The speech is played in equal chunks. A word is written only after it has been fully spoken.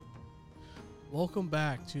Welcome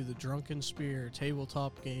back to the Drunken Spear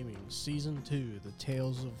Tabletop Gaming Season 2, The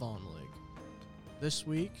Tales of Vonlig. This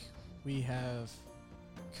week, we have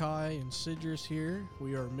Kai and Sidris here.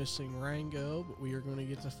 We are missing Rango, but we are going to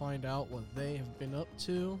get to find out what they have been up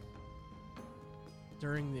to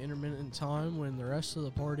during the intermittent time when the rest of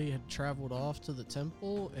the party had traveled off to the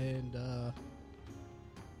temple and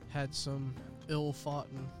had some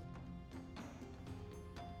ill-foughten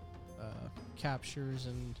captures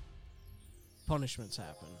and punishments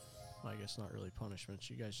happen. I guess not really punishments.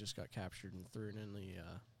 You guys just got captured and thrown in the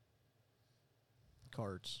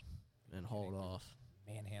carts and hauled off.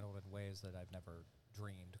 Manhandled in ways that I've never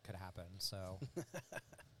dreamed could happen, so...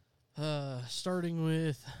 Starting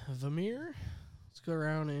with Vamir, let's go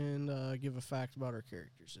around and give a fact about our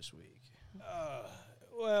characters this week.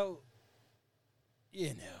 Well, you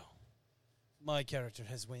know, my character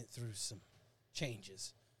has went through some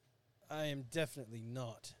changes. I am definitely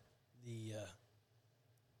not the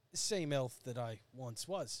same elf that I once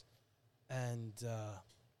was. And,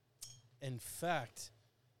 in fact,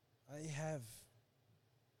 I have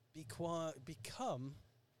become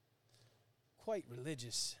quite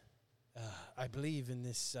religious. I believe in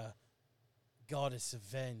this goddess of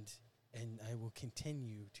Vend, and I will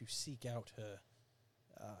continue to seek out her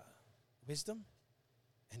wisdom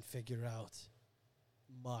and figure out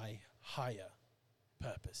my higher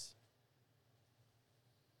purpose.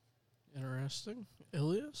 Interesting.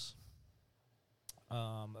 Ilias?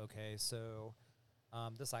 Okay, so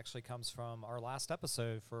this actually comes from our last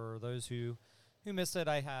episode. For those who missed it,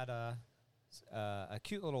 I had a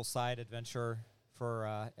cute little side adventure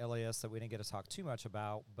for Ilias that we didn't get to talk too much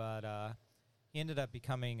about, but he ended up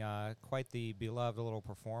becoming quite the beloved little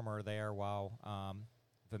performer there while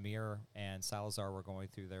Vamir and Salazar were going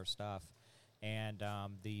through their stuff. And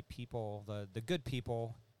the people, the good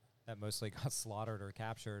people that mostly got slaughtered or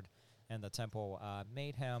captured in the temple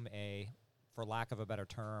made him for lack of a better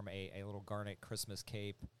term, a little garnet Christmas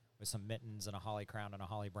cape with some mittens and a holly crown and a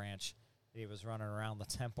holly branch that he was running around the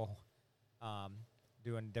temple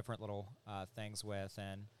doing different little things with.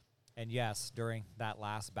 And yes, during that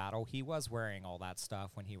last battle, he was wearing all that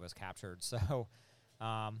stuff when he was captured. So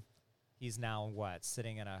he's now,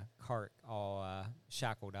 sitting in a cart all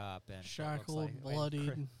shackled up and shackled,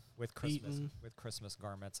 bloodied, with Christmas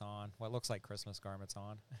garments on. What looks like Christmas garments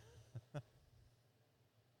on.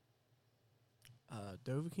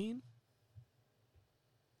 Dovahkiin?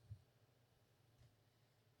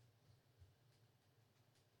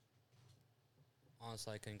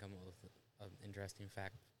 Honestly, I couldn't come up with an interesting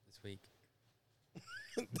fact this week.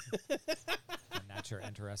 And that's your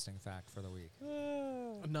interesting fact for the week.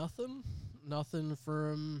 Nothing? Nothing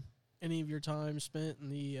from any of your time spent in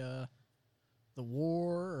the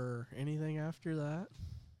war or anything after that?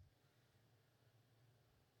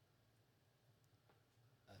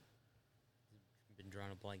 Been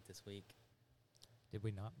drawing a blank this week. Did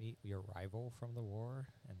we not meet your rival from the war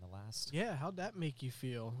in the last? Yeah, how'd that make you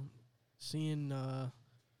feel? Seeing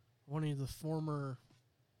one of the former,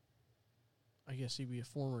 I guess he'd be a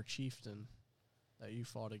former chieftain that you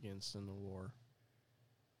fought against in the war.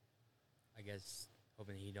 I guess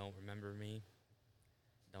hoping he don't remember me.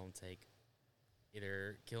 Don't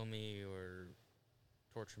either kill me or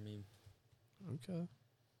torture me. Okay.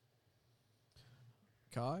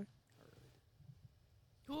 Kai?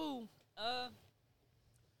 Cool.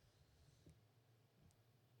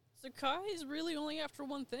 So Kai is really only after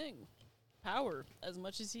one thing. Power, as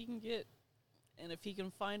much as he can get. And if he can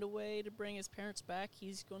find a way to bring his parents back,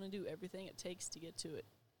 he's going to do everything it takes to get to it.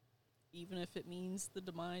 Even if it means the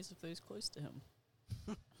demise of those close to him.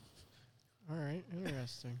 All right,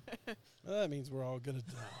 interesting. Well, that means we're all going to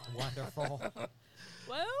die. Wonderful.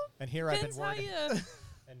 Well, And here I've been depends how working. you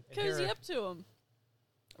and cozy here, up to him.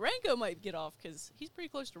 Rango might get off because he's pretty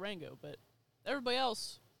close to Rango, but everybody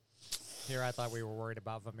else... Here I thought we were worried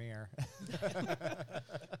about Vamir.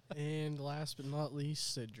 And last but not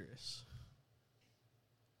least, Sidris.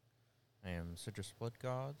 I am Citrus Blood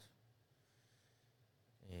God,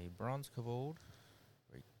 a Bronze Kobold,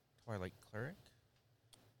 a Twilight Cleric.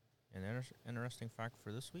 An interesting fact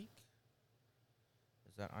for this week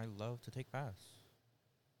is that I love to take baths.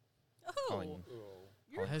 Oh,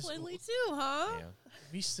 you're Has- cleanly too, huh? Yeah.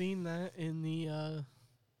 We seen that in the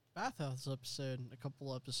bathhouse episode a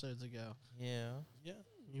couple episodes ago. Yeah. Yeah.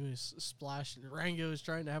 He was splashing. Rango was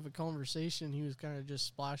trying to have a conversation. He was kind of just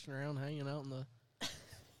splashing around, hanging out in the...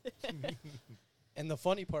 And the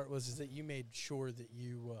funny part was that you made sure that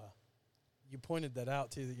you pointed that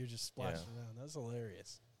out, too, that you're just splashing around. That's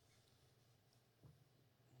hilarious.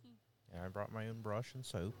 Yeah, I brought my own brush and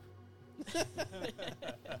soap.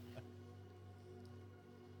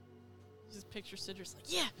 just picture Citrus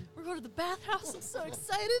like, yeah, we're going to the bathhouse. I'm so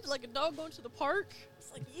excited, like a dog going to the park.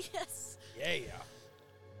 It's like, yes. Yeah.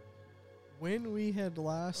 When we had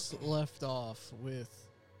last left off with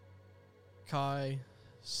Kai,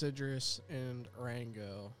 Sidrus, and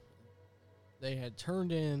Rango, they had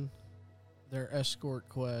turned in their escort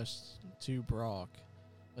quest to Brock,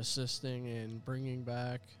 assisting in bringing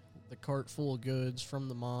back the cart full of goods from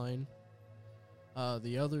the mine.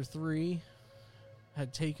 The other three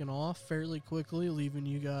had taken off fairly quickly, leaving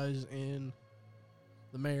you guys in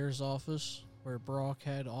the mayor's office, where Brock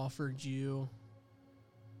had offered you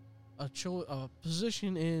a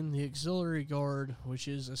position in the auxiliary guard, which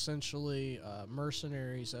is essentially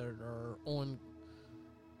mercenaries that are on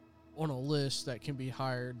a list that can be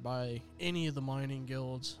hired by any of the mining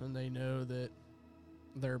guilds, and they know that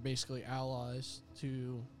they're basically allies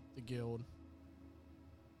to the guild.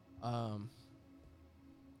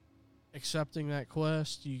 Accepting that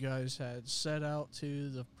quest, you guys had set out to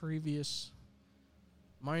the previous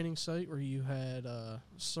mining site where you had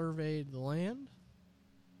surveyed the land,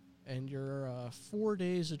 and your 4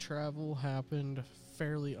 days of travel happened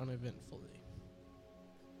fairly uneventfully.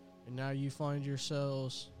 And now you find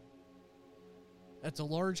yourselves at the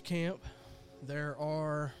large camp. There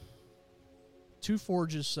are 2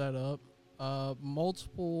 forges set up,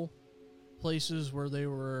 multiple places where they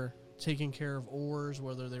were taking care of ores,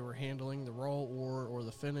 whether they were handling the raw ore or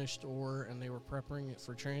the finished ore, and they were preparing it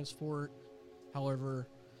for transport. However,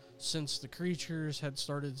 since the creatures had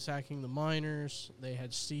started attacking the miners, they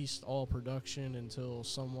had ceased all production until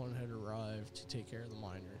someone had arrived to take care of the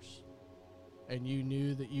miners. And you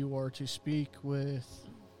knew that you are to speak with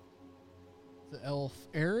the elf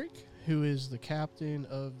Eric, who is the captain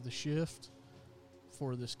of the shift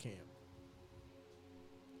for this camp.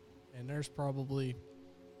 And there's probably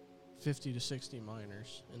 50 to 60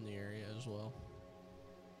 miners in the area as well.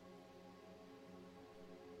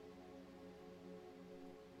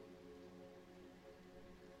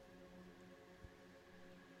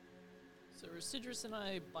 So are Sidrus and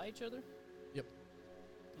I by each other? Yep.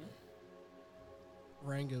 Yeah.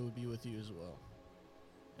 Rango would be with you as well.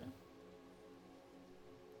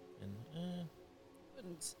 And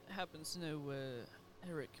Wouldn't happens to know where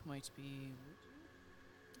Eric might be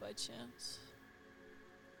by chance?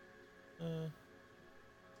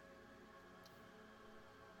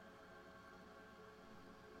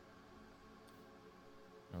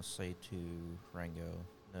 I'll say to Rango,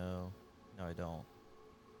 no, I don't.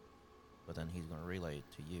 But then he's going to relay it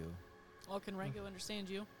to you. Oh, can Rango understand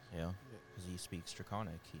you? Yeah, because he speaks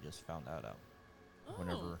Draconic. He just found that out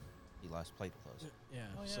whenever he last played with us. Yeah,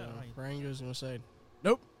 Oh, yeah, so right. Rango's going to say,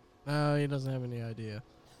 nope. No, he doesn't have any idea.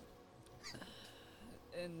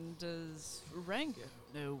 And does Rango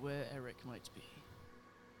know where Eric might be?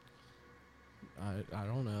 I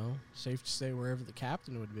don't know. Safe to say wherever the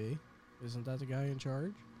captain would be. Isn't that the guy in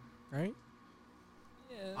charge? Right?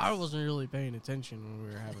 Yeah. I wasn't really paying attention when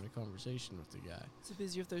we were having a conversation with the guy. Too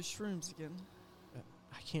busy with those shrooms again.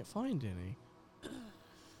 I can't find any.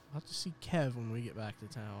 I'll have to see Kev when we get back to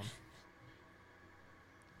town.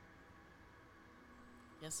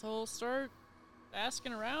 Guess I'll start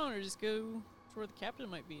asking around or just go to where the captain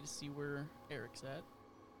might be to see where Eric's at.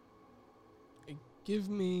 Give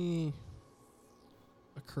me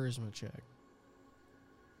a charisma check.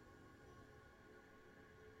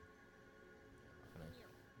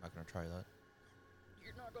 Not going to try that.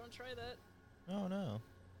 You're not going to try that? Oh, no.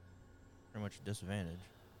 Pretty much disadvantage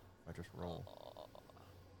if I just roll.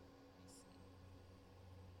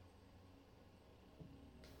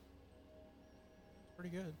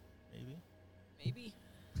 Pretty good, maybe. Maybe.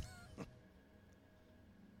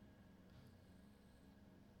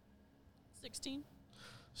 16.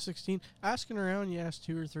 16. Asking around, you ask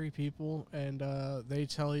 2 or 3 people, and they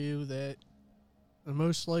tell you that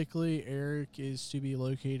most likely Eric is to be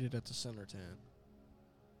located at the center tent,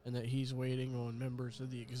 and that he's waiting on members of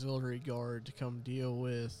the auxiliary guard to come deal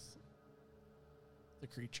with the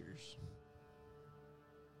creatures.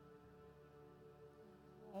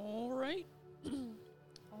 All right.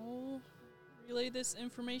 I'll relay this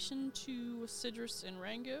information to Sidrus and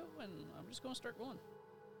Rango, and I'm just going to start going.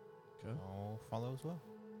 Okay. I'll follow as well.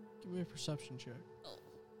 Give me a perception check.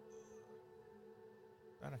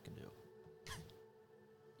 That I can do.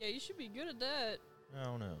 Yeah, you should be good at that.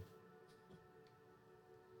 Oh, no.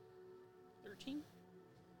 13.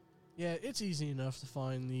 Yeah, it's easy enough to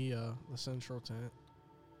find the central tent.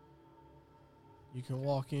 You can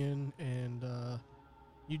walk in, and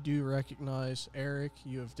you do recognize Eric.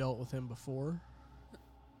 You have dealt with him before,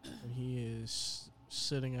 and he is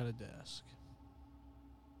sitting at a desk.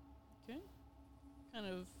 Kind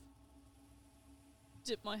of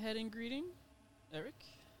dip my head in greeting. Eric,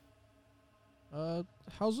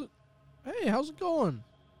 How's it? Hey, how's it going?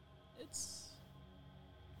 it's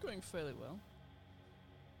going fairly well.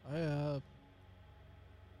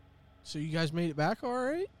 So you guys made it back all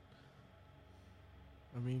right?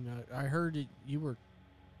 I mean, I heard it, you were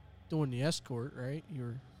doing the escort, right? You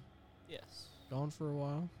were Yes. gone for a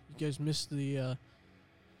while. You guys missed the,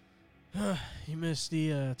 you missed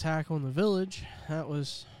the attack on the village. That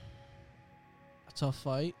was a tough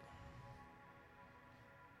fight.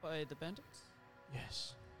 By the bandits?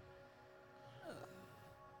 Yes.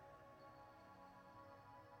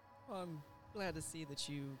 I'm glad to see that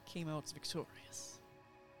you came out victorious.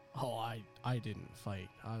 Oh, I didn't fight.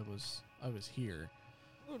 I was here.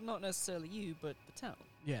 Well, not necessarily you, but the town.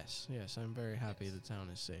 Yes, I'm very happy Yes. the town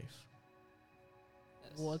is safe.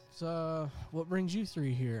 Yes. What brings you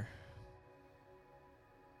three here?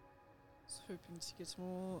 I was hoping to get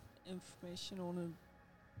more information on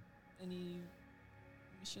any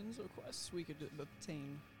missions or quests we could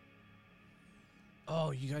obtain.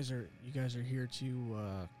 Oh, you guys are here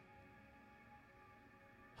to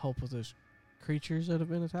help with those creatures that have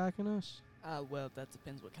been attacking us? Well, that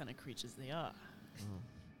depends what kind of creatures they are.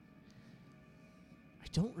 I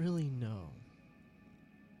don't really know.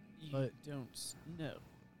 You But- don't know.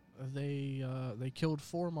 They killed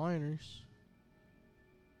 4 miners.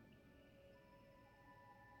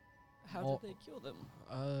 How Well- did they kill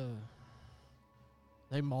them?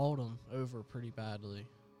 They mauled them over pretty badly.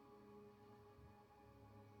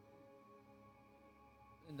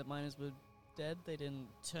 And the miners were dead? They didn't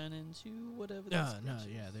turn into whatever No, this creature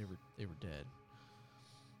yeah, is? they were dead.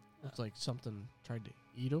 Looks like something tried to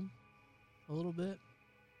eat them a little bit.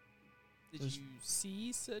 Did There's- you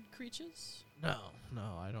see said creatures? No,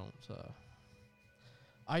 I don't.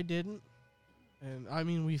 I didn't, and I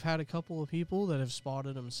mean we've had a couple of people that have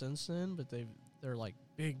spotted them since then, but they're like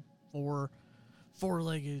big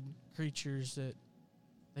four-legged creatures that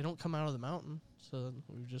they don't come out of the mountain, so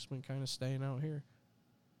we've just been kind of staying out here.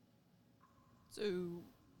 So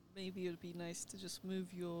maybe it'd be nice to just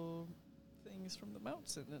move your things from the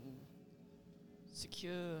mountain and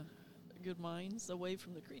secure good mines away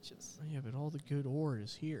from the creatures. Yeah, but all the good ore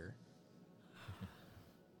is here. But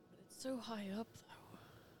it's so high up,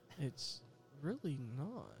 though. It's really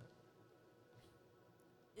not.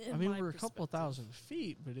 In I mean, my we're a couple of perspective. thousand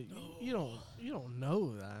feet, but you don't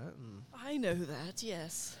know that. And I know that,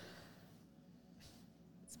 yes.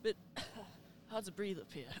 It's a bit hard to breathe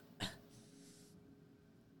up here.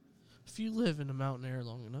 if you live in the mountain air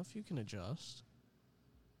long enough, you can adjust.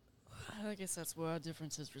 I guess that's where our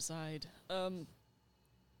differences reside. Where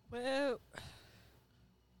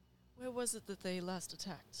was it that they last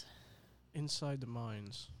attacked? Inside the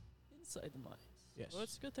mines. Inside the mines. Yes. Well,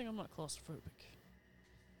 it's a good thing I'm not claustrophobic.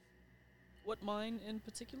 What mine in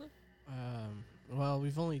particular? Well,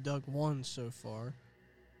 we've only dug one so far.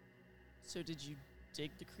 So did you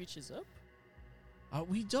dig the creatures up?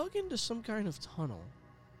 We dug into some kind of tunnel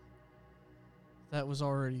that was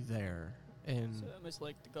already there. And So almost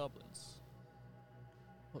like the goblins.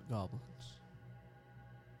 what goblins?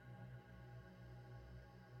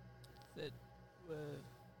 That were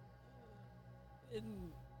in...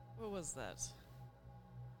 Where was that?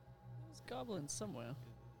 There was goblins somewhere.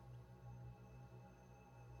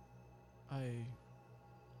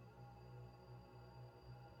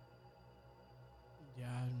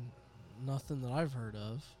 Nothing that I've heard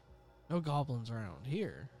of. No goblins around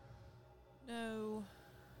here. No.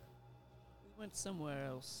 We went somewhere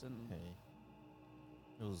else and... Okay.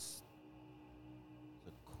 It was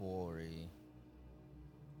the quarry.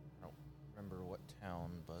 I don't remember what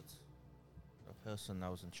town, but the person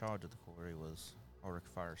that was in charge of the quarry was Ulrich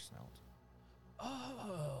Firesnout.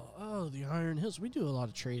 Oh, the Iron Hills. We do a lot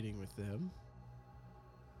of trading with them.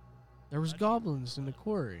 There was goblins in the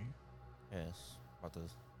quarry. Yes, about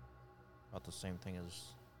the same thing as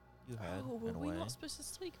you had Oh, were in a we way. not supposed to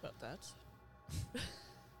speak about that?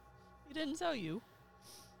 He didn't tell you.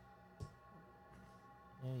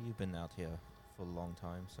 Yeah, you've been out here for a long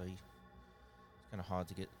time, so it's kind of hard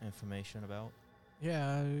to get information about.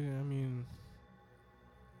 Yeah, I mean,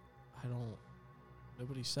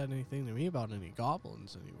 nobody said anything to me about any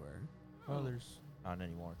goblins anywhere. Well, Oh. there's not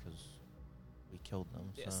anymore because we killed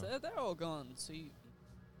them. Yes, so. they're all gone. So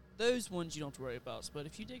those ones you don't have to worry about. But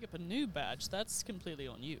if you dig up a new batch, that's completely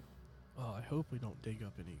on you. Oh, I hope we don't dig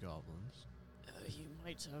up any goblins. You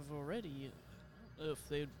might have already. I don't know if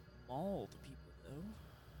they'd maul the people, though.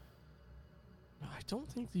 I don't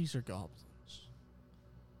think these are goblins.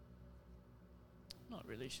 Not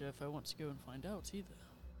really sure if I want to go and find out either.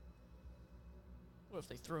 What if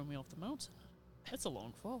they throw me off the mountain? That's a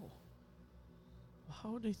long fall.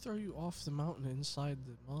 How would they throw you off the mountain inside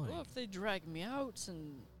the mine? Well, if they drag me out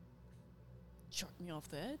and chuck me off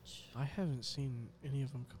the edge. I haven't seen any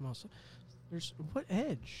of them come outside. There's what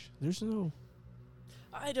edge? There's no.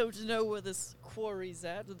 I don't know where this quarry's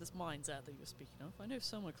at, or this mine's at that you're speaking of. I know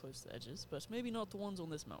some are close to edges, but maybe not the ones on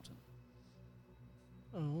this mountain.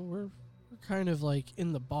 Oh, we're kind of like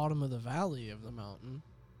in the bottom of the valley of the mountain.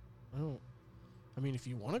 I mean, if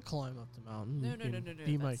you want to climb up the mountain, No, you no, can no, no, no.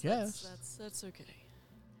 be my guest. That's okay.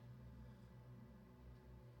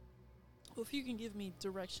 Well, if you can give me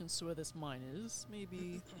directions to where this mine is,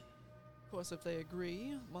 maybe, of course, if they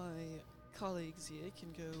agree, my colleagues here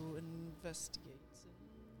can go investigate.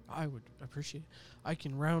 I would appreciate. I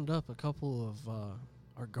can round up a couple of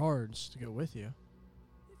our guards to go with you.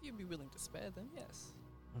 If you'd be willing to spare them, yes.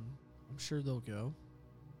 I'm sure they'll go.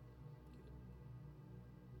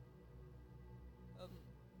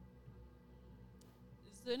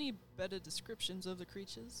 Is there any better descriptions of the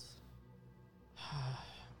creatures?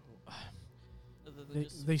 Other than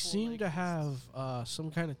just They four seem to legs? have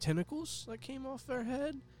some kind of tentacles that came off their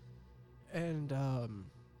head, and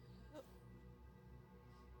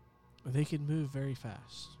they can move very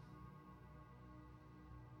fast.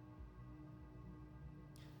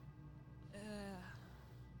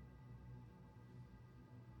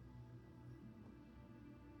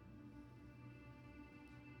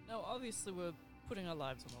 Now, obviously, we're putting our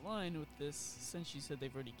lives on the line with this. Since you said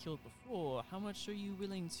they've already killed before, how much are you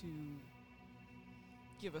willing to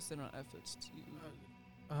give us in our efforts to?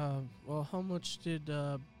 Well, how much did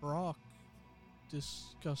Brock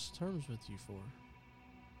discuss terms with you for?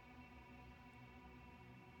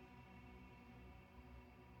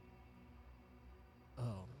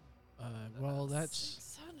 Oh, well, that's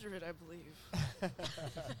 600, I believe.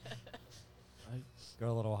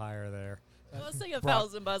 Go a little higher there. I was thinking Brock-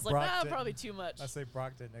 1,000, but I was like, Brock nah, didn't- probably too much. I say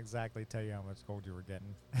Brock didn't exactly tell you how much gold you were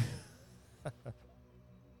getting.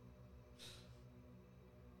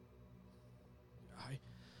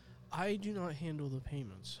 I do not handle the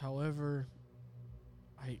payments. However,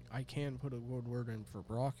 I can put a good word in for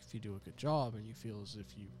Brock if you do a good job and you feel as if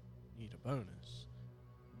you need a bonus.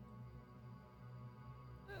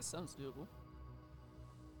 That sounds doable.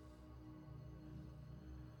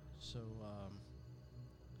 So,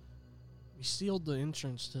 we sealed the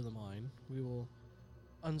entrance to the mine. We will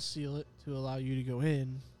unseal it to allow you to go in.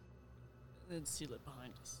 And then seal it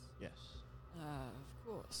behind us. Yes. Of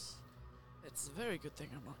course. It's a very good thing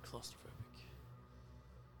I'm not claustrophobic.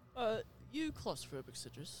 You claustrophobic,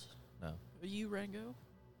 Citrus? No. Are you, Rango?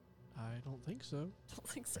 I don't think so. Don't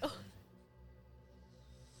think so.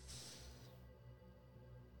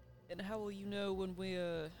 And how will you know when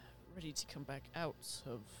we're ready to come back out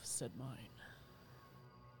of said mine?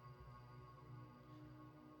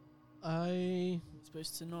 I'm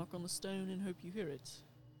Supposed to knock on the stone and hope you hear it.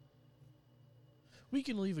 We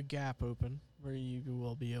can leave a gap open where you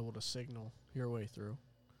will be able to signal your way through.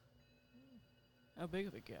 How big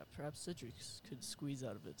of a gap? Perhaps Cedric could squeeze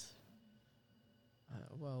out of it.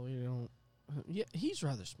 Well, we don't. Yeah, he's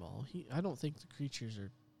rather small. I don't think the creatures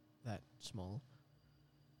are that small.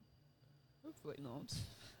 Hopefully not.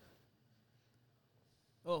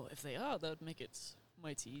 Oh, if they are, that would make it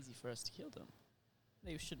mighty easy for us to kill them.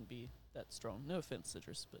 They shouldn't be that strong. No offense,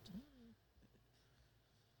 Citrus, but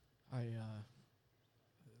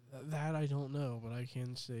That I don't know, but I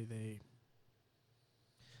can say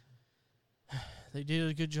they did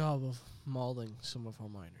a good job of mauling some of our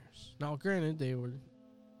miners. Now, granted, they were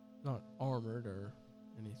not armored or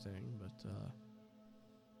anything, but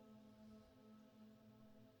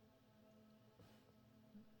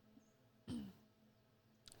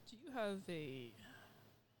do you have a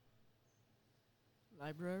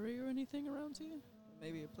library or anything around here?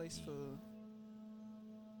 Maybe a place for...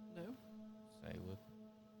 No? Say we're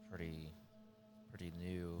pretty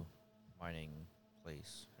new mining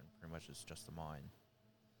place, and pretty much it's just a mine.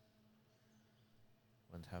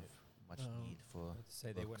 Wouldn't have much No. need for.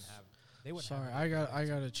 Say they wouldn't books. have. They wouldn't. sorry, have I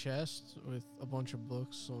got a chest with a bunch of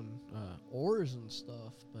books on ores and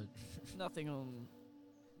stuff, but Nothing on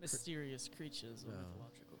mysterious creatures or No.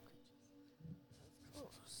 mythological creatures. Of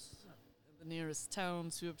course. The nearest town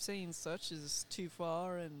to obtain such is too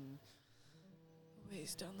far and a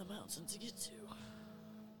ways down the mountain to get to.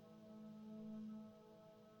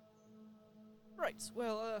 Right,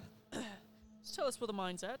 well, just tell us where the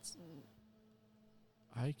mine's at.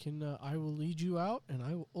 And I will lead you out, and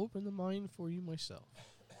I will open the mine for you myself.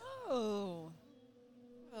 oh,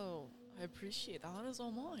 I appreciate the honors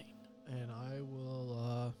all mine. And I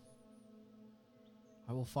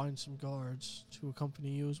will find some guards to accompany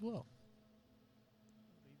you as well.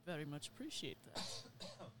 We very much appreciate that.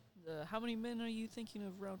 How many men are you thinking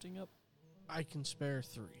of rounding up? I can spare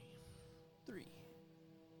 3. 3.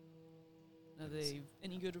 Are they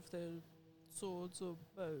any good with their swords or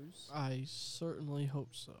bows? I certainly hope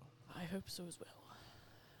so. I hope so as well.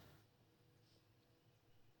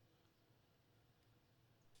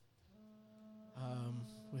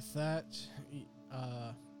 With that,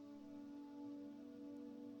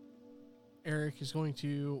 Eric is going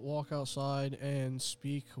to walk outside and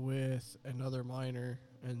speak with another miner,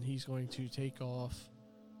 and he's going to take off,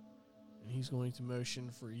 and he's going to motion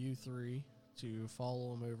for you 3 to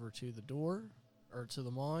follow him over to the door, or to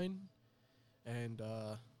the mine, and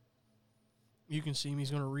you can see him. He's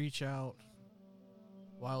going to reach out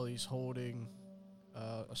while he's holding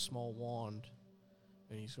a small wand,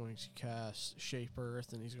 and he's going to cast Shape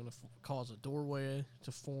Earth, and he's going to cause a doorway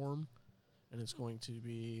to form, and it's going to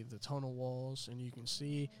be the tunnel walls, and you can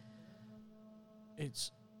see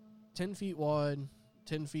it's 10 feet wide,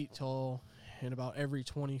 10 feet tall, and about every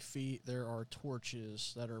 20 feet there are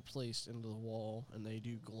torches that are placed into the wall, and they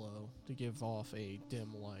do glow to give off a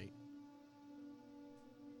dim light.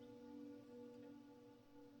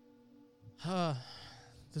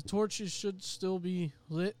 The torches should still be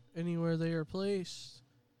lit anywhere they are placed.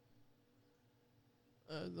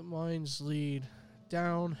 The mines lead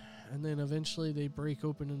down, and then eventually they break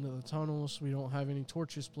open into the tunnels. We don't have any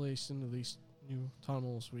torches placed into these new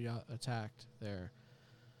tunnels. We got attacked there.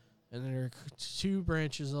 And there are 2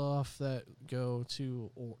 branches off that go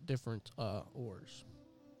to different ores.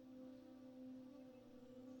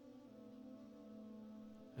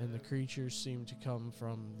 And the creatures seem to come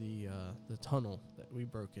from the tunnel that we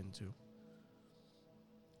broke into.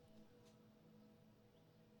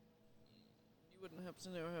 You wouldn't happen to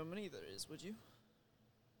know how many there is, would you?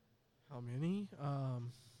 How many?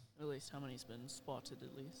 At least how many's been spotted,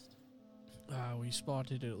 at least? We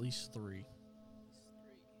spotted at least 3. At least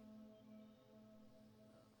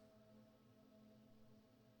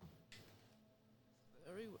 3.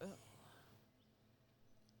 Very well.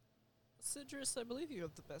 Sidrus, I believe you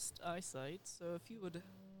have the best eyesight, so if you would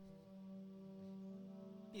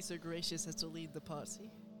be so gracious as to lead the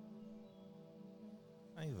party.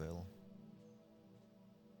 I will.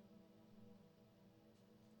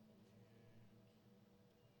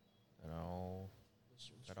 Then I'll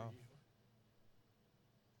head off.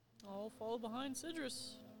 I'll follow behind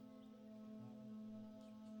Sidrus.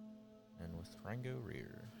 And with Rango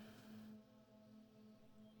rear.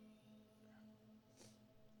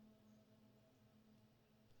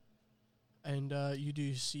 And you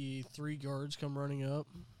do see 3 guards come running up.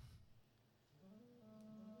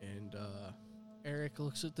 And Eric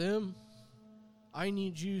looks at them. I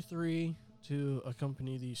need you 3 to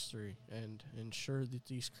accompany these 3 and ensure that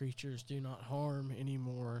these creatures do not harm any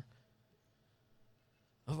more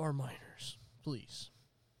of our miners. Please.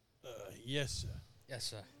 Yes, sir. Yes,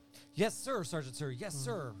 sir. Yes, sir, Sergeant, sir. Yes,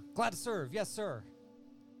 sir. Glad to serve. Yes, sir.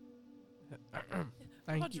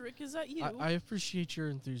 Thank you. Roderick, is that you? I appreciate your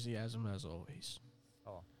enthusiasm as always.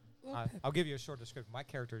 Oh, I'll give you a short description. My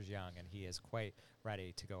character is young, and he is quite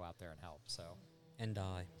ready to go out there and help. So, And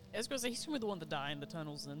die. I was going to say, he's going to be the one to die in the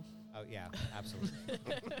tunnels then. oh yeah, absolutely.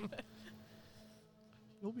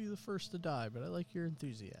 You'll be the first to die, but I like your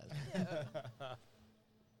enthusiasm.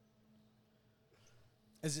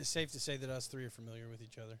 Is it safe to say that us 3 are familiar with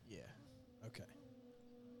each other? Yeah. Okay.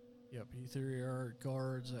 Yep, you 3 are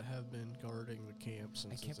guards that have been guarding the camp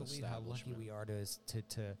since I can't its believe how lucky establishment. we are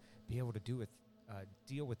to be able to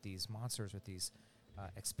deal with these monsters, with these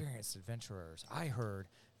experienced adventurers. I heard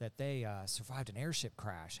that they survived an airship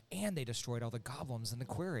crash, and they destroyed all the goblins in the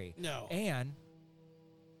quarry. No. And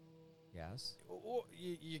yes,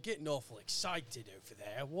 You're getting awful excited over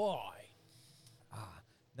there. Why?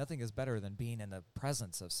 nothing is better than being in the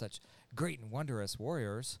presence of such great and wondrous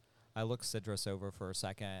warriors. I looked Sidrus over for a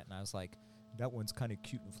second, and I was like, that one's kind of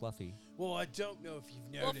cute and fluffy. Well, I don't know if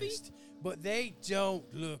you've Fluffy? noticed, but they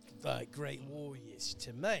don't look like great warriors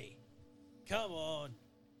to me. Come on.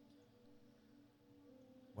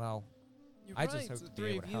 Well, You're I right, just hope the to be 3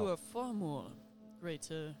 able of to you help. are far more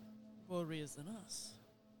greater warriors than us.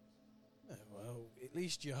 Oh, well, at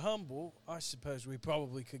least you're humble. I suppose we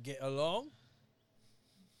probably could get along.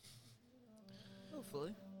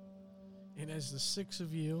 Hopefully. And as the 6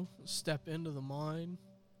 of you step into the mine,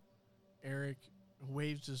 Eric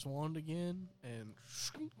waves his wand again and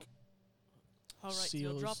All right, so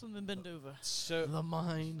seals drop him and bend over. So the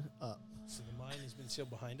mine up. the mine has been sealed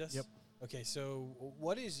behind us? Yep. Okay, so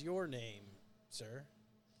what is your name, sir?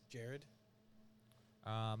 Jared?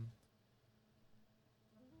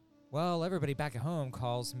 Well, everybody back at home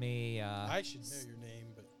calls me. I should know your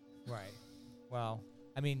name, but Right. Well,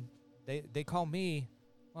 I mean, they call me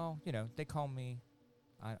Well, they call me.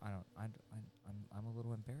 I'm a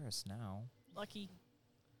little embarrassed now. Lucky.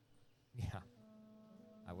 Yeah.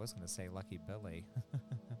 I was gonna say Lucky Billy,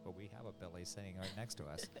 but we have a Billy sitting right next to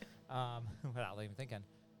us. Without even thinking.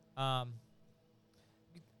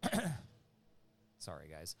 Sorry,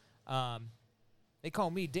 guys. They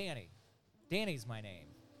call me Danny. Danny's my name.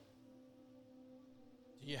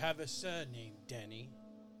 Do you have a surname, Danny?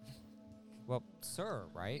 Well, sir,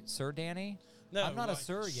 right? Sir Danny? No, I'm not a like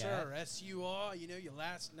sir yet. Sir, S-U-R, your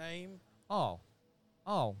last name? Oh,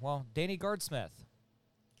 well, Danny Guardsmith.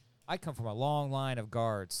 I come from a long line of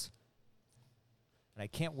guards, and I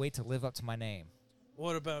can't wait to live up to my name.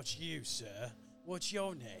 What about you, sir? What's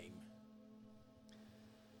your name?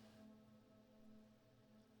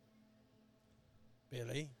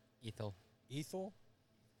 Billy? Ethel. Ethel?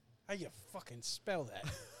 How you fucking spell that?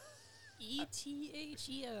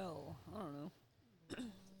 Ethel. I don't know.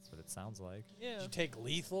 That's what it sounds like. Yeah. Did you take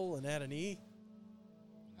lethal and add an E?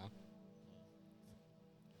 No.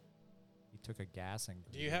 He took a gas and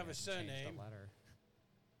Do you have a changed surname? the letter.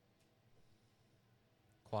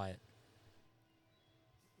 Quiet.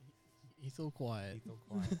 Ethel Quiet.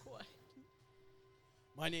 What?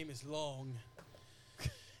 My name is Long,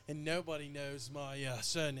 and nobody knows my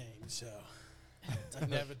surname, so I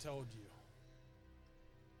never told you.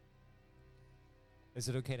 Is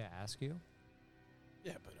it okay to ask you?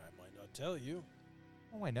 Yeah, but I might not tell you.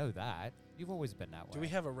 Oh, I know that. You've always been that way. Do we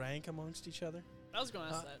have a rank amongst each other? I was going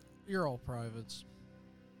to ask that. You're all privates.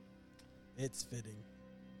 It's fitting.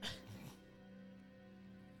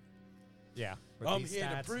 Yeah. I'm here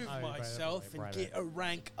to prove myself and get a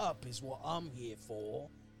rank up is what I'm here for.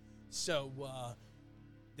 So,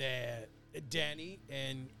 there, Danny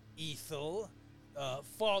and Ethel,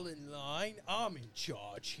 fall in line. I'm in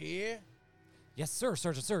charge here. Yes, sir,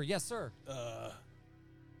 Sergeant, sir. Yes, sir.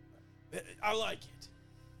 I like it.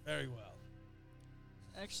 Very well.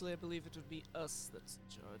 Actually, I believe it would be us that's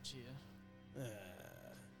in charge here.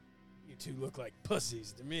 You two look like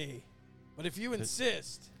pussies to me. But if you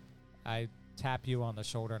insist... I tap you on the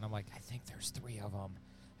shoulder, and I'm like, I think there's 3 of them.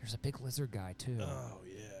 There's a big lizard guy, too. Oh,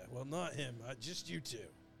 yeah. Well, not him. Just you two.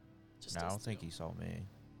 Just No, I us don't think two. he saw me.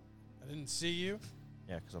 I didn't see you.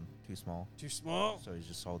 Yeah, because I'm too small. Too small? So he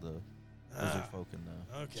just saw the lizard folk in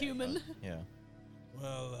the... Okay. Human. Yeah.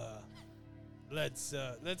 Well, let's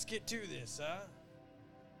get to this, huh?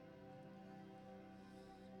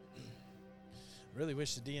 Really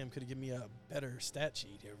wish the DM could have given me a better stat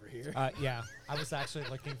sheet over here. Yeah. I was actually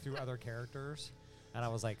looking through other characters, and I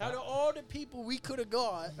was like, Out of all the people we could have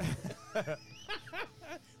got, I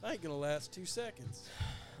ain't gonna last 2 seconds.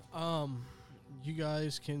 You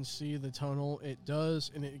guys can see the tunnel. It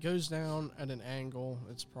does, and it goes down at an angle.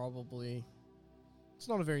 It's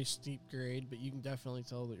not a very steep grade, but you can definitely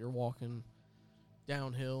tell that you're walking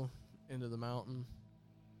downhill into the mountain.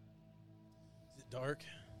 Is it dark?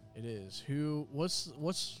 It is.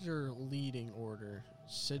 What's your leading order?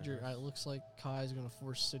 Sidger. It looks like Kai's gonna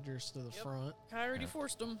force Sidger's to the Yep. front. I already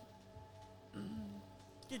forced him.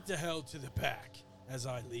 Get the hell to the back as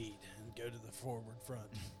I lead and go to the forward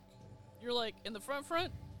front. You're like in the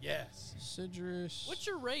front. Yes. Sidger's. What's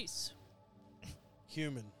your race?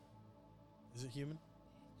 Human. Is it human?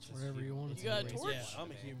 Whatever you want. You got a torch? Yeah,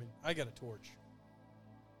 I'm a human. I got a torch.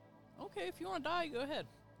 Okay, if you want to die, go ahead.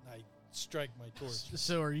 I strike my torch.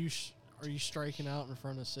 So are you striking out in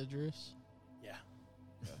front of Sidger's? Yeah.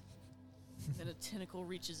 Then a tentacle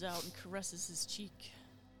reaches out and caresses his cheek.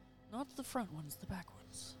 Not the front ones, the back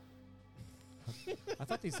ones. I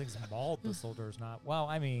thought these things mauled the soldiers, not... Well,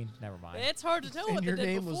 I mean, never mind. It's hard to tell And what your they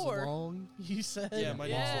did name before. was Long. You said. Yeah, my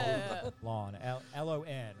name's Yeah. Lawn.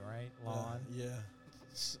 L-O-N, right? Lawn. Yeah.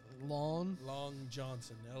 Long. Long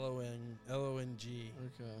Johnson. L-O-N-G.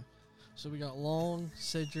 Okay. So we got Long,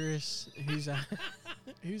 Sidger's. Who's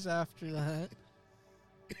after that?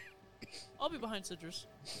 I'll be behind Citrus.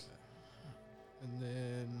 And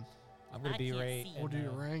then I'm going to be can't right... see. we'll in do the-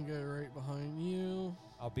 Rango right behind you.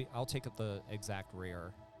 I'll take up the exact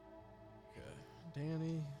rear. Okay.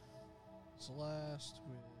 Danny is last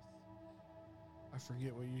with. I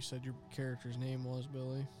forget what you said your character's name was,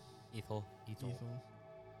 Billy. Ethel. Ethel.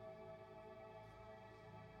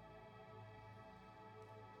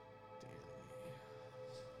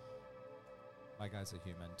 My guy's a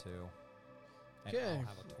human, too. And Okay. I'll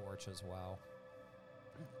have a torch as well.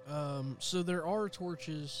 So there are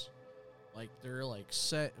torches, they're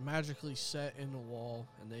magically set in the wall,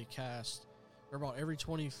 and they cast. They're about every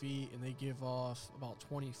 20 feet, and they give off about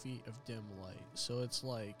 20 feet of dim light. So it's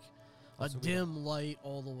like a So we dim light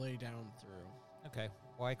all the way down through. Okay.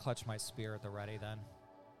 Well, I clutch my spear at the ready then.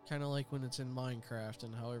 Kind of like when it's in Minecraft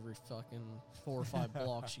and how every fucking 4 or 5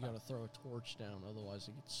 blocks you got to throw a torch down, otherwise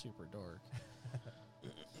it gets super dark.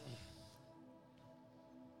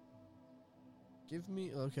 Give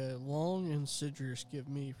me, okay, Long and Sidrus, give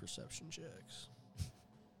me perception checks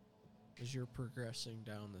as you're progressing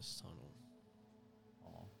down this tunnel.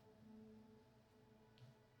 Oh.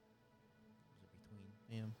 Is it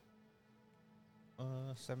between him?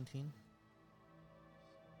 17.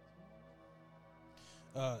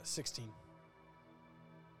 16.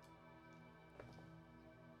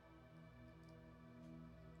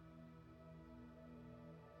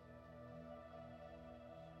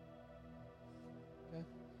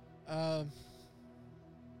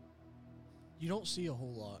 You don't see a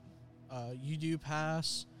whole lot. You do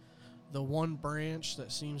pass the one branch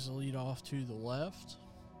that seems to lead off to the left,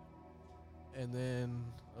 and then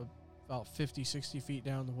about 50, 60 feet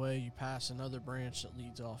down the way, you pass another branch that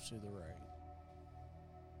leads off to the right.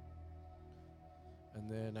 And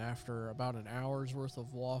then after about an hour's worth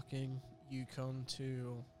of walking, you come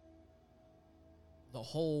to the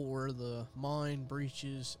hole where the mine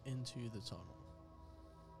breaches into the tunnel.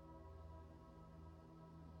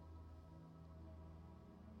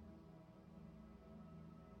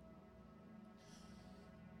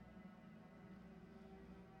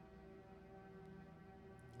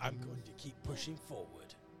 I'm going to keep pushing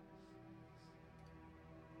forward.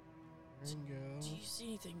 Ringo. Do you see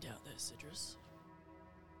anything down there, Sidrus?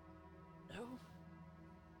 No?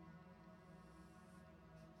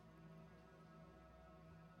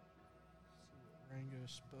 See what Rango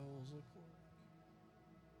spells look like.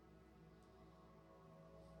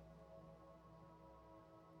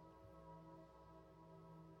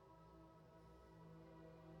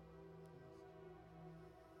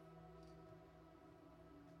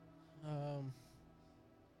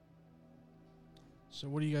 So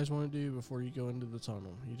what do you guys want to do before you go into the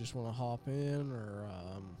tunnel? You just want to hop in, or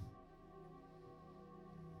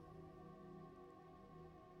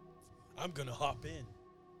I'm going to hop in.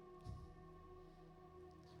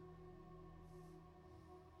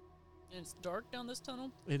 And it's dark down this tunnel?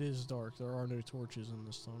 It is dark. There are no torches in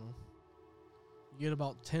this tunnel. You get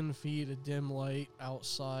about 10 feet of dim light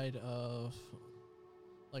outside of,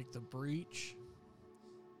 like, the breach.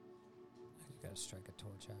 You gotta strike a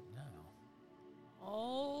torch out now.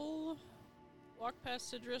 I'll walk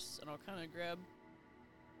past Sidrus and I'll kind of grab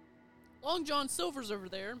Long John Silver's over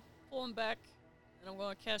there, pull him back, and I'm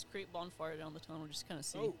going to cast Create Bonfire down the tunnel, just kind of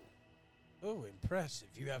see. Oh, impressive.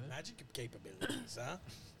 You have magic capabilities, huh?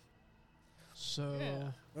 So,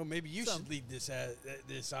 Yeah. Well, maybe you Some. should lead this.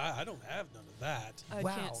 I don't have none of that. I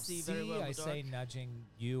can't see very well in I the say dark. nudging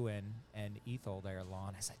you and Ethel there,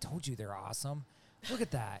 Lon. As I told you, they're awesome. Look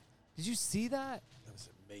at that. Did you see that? That was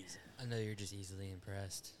amazing. I know you're just easily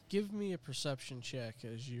impressed. give me a perception check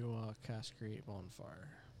as you cast Create Bonfire.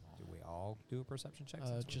 Do we all do a perception check?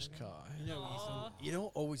 Just Kai. You know, Aw. Ethan, you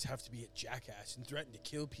don't always have to be a jackass and threaten to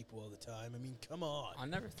kill people all the time. I mean, come on. I'll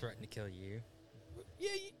never threaten to kill you. Yeah,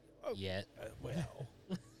 Yet. well.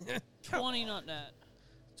 20, not that.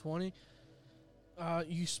 20.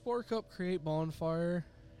 You spark up Create Bonfire,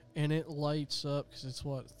 and it lights up because it's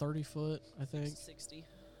what, 30 foot, I think. 60.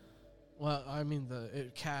 Well, I mean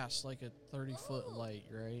it casts like a 30-foot light,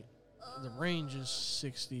 right? The range is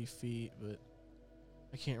 60 feet, but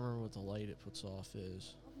I can't remember what the light it puts off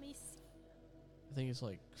is. Let me see. I think it's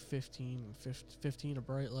like 15 of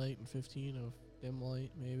bright light and 15 of dim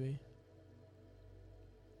light, maybe.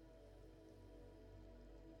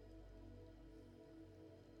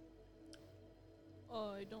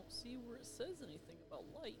 I don't see where it says anything about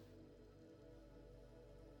light.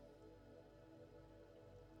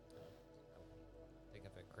 I think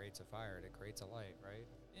if it creates a fire, it creates a light, right?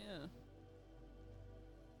 Yeah,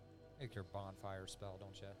 Like your bonfire spell,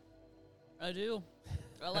 don't you? I do.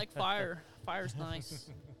 I like fire. Fire's nice.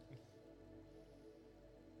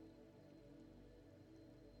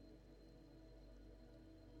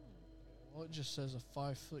 Well, it just says a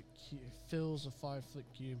 5-foot cube, fills a 5-foot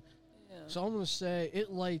cube. Yeah. So I'm going to say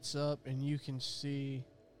it lights up, and you can see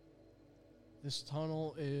this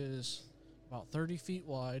tunnel is about 30 feet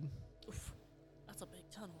wide Oof, that's a big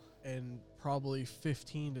tunnel. and probably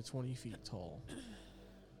 15 to 20 feet tall.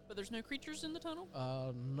 But there's no creatures in the tunnel?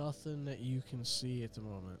 Nothing that you can see at the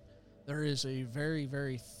moment. There is a very,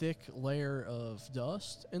 very thick layer of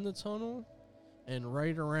dust in the tunnel, and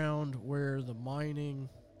right around where the mine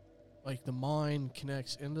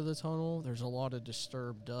connects into the tunnel, there's a lot of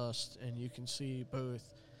disturbed dust, and you can see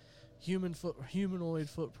both humanoid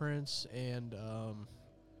footprints and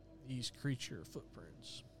these creature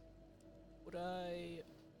footprints. Would I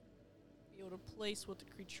be able to place what the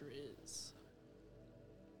creature is?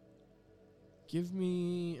 Give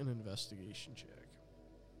me an investigation check.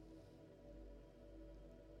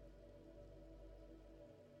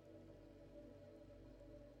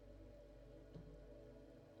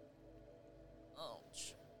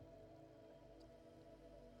 Ouch.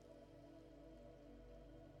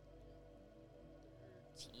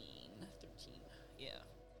 Thirteen. Yeah.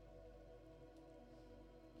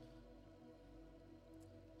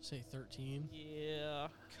 Say 13. Yeah.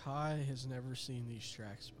 Kai has never seen these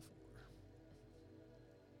tracks before.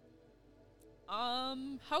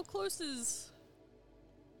 How close is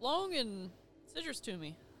Long and Citrus to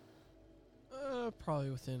me? Probably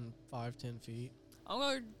within 5-10 feet. I'm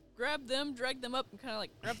gonna grab them, drag them up, and kind of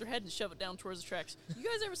like grab their head and shove it down towards the tracks. You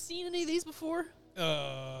guys ever seen any of these before?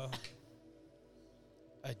 I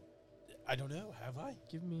don't know. Have I?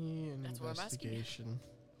 Give me an That's what I'm asking you. investigation.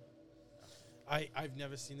 I've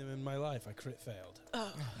never seen them in my life. I crit failed.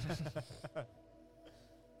 Oh.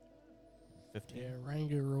 15. Yeah,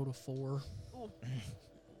 Rango rolled a 4. Ooh.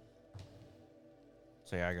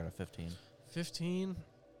 Say I got a 15. 15.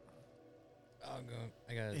 I'll go.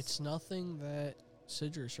 I got. It's nothing that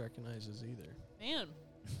Sidrus recognizes either. Man.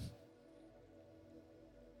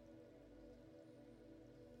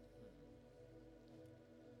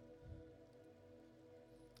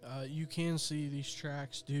 You can see these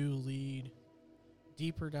tracks do lead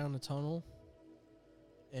deeper down the tunnel,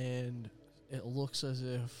 and it looks as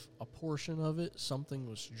if a portion of it, something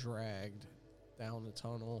was dragged down the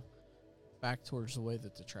tunnel back towards the way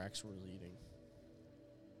that the tracks were leading.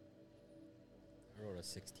 I rolled a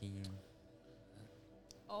 16.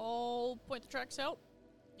 I'll point the tracks out,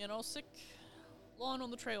 and I'll sick Lon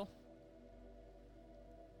on the trail.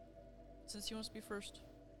 Since he wants to be first.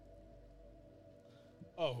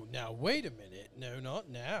 Oh, now wait a minute. No, not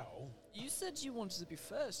now. You said you wanted to be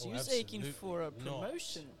first. Oh, you was aching absolutely for a not.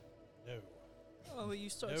 promotion. No. Oh, well, you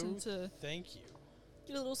starting No, to thank you.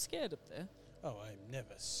 get a little scared up there. Oh, I'm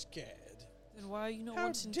never scared. Then why are you not How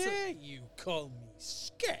wanting to... dare you call me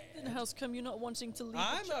scared? Then how's come you not wanting to lead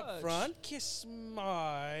I'm the up charge? front. Kiss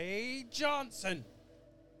my Johnson.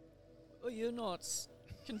 Oh, you're not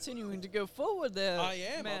continuing to go forward there, I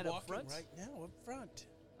am. man I'm up walking front. right now up front.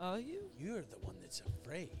 Are you? You're the one that's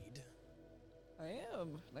afraid. I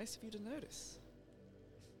am. Nice of you to notice.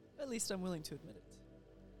 At least I'm willing to admit it.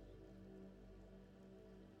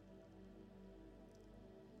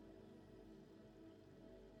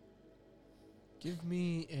 Give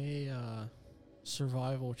me a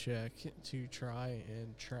survival check to try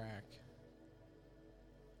and track.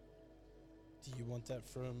 Do you want that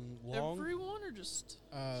from Long? Everyone or just...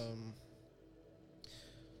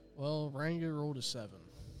 Well, Rango rolled a 7,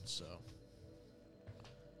 so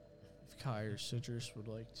if Kai or Citrus would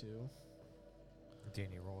like to.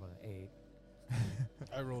 Danny rolled an 8.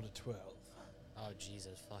 I rolled a 12. Oh,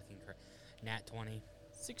 Jesus fucking Christ. Nat 20.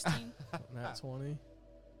 16. Nat 20.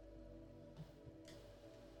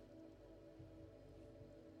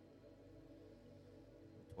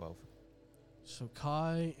 So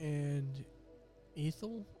Kai and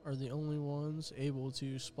Ethel are the only ones able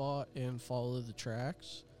to spot and follow the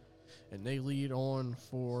tracks, and they lead on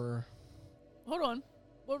for... Hold on.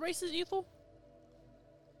 What race is Ethel?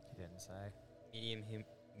 He didn't say.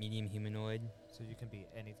 Medium humanoid. So you can be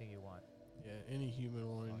anything you want. Yeah, any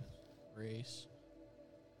humanoid race.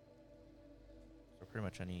 So pretty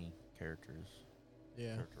much any characters.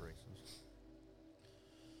 Yeah, Character races.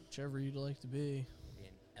 whichever you'd like to be. Be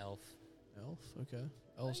an elf. Elf, okay.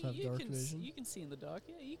 Elves have You dark can vision. you can see in the dark.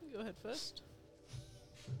 Yeah, you can go ahead first.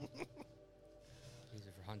 These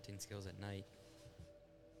are for hunting skills at night.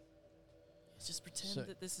 Just pretend So-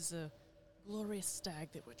 that this is a glorious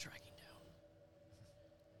stag that we're tracking down.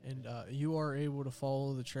 And you are able to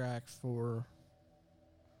follow the track for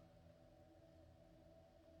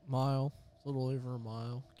a mile, a little over a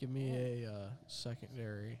mile. Give me a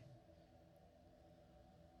secondary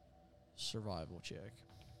survival check.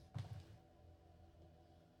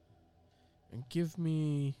 And give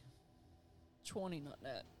me 20, not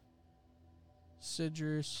that.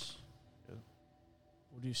 Sidrus. Good.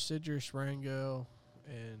 We'll do Sidrus, Rango,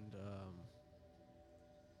 and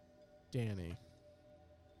Danny.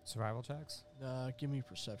 Survival checks? Give me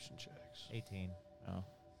perception checks. 18. Oh.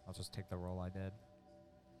 I'll just take the roll I did.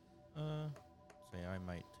 Say I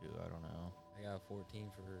might too. I don't know. I got a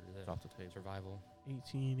 14 for It's the off the table. survival.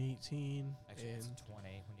 18, Actually, and it's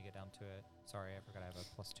 20 when you get down to it. Sorry, I forgot I have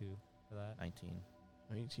a +2 for that. 19.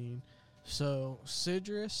 19. So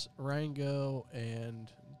Sidrus, Rango,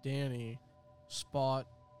 and Danny spot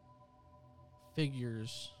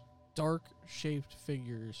figures, dark-shaped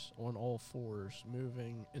figures on all fours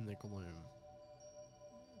moving in the gloom.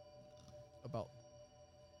 About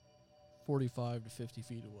 45 to 50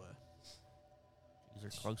 feet away. These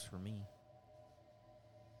are close for me.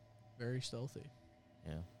 Very stealthy.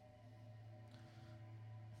 Yeah.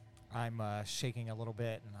 I'm shaking a little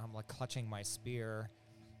bit, and I'm like clutching my spear,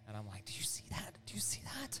 and I'm like, "Do you see that? Do you see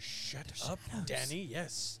that?" Shut There's up, shadows. Danny.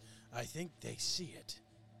 Yes, I think they see it.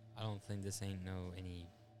 I don't think this ain't any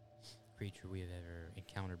creature we've ever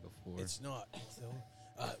encountered before. It's not, Ethel.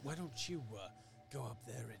 Why don't you go up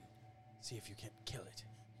there and see if you can kill it?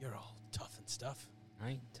 You're all tough and stuff.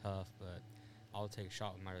 I ain't tough, but I'll take a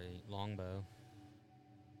shot with my longbow.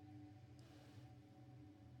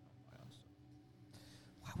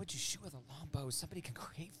 Why would you shoot with a longbow? Somebody can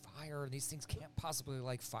create fire, and these things can't possibly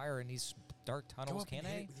like fire in these dark Go tunnels, up can and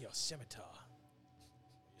hit they? it with your scimitar,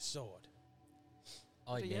 your sword.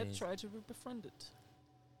 I like But yet, Danny's, try to befriend it.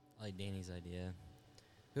 I like Danny's idea.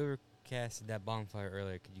 Whoever casted that bonfire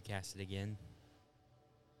earlier, could you cast it again?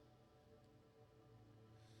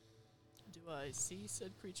 Do I see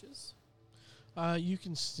said creatures? You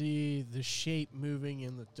can see the shape moving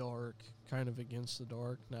in the dark, kind of against the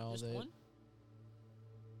dark now. Just one?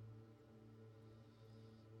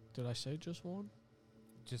 Did I say just one?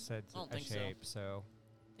 Just said I don't a think so. shape, so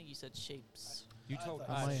I think you said shapes. you I told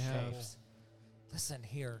thought us I might have. shapes. Listen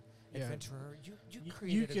here, Yeah. adventurer. You You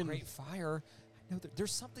created a can- great fire. I know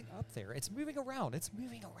there's something up there. It's moving around. It's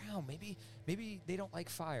moving around. Maybe they don't like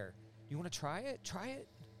fire. You want to try it? Try it.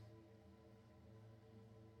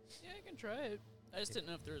 Yeah, I can try it. I just didn't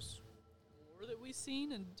know if there's more that we've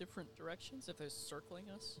seen in different directions, if they're circling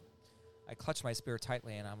us. I clutch my spear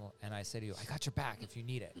tightly, and I say to you, "I got your back if you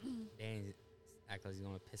need it." Danny acts like he's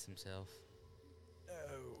gonna piss himself.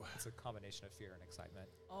 Oh, It's a combination of fear and excitement.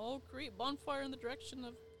 I'll create bonfire in the direction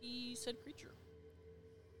of the said creature.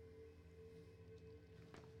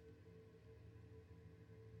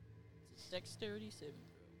 It's a dexterity saving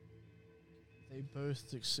throw. They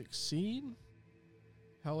both succeed.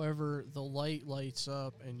 However, the light lights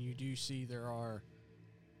up, and you do see there are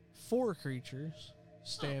 4 creatures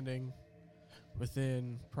standing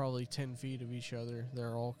within probably 10 feet of each other.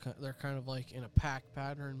 They're kind of like in a pack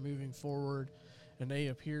pattern, moving forward, and they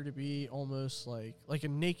appear to be almost like a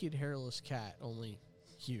naked, hairless cat, only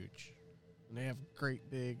huge. And they have great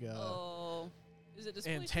big Oh, is it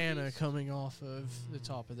displaced antenna trees? coming off of the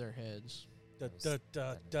top of their heads. da da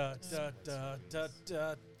da da da da da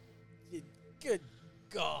da. Good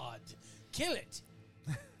God, kill it!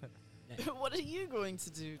 What are you going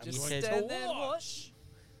to do? I'm Just going to stand there and watch?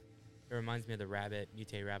 It reminds me of the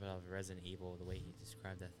mutated rabbit of Resident Evil, the way he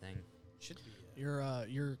described that thing. Should be.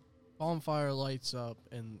 Your bonfire lights up,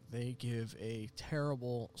 and they give a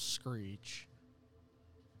terrible screech.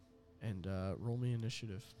 And roll me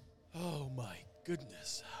initiative. Oh my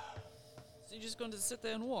goodness. So you're just going to sit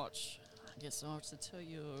there and watch? I guess I'll have to tell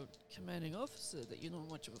your commanding officer that you're not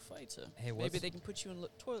much of a fighter. Hey, Maybe they can put you in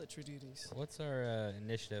toiletry duties. What's our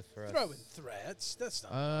initiative for us? Throwing threats. That's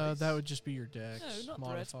not nice. That would just be your dex No,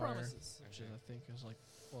 not threats, modifier, promises. which is, I think is like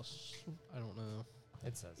plus. I don't know.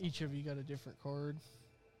 It says Each of you got a different card.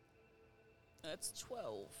 That's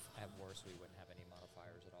 12. at worst we wouldn't have any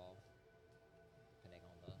modifiers at all, depending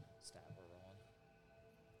on the stat we're rolling.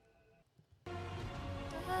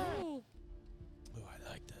 Oh, Oh, I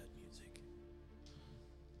like that music.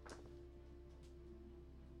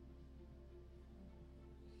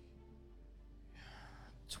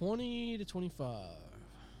 – 20 to 25.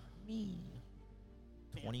 Me.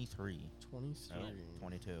 23. 23. No,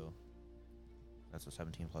 22. That's a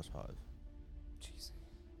 17 plus 5. Jeez.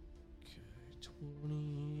 Okay,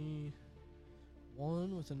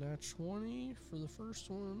 21 with a nat 20 for the first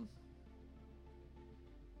one.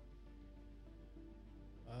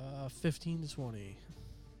 15 to 20.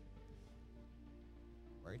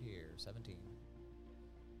 Right here, 17.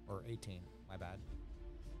 Or 18, my bad.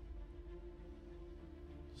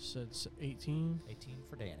 Said 18. 18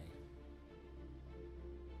 for Danny.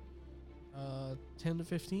 10 to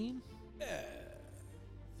 15.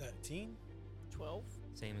 13. 12.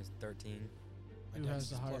 Same as 13. My Who dex has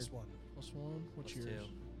the is higher- plus 1. Plus 1. What's Plus yours?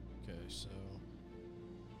 2. Okay, so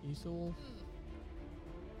Ethel.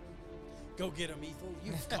 Go get him, Ethel.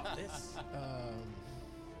 You've got this. Um,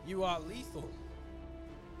 You are lethal.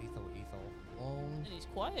 Ethel. long. And he's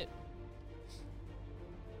quiet.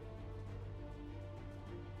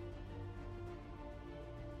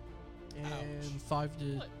 And Ouch. 5 to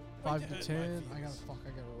What? 5 Right to there, 10. my I feelings.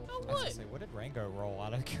 gotta roll Oh, for I was what? gonna say, what did Rango roll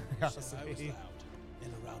out of So I was curiosity? loud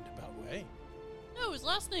in a roundabout way. No, his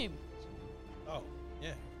last name. Oh,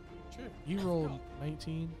 yeah. True. You rolled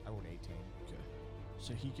 19. I rolled 18. Okay.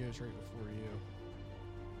 So he goes right before you.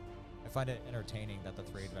 I find it entertaining that the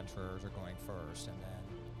 3 adventurers are going first, and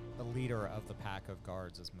then the leader of the pack of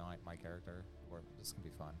guards is my character. This can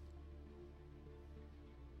be fun.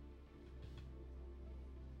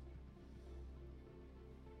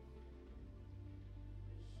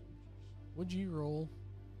 What'd you roll,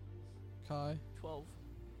 Kai? 12.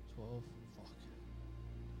 12. Fuck.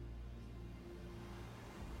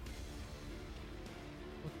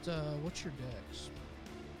 What's your dex?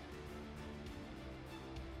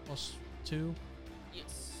 +2?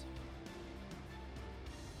 Yes.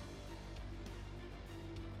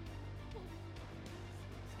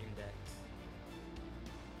 Same dex.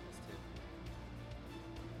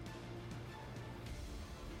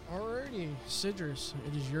 Alrighty, Sidrus,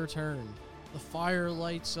 it is your turn. The fire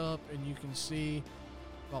lights up, and you can see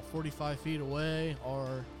about 45 feet away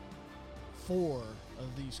are 4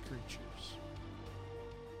 of these creatures.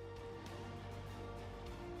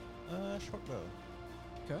 Short bow.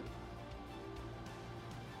 Okay.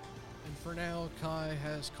 And for now, Kai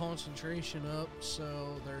has concentration up,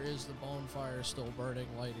 so there is the bonfire still burning,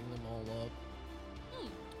 lighting them all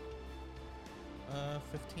up.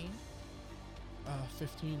 15.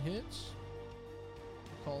 15 hits.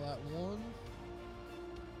 We'll call that 1.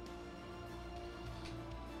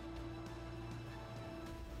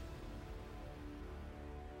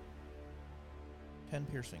 Ten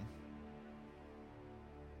piercing.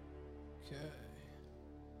 Okay.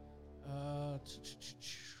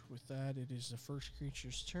 With that, it is the first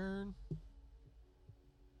creature's turn. It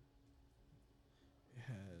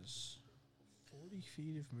has 40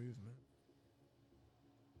 feet of movement.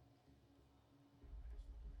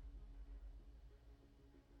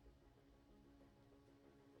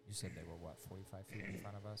 You said they were, what, 45 feet in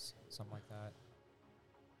front of us? Something like that?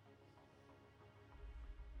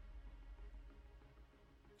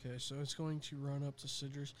 Okay, so it's going to run up to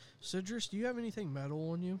Sidrus. Sidrus, do you have anything metal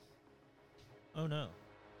on you? Oh no.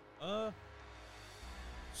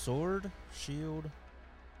 Sword, shield,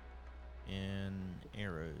 and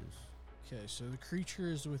arrows. Okay, so the creature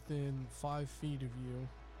is within 5 feet of you.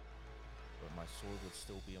 But my sword would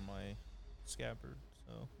still be in my scabbard,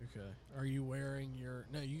 so. Okay. Are you wearing your...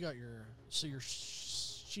 No, you got your... So your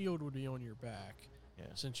shield would be on your back. Yeah.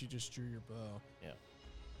 Since you just drew your bow. Yeah.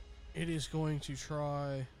 It is going to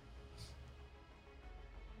try...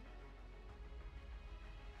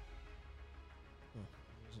 Huh,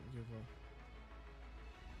 doesn't give a...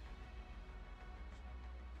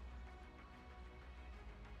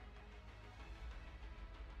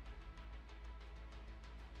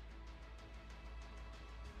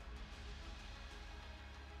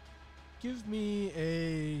 Give me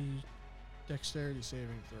a dexterity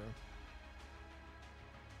saving throw.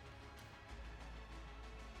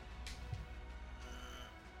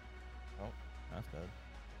 Oh, that's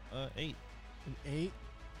bad. 8. An 8?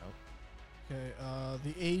 Nope. Okay,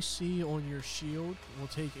 the AC on your shield will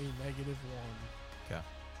take a -1. Okay.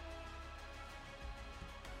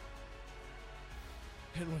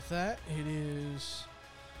 And with that, it is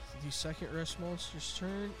the second rest monster's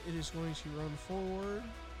turn. It is going to run forward.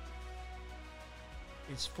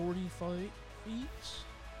 It's 45 feet.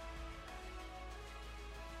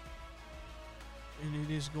 And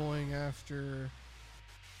it is going after...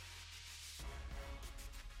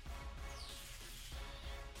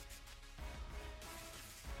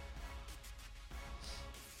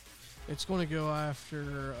 It's going to go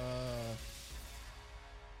after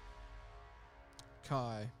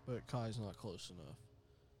Kai, but Kai's not close enough.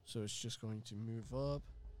 So it's just going to move up.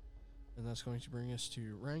 And that's going to bring us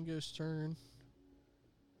to Rango's turn.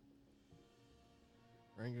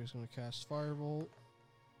 Rango's going to cast Firebolt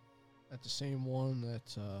at the same one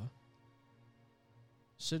that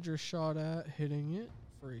Sidra shot at, hitting it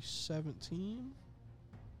for a 17.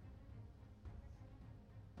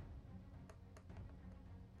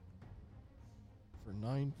 For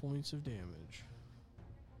 9 points of damage.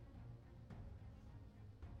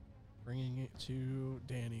 Bringing it to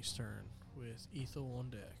Danny's turn with Ethel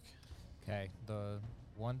on deck. Okay, the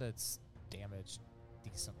one that's damaged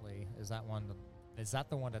decently, is that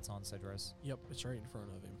the one that's on Sidrus? Yep, it's right in front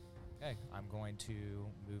of him. Okay, I'm going to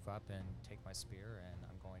move up and take my spear, and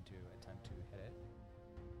I'm going to attempt to hit it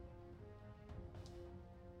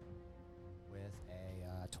with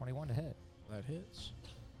a 21 to hit. That hits.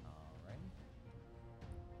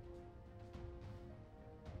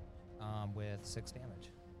 Alright. With 6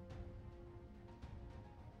 damage.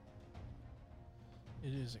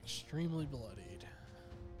 It is extremely bloodied.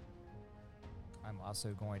 I'm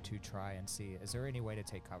also going to try and see, is there any way to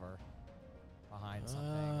take cover behind something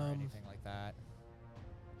or anything like that?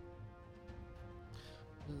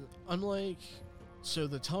 Unlike, so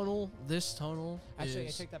the tunnel, this tunnel Actually, I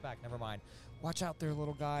is... take that back. Never mind. Watch out there,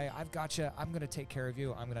 little guy. I've got you. I'm going to take care of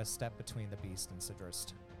you. I'm going to step between the beast and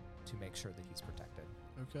Sidrist to make sure that he's protected.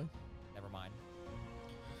 Okay. Never mind.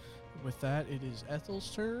 With that, it is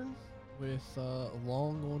Ethel's turn with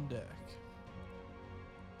Long on deck.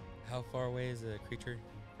 How far away is the creature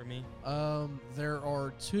from me? There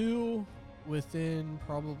are two within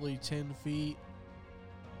probably 10 feet,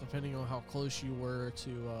 depending on how close you were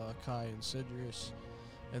to Kai and Sidrus.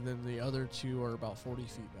 And then the other two are about 40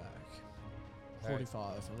 feet back.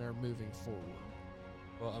 45, and they're moving forward.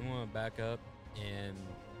 Well, I'm going to back up, and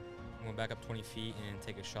I'm going to back up 20 feet and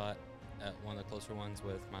take a shot at one of the closer ones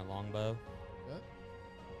with my longbow. Okay.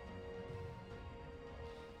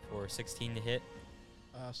 For 16 to hit.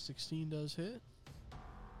 16 does hit.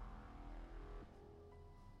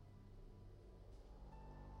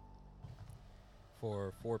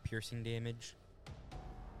 For 4 piercing damage.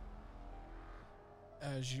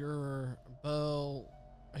 As your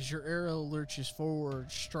arrow lurches forward,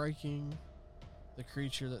 striking the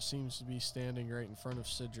creature that seems to be standing right in front of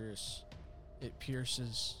Sidrus, it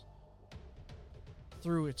pierces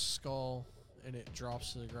through its skull and it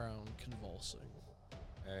drops to the ground, convulsing.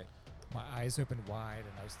 All right. My eyes open wide,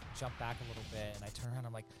 and I jump back a little bit, and I turn around.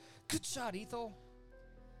 I'm like, "Good shot, Ethel."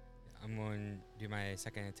 I'm going to do my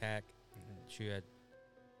second attack and shoot at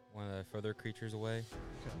one of the further creatures away.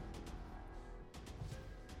 Okay.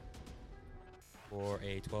 For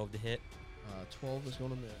a 12 to hit. 12 is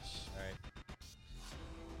going to miss. All right.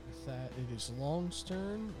 With that, it is Long's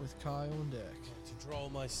turn with Kai on deck. To draw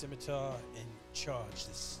my scimitar and charge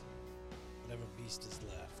this whatever beast is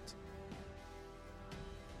left.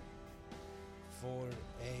 For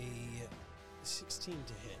a 16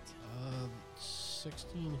 to hit.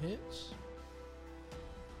 16 hits.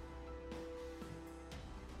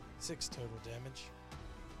 6 total damage.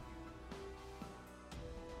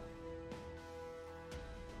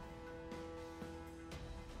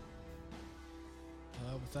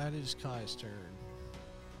 With that, it is Kai's turn.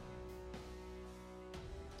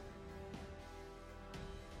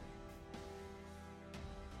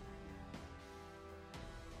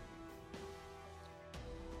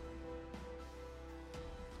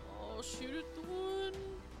 Oh, shoot at the one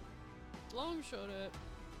Long shot at.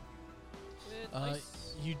 With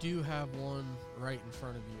ice. You do have one right in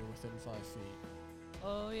front of you within 5 feet.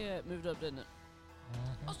 Oh, yeah, it moved up, didn't it?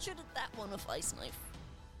 I'll shoot at that one with ice knife.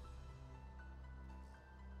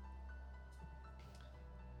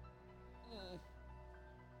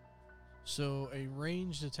 So a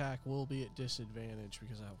ranged attack will be at disadvantage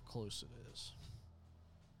because of how close it is.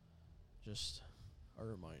 Just a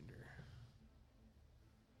reminder.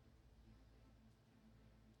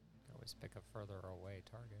 You can always pick a further away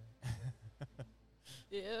target.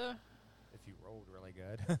 Yeah. If you rolled really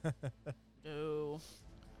good. No.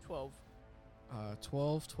 12.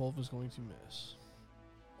 12 is going to miss.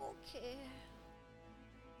 Okay.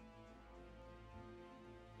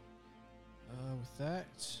 With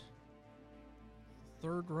that,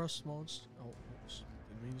 third rust monster. Oh, oops,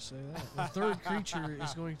 didn't mean to say that. The third creature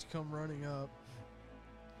is going to come running up,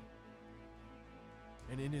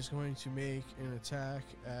 and it is going to make an attack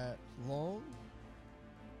at Long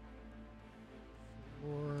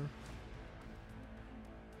for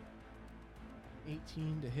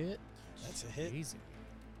 18 to hit. That's a hit. Easy.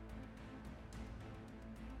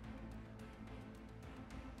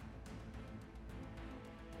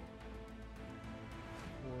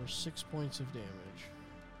 For 6 points of damage.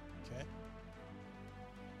 Okay.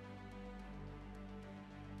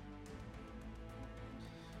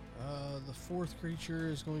 The fourth creature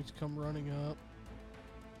is going to come running up,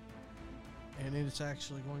 and it's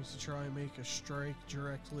actually going to try and make a strike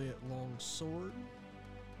directly at Long's sword.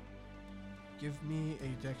 Give me a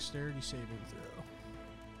dexterity saving throw.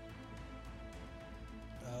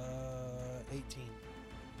 18.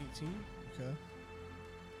 18? Okay.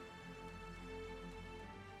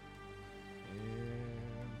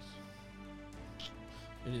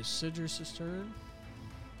 And it is Sidrus' turn.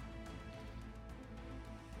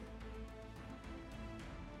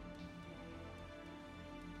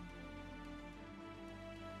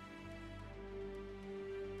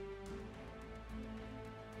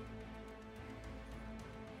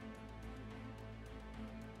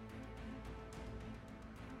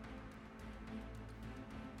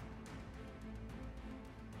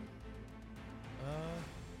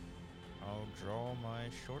 I'll draw my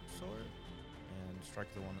short sword and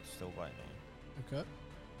strike the one that's still by me. Okay.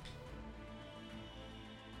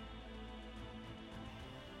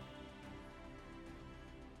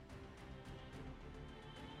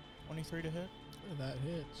 $23 to hit. That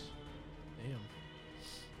hits. Damn.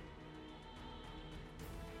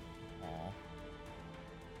 Aw.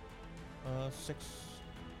 6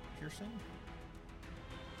 piercing.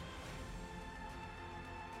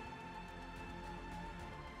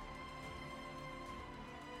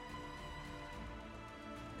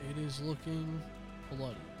 It is looking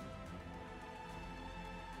bloody.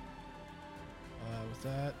 With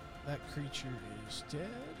that creature is dead.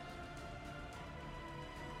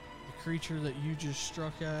 The creature that you just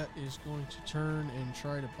struck at is going to turn and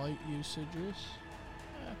try to bite you, Sidrus.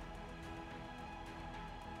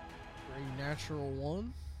 For a natural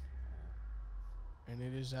 1. And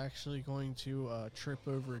it is actually going to trip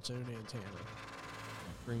over its own antenna.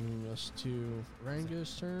 Bringing us to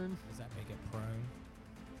Rango's turn. Does that make it prone?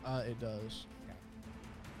 It does. Okay.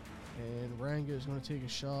 And Rango is going to take a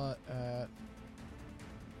shot at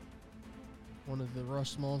one of the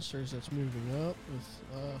rust monsters that's moving up with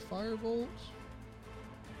firebolts.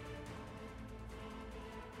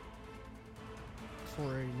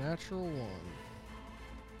 For a natural 1.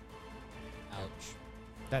 Ouch.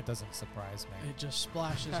 That doesn't surprise me. It just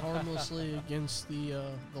splashes harmlessly against the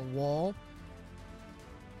wall.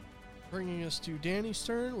 Bringing us to Danny's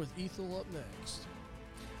turn with Ethel up next.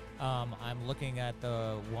 I'm looking at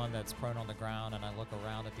the one that's prone on the ground, and I look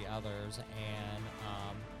around at the others, and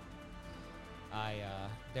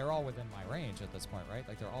they're all within my range at this point, right?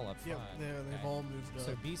 Like they're all up front. Yeah, they've all moved up.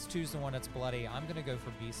 So Beast 2's the one that's bloody. I'm gonna go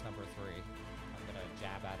for Beast number 3. I'm gonna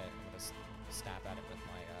jab at it. I'm gonna stab at it with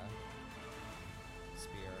my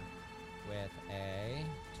spear with a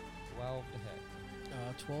 12 to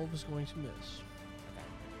hit. 12 is going to miss.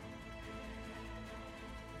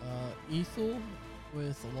 Okay. Ethel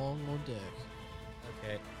with a long on deck.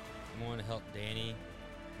 Okay. I'm going to help Danny.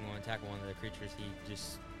 I'm going to attack one of the creatures he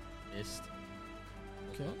just missed.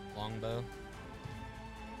 With Okay. a longbow.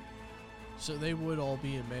 So they would all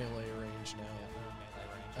be in melee range now. Yeah, they're in melee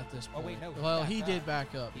range. At this Oh, point. wait, no, he Well, backed he up. did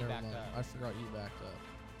back up. He Never backed mind. up. I forgot you backed up.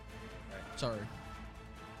 Right. Sorry.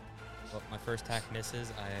 Well, my first attack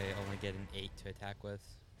misses. I only get an 8 to attack with.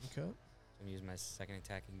 Okay. So I'm going to use my second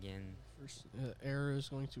attack again. First arrow is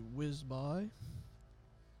going to whiz by.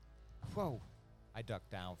 Whoa. I ducked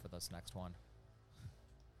down for this next one.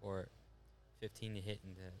 For 15 to hit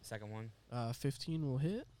in the second one. 15 will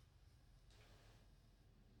hit.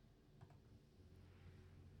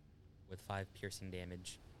 With 5 piercing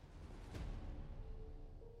damage.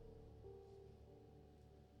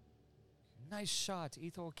 Nice shot,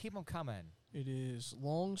 Ethel. Keep them coming. It is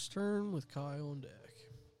Long's turn with Kyle on deck.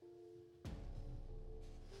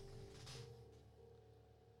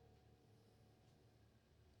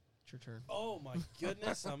 It's your turn. Oh my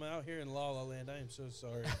goodness, I'm out here in La La Land. I am so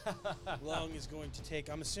sorry. Long is going to take,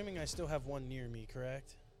 I'm assuming I still have one near me,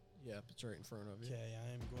 correct? Yep, it's right in front of you. Okay,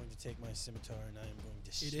 I am going to take my scimitar and I am going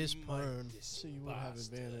to It is smite prone, this so you will have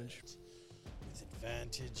bastard advantage. With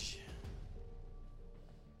advantage.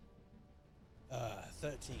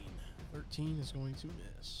 13. 13 is going to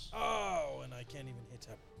miss. Oh, and I can't even hit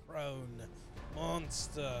a prone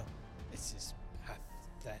monster. This is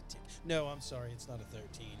pathetic. No, I'm sorry, it's not a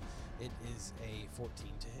 13. It is a 14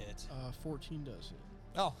 to hit. 14 does hit.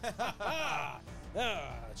 Oh.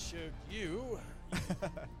 It showed you,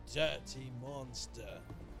 dirty monster,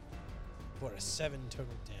 for a 7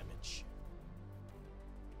 total damage.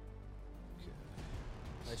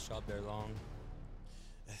 Nice job there, Long.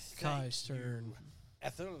 Kai's Thank you, turn.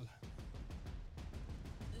 Ethel.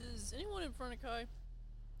 Is anyone in front of Kai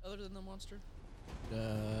other than the monster?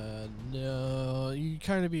 No. You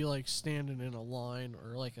kind of be like standing in a line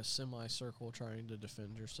or like a semicircle trying to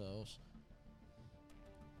defend yourselves.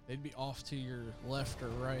 They'd be off to your left or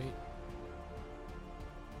right.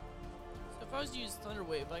 So if I was to use Thunder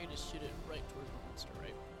Wave, I could just shoot it right towards the monster,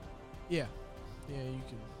 right? Yeah. Yeah, you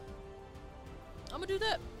can. I'm gonna do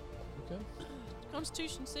that. Okay.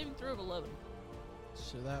 Constitution saving throw of 11.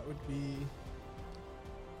 So that would be.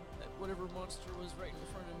 That whatever monster was right in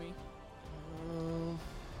front of me. I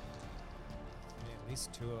mean, at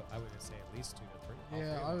least 2. I would say at least 2 to 3. All Yeah,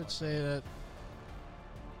 three of I them would are say that.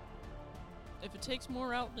 If it takes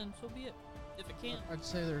more out, then so be it. If it can't, I'd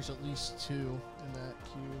say there's at least 2 in that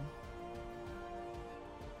cube.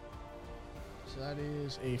 So that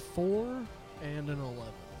is a 4 and an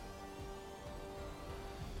 11.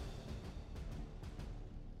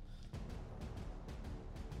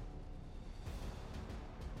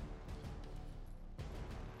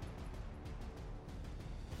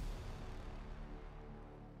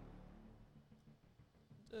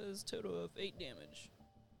 does a total of 8 damage.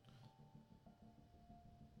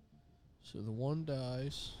 So the one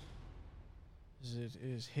dies as it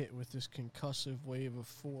is hit with this concussive wave of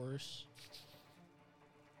force.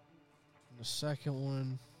 And the second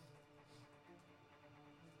one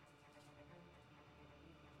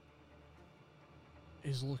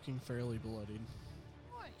is looking fairly bloodied.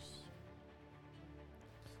 Nice.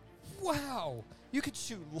 Wow! You can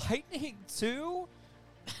shoot lightning too?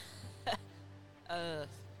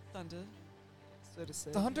 Thunder. So to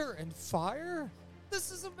say. Thunder and fire?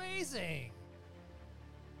 This is amazing!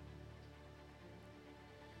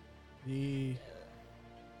 The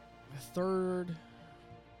third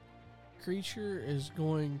creature is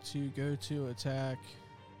going to go to attack.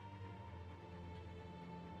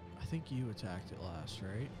 I think you attacked it last,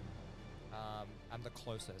 right? I'm the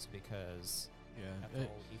closest because Yeah.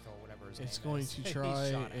 Ethel, whatever his It's name going is, to he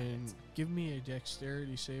try shot at and it. give me a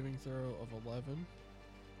dexterity saving throw of 11.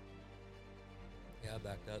 Yeah, I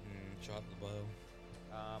backed up and shot the bow.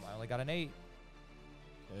 I only got an 8.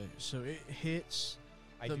 Okay, so it hits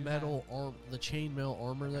I the do metal arm, the chainmail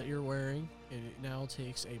armor that you're wearing, and it now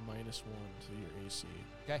takes a -1 to your AC.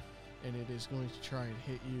 Okay. And it is going to try and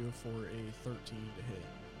hit you for a 13 to hit.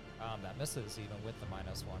 That misses even with the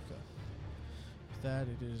 -1. Okay. With that,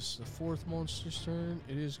 it is the fourth monster's turn.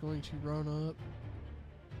 It is going to run up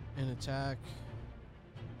and attack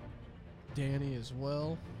Danny as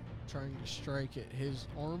well, trying to strike at his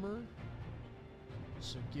armor.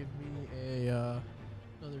 So give me a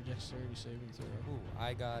another dexterity saving throw. Ooh,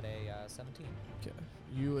 I got a 17. Okay.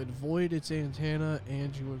 You avoid its antenna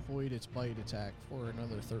and you avoid its bite attack for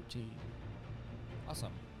another 13.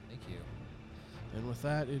 Awesome. Thank you. And with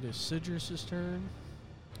that, it is Sidrus's turn.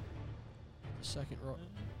 The second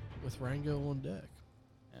with Rango on deck.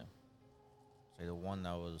 Say the one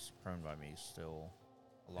that was prone by me is still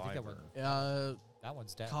I think alive. that one- Or, That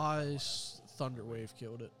one's dead. Kai's Thunder Wave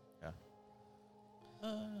killed it.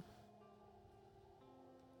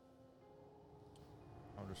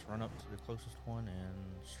 I'll just run up to the closest one and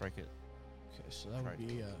strike it. Okay, so that Try would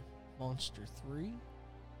to be Monster 3.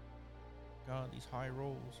 God, these high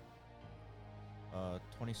rolls.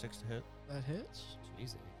 26 to hit. That hits.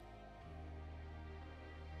 Easy.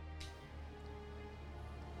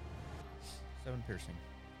 Seven piercing.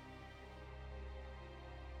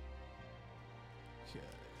 Okay.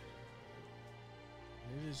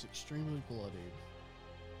 It is extremely bloodied.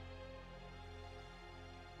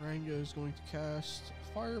 Rango is going to cast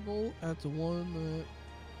Firebolt at the one that...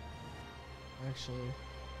 Actually...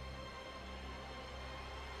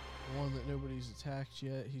 The one that nobody's attacked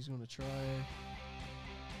yet. He's going to try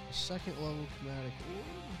a second level chromatic orb.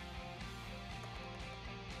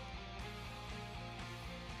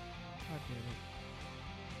 God damn it.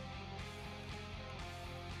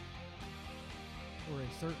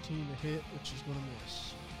 For a 13 to hit, which is going to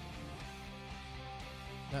miss.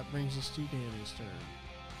 That brings us to Danny's turn.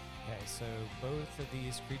 Okay, so both of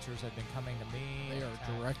these creatures have been coming to me. They are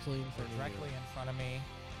attack- directly in They're front of directly you. in front of me.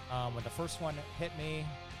 When the first one hit me,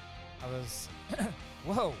 I was,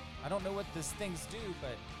 whoa, I don't know what these things do,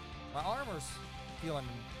 but my armor's feeling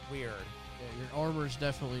weird. Yeah, your armor's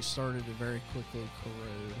definitely started to very quickly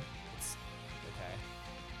corrode. It's okay.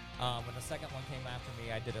 When the second one came after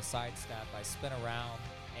me, I did a sidestep. I spin around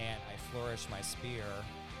and I flourish my spear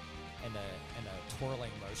in a twirling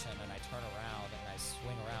motion, and I turn around and I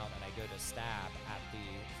swing around and I go to stab at the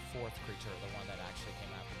fourth creature, the one that actually came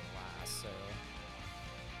after me last. So,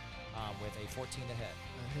 with a 14 to hit.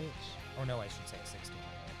 That hits. Or no, I should say 16 to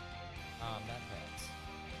hit. That hits.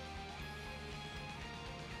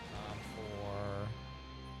 For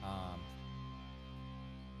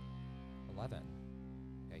 11.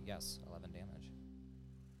 Okay, yes, 11 damage.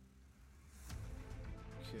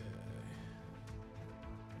 Okay.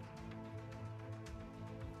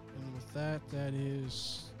 And with that, that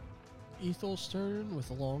is Ethel's turn with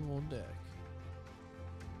a long on deck.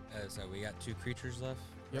 So we got two creatures left.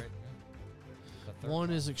 Yep. Right? The third One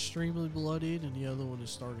is extremely bloodied, and the other one is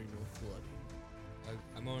starting to look bloody.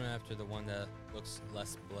 I'm going after the one that looks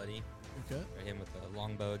less bloody. Okay. I hit him with the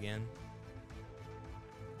longbow again.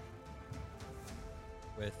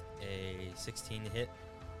 With a 16 to hit.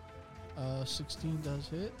 16 does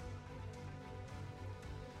hit.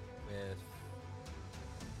 With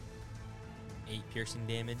 8 piercing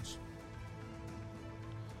damage.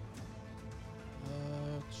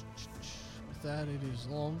 With that, it is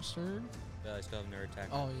Long's turn. But I still have another attack.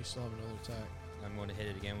 Oh, you still have another attack. I'm going to hit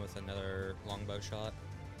it again with another longbow shot.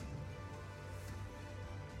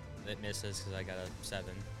 That misses because I got a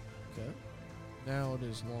 7. Okay. Now it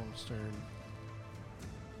is Long's turn.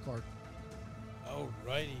 Clark.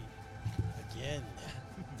 Alrighty. Again.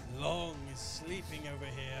 Long is sleeping over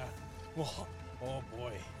here. Whoa. Oh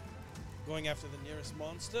boy. Going after the nearest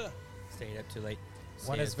monster. Stayed up too late.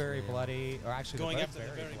 One Stayed is up too very late. bloody, or actually Going they're both after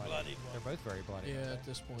the very bloody. bloodied one. They're both very bloody. Yeah, aren't at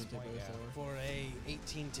this point they both yeah. are. For a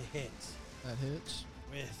 18 to hit That hits.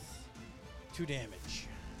 with 2 damage.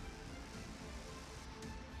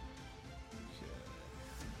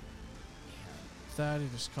 With that,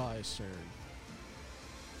 it is Kai's turn.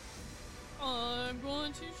 I'm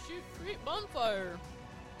going to shoot Create Bonfire.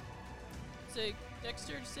 It's a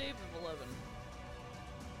dexterity save of 11.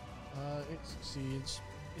 It succeeds.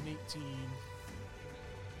 An 18.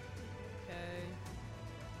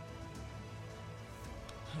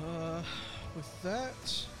 Okay. With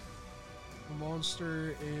that, the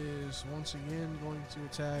monster is once again going to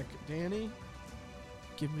attack Danny.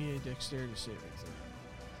 Give me a dexterity saving throw.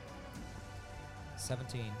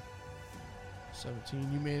 17.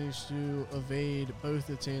 17. You managed to evade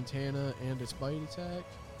both its antenna and its bite attack.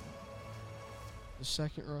 The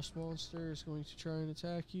second rust monster is going to try and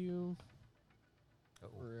attack you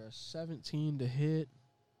for a 17 to hit.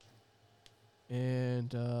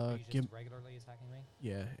 And Are you give just regularly attacking me?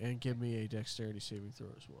 and give me a dexterity saving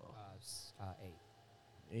throw as well. 8.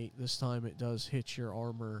 8. This time it does hit your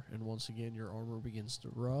armor, and once again your armor begins to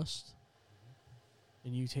rust.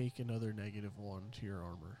 And you take another -1 to your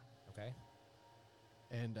armor. Okay.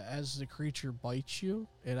 And as the creature bites you,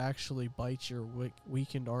 it actually bites your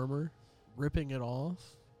weakened armor, ripping it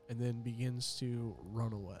off, and then begins to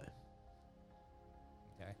run away.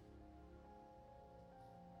 Okay.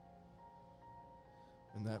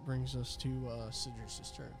 And that brings us to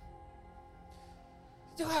Sidrus's turn.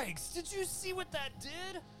 Yikes! Did you see what that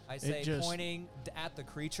did? I say, pointing at the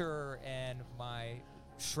creature and my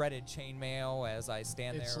shredded chainmail as I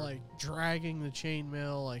stand there. It's like dragging the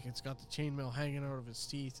chainmail, like it's got the chainmail hanging out of its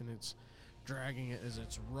teeth, and it's dragging it as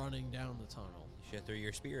it's running down the tunnel. You should have threw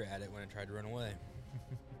your spear at it when it tried to run away.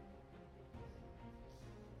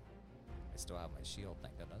 I still have my shield,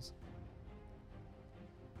 thank goodness.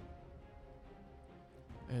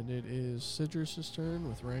 And it is Sidrus's turn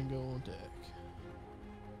with Rango on deck.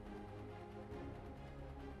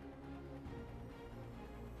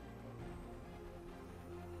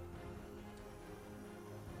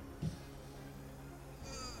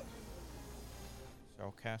 So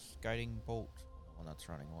I'll cast Guiding Bolt on the one that's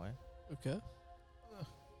running away. Okay.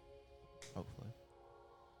 Hopefully.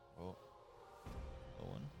 Oh.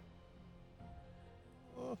 Going.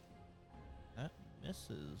 Oh. That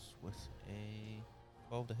misses with a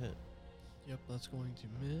 12 to hit. Yep, that's going to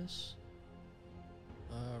miss.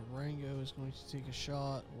 Rango is going to take a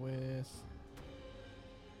shot with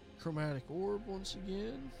Chromatic Orb once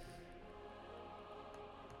again.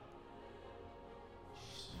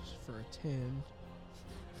 For a 10.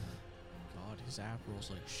 God, his app rolls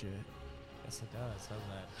like shit. Yes, it does,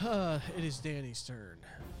 doesn't it? It is Danny's turn.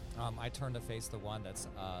 I turn to face the one that's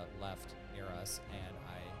left near us, and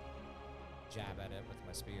I jab at it with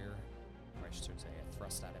my spear. Or I should say I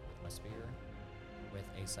thrust at it with my spear with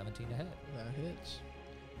a 17 to hit. That hits.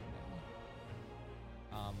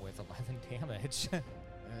 With 11 damage.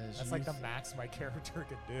 That's like the max my character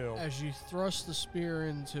could do. As you thrust the spear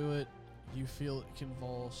into it, you feel it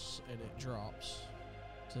convulse and it drops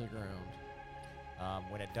to the ground.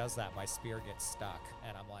 When it does that, my spear gets stuck,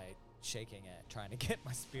 and I'm like shaking it, trying to get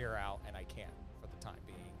my spear out, and I can't for the time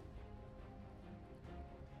being.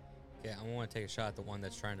 Okay, I want to take a shot at the one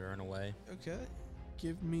that's trying to run away. Okay.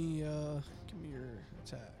 Give me your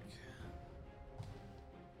attack.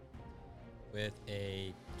 With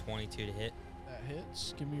a 22 to hit. That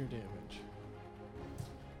hits. Give me your damage.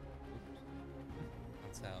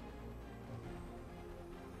 That's out.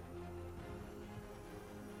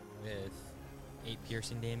 With 8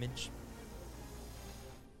 piercing damage.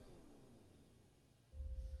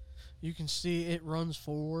 You can see it runs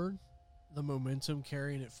forward, the momentum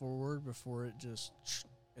carrying it forward before it just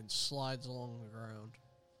and slides along the ground.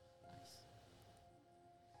 Nice.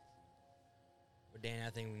 Well, Dan, I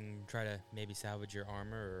think we can try to maybe salvage your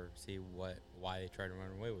armor or see why they tried to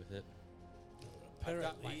run away with it. Apparently,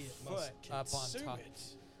 I've got my it foot must up on consume top.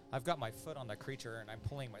 it. I've got my foot on the creature, and I'm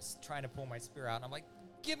trying to pull my spear out, and I'm like,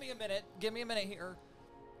 give me a minute here.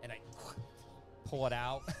 And I pull it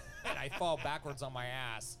out, and I fall backwards on my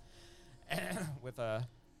ass with a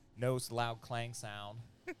loud clang sound.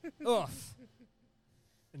 Oof.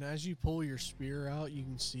 And as you pull your spear out, you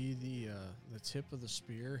can see the tip of the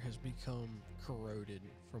spear has become corroded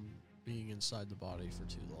from being inside the body for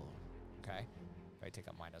too long. Okay. If I take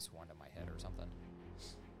a -1 to my head or something.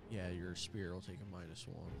 Yeah, your spear will take a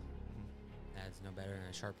 -1. That's no better than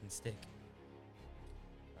a sharpened stick.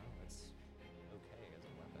 Oh, that's okay as a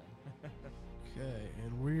weapon. Okay,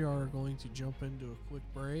 and we are going to jump into a quick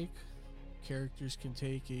break. Characters can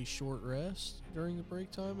take a short rest during the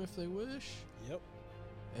break time if they wish. Yep.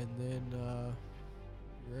 And then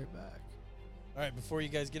be right back. All right, before you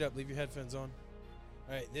guys get up, leave your headphones on.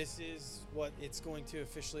 All right, this is what it's going to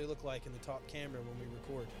officially look like in the top camera when we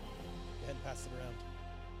record. Go ahead and pass it around.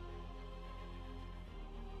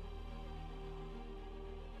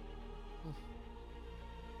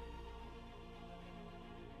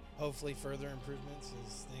 hopefully further improvements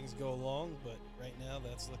as things go along, but right now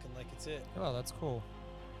that's looking like it's it. Oh, that's cool.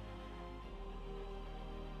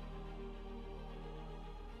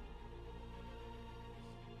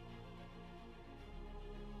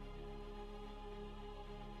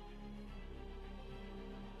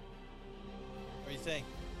 What do you think?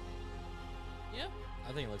 Yeah.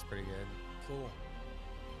 I think it looks pretty good. Cool.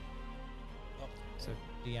 Oh, So,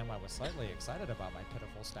 DM, I was slightly excited about my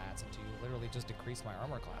pitiful stats until you literally just decreased my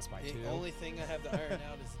armor class by 2. the only thing I have to iron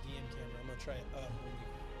out is the DM camera. I'm gonna try it up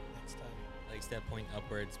next time. Like instead of pointing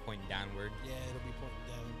upwards, pointing downward. Yeah, it'll be pointing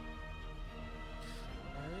down.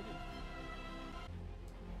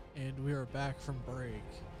 And we are back from break.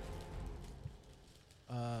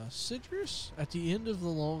 Citrus, at the end of the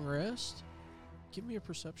long rest, give me a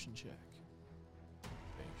perception check.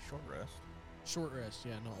 Okay, short rest. Short rest,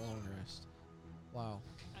 yeah, not long rest. Wow.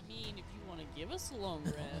 I mean, if you want to give us a long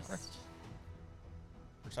rest.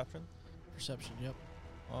 Perception? Perception, yep.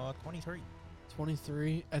 23.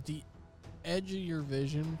 23. At the edge of your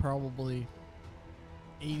vision, probably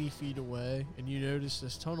 80 feet away, and you notice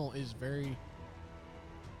this tunnel is very,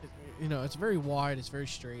 it's very wide, it's very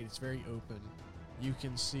straight, it's very open. You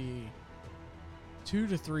can see 2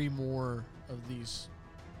 to 3 more of these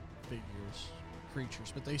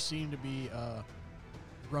creatures, but they seem to be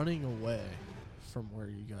running away from where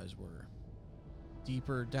you guys were.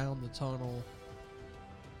 Deeper down the tunnel.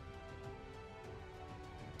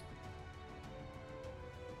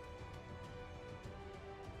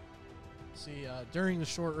 See, during the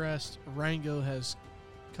short rest, Rango has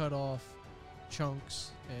cut off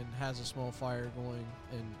chunks and has a small fire going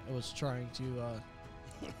and was trying to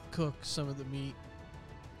cook some of the meat.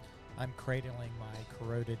 I'm cradling my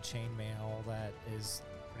corroded chainmail that is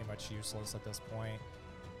pretty much useless at this point.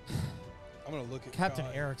 I'm gonna look at Captain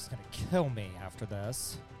Kai. Eric's gonna kill me after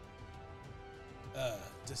this.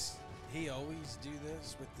 Does he always do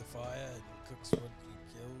this with the fire and cooks what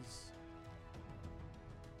he kills?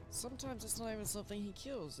 Sometimes it's not even something he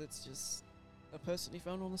kills. It's just a person he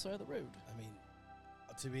found on the side of the road. I mean,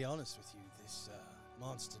 to be honest with you, this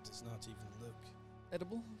monster does not even look.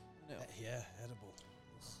 Edible? No. Yeah, edible.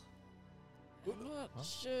 I'm not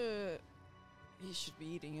sure he should be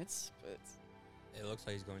eating it, but It looks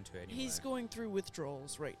like he's going to anyway. he's going through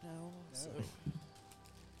withdrawals right now. So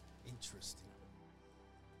Interesting.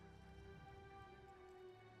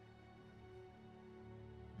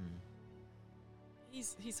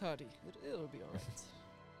 he's hardy. It'll be all right.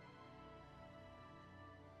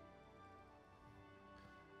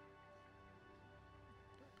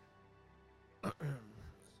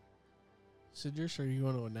 Sidris, are you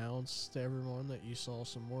going to announce to everyone that you saw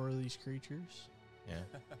some more of these creatures? Yeah.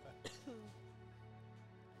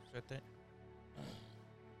 Said that.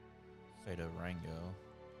 Say to Rango,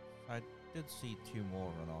 I did see 2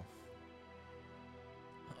 more run off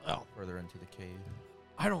Oh, further into the cave.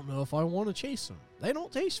 I don't know if I want to chase them. They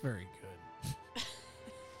don't taste very good.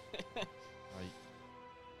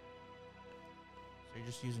 So you're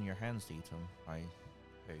just using your hands to eat them. Hey,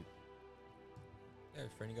 Yeah,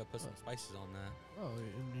 friend, you gotta put some spices on that. Oh,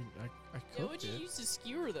 I mean, I Yeah, cooked what'd you it. use to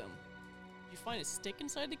skewer them? Did you find a stick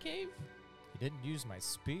inside the cave? He didn't use my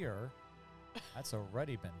spear. That's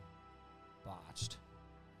already been botched.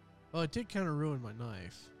 Well, it did kind of ruin my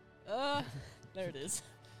knife. There it is.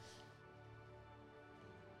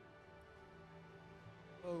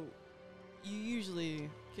 Oh, you usually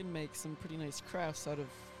can make some pretty nice crafts out of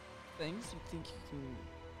things. You think you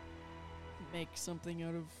can make something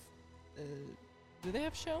out of, do they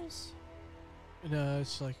have shells? No,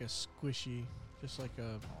 it's like a squishy, just like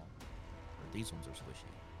a. these ones are squishy.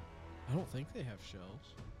 I don't think they have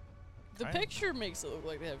shells. The Kind of. picture makes it look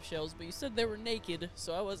like they have shells, but you said they were naked,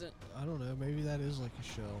 so I wasn't I don't know. Maybe that is like a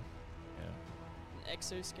shell. Yeah. an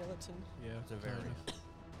exoskeleton. Yeah, It's a very kind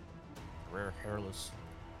rare hairless.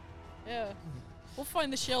 Yeah. We'll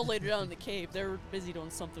find the shell later down in the cave. They were busy doing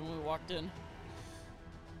something when we walked in.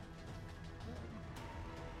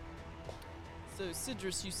 So,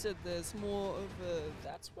 Sidrus, you said there's more over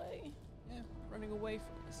that way? Yeah, running away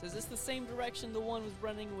from this. Is this the same direction the one was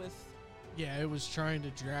running with? Yeah, it was trying to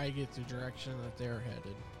drag it the direction that they're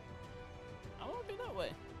headed. I want to be that way.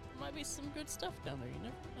 There might be some good stuff down there. You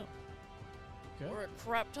never know. Okay. Or a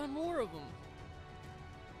crap ton more of them.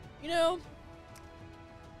 You know,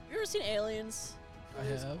 you ever seen Aliens? I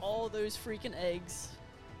There's have. all those freaking eggs.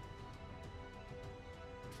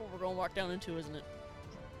 That's what we're gonna walk down into, isn't it?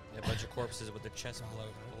 A bunch of corpses with the chest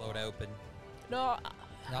blowed open. No,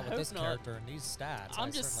 Not with hope this not. character and these stats. I'm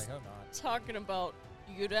I just- certainly hope not. talking about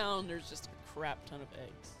you go down, there's just a crap ton of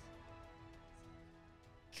eggs.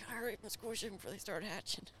 Can I hurry up and squish them before they start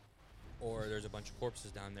hatching? Or there's a bunch of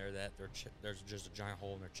corpses down there that there's just a giant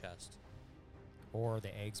hole in their chest. Or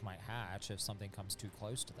the eggs might hatch if something comes too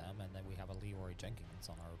close to them, and then we have a Leroy Jenkins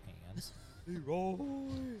on our hands.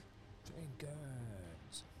 Leroy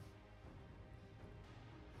Jenkins.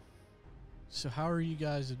 So how are you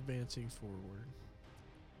guys advancing forward?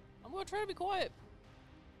 I'm gonna try to be quiet.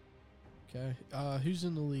 Okay. Who's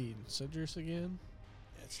in the lead? Cedrus again?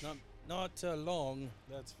 It's not long,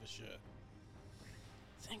 that's for sure.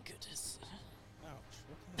 Thank goodness. Ouch!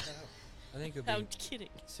 What the hell? I think it'll I'm be kidding.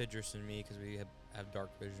 Cedrus and me because we have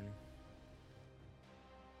dark vision.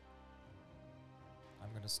 I'm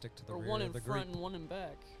going to stick to the Or rear one of in the front group. and one in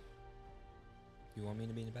back. You want me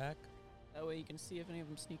to be in the back? That way you can see if any of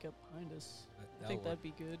them sneak up behind us. I That'll think work. that'd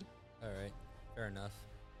be good. All right, fair enough.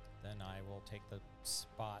 Then I will take the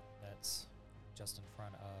spot that's just in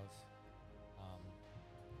front of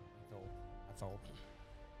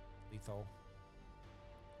Lethal,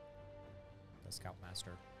 the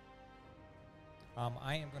Scoutmaster.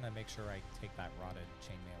 I am going to make sure I take that rotted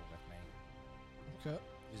chainmail with me. Okay.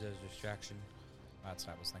 Use that as a distraction. That's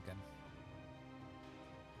what I was thinking.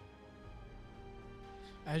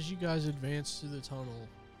 As you guys advance through the tunnel,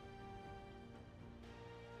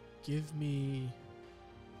 give me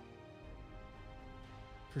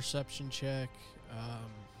perception check.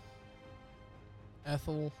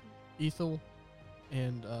 Ethel,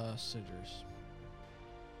 and Cedrus.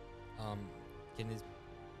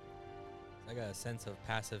 I got a sense of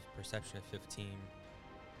passive perception at 15.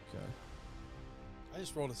 Okay. I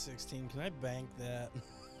just rolled a 16. Can I bank that?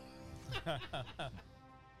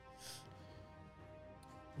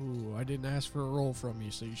 Ooh, I didn't ask for a roll from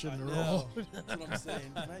you, so you shouldn't have rolled. That's what I'm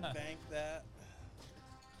saying. Can I bank that?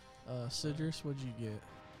 Cedrus, what'd you get?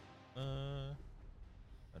 A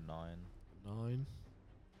 9. 9.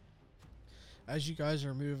 As you guys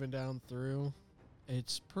are moving down through,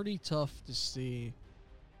 it's pretty tough to see,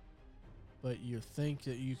 but you think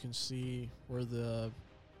that you can see where the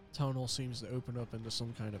tunnel seems to open up into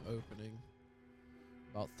some kind of opening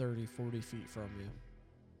about 30, 40 feet from you.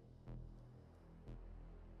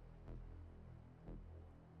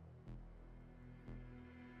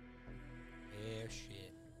 Yeah,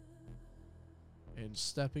 shit. And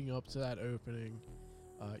stepping up to that opening,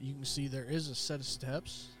 you can see there is a set of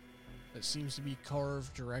steps that seems to be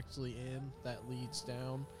carved directly in that leads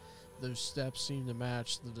down. Those steps seem to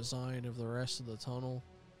match the design of the rest of the tunnel.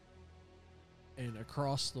 And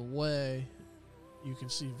across the way, you can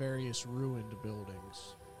see various ruined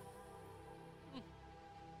buildings.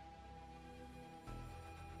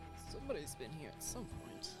 Somebody's been here at some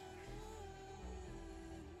point.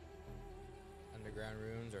 Underground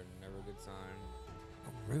ruins are never a good sign.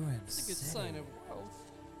 Ruins. It's a good sign of wealth.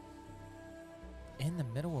 In the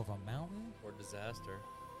middle of a mountain? Or disaster.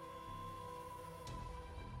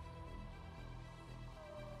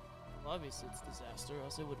 Well, obviously it's disaster, or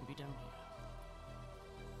else it wouldn't be down here.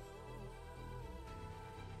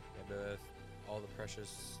 Yeah, but if all the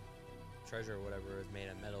precious treasure or whatever is made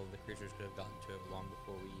of metal, the creatures could have gotten to it long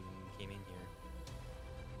before we even came in here.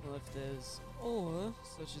 Well, if there's ore,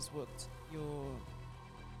 such as what your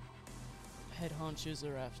head honchos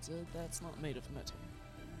are after, that's not made of metal.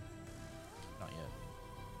 Not yet.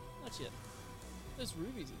 Not yet. There's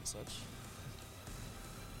rubies and such.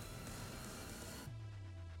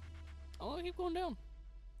 Oh, I keep going down.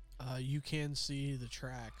 You can see the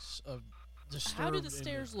tracks of disturbed. How do the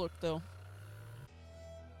stairs look, though?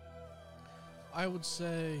 I would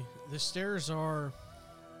say the stairs are.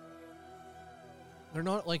 They're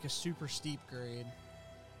not like a super steep grade,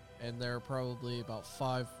 and they're probably about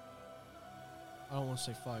 5. I don't want to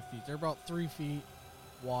say 5 feet. They're about 3 feet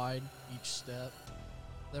wide each step.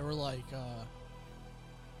 They were like,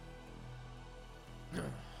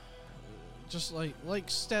 just like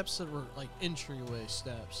steps that were like entryway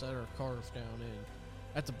steps that are carved down in.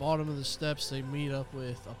 At the bottom of the steps, they meet up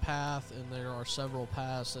with a path, and there are several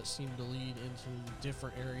paths that seem to lead into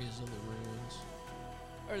different areas of the ruins.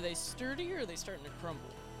 Are they sturdy, or are they starting to crumble?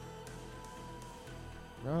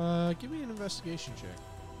 Give me an investigation check.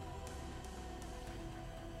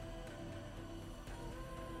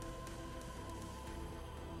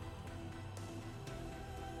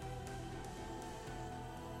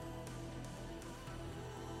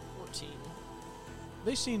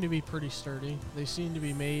 They seem to be pretty sturdy. They seem to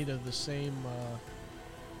be made of the same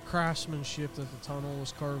craftsmanship that the tunnel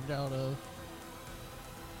was carved out of.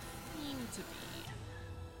 Seem to be.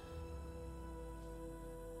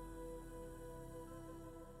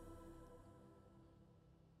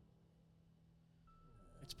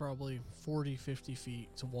 It's probably 40, 50 feet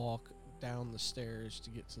to walk down the stairs to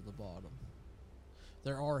get to the bottom.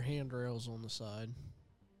 There are handrails on the side.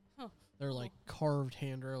 Huh. They're like carved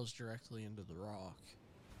handrails directly into the rock.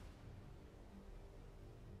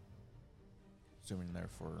 Assuming they're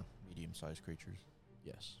for medium-sized creatures.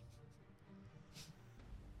 Yes.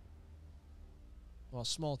 Well,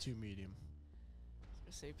 small to medium. I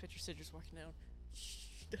was gonna say, picture Citrus walking down.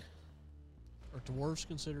 Are dwarves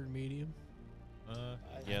considered medium? Yeah,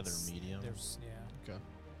 they're medium. There's Okay.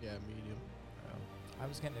 Yeah, medium. I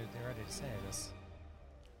was getting ready to say this.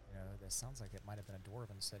 You know, this sounds like it might have been a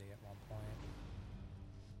dwarven city at one point.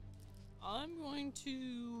 I'm going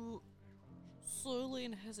to slowly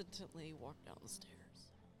and hesitantly walk down the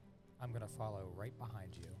stairs. I'm gonna follow right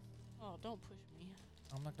behind you. Oh, don't push me.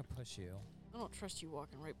 I'm not gonna push you, I don't trust you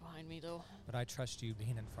walking right behind me, though. but I trust you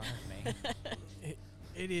being in front of me.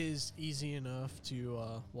 It is easy enough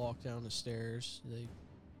to walk down the stairs. They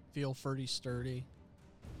feel pretty sturdy.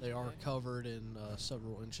 They are Okay. covered in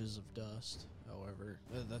several inches of dust. However,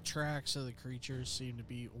 the tracks of the creatures seem to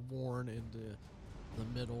be worn into the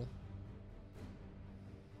middle.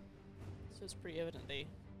 So it's pretty evident they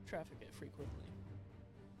traffic it frequently.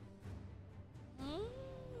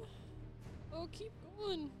 Oh, keep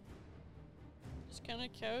going. Just kind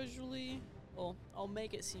of casually. Well, I'll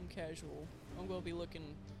make it seem casual. I'm going to be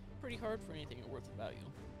looking pretty hard for anything worth of value.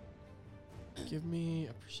 Give me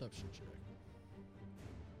a perception check.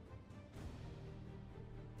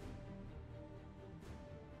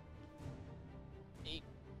 Eight.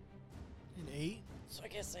 An 8? So I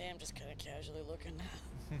guess I am just kind of casually looking.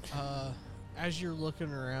 As you're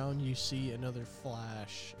looking around, you see another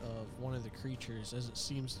flash of one of the creatures as it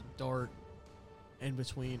seems to dart in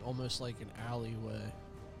between, almost like an alleyway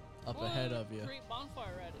up ahead of you. Great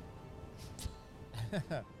bonfire at it.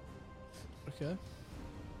 Okay.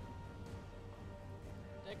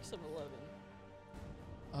 Dex of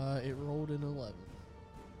 11. It rolled an 11. So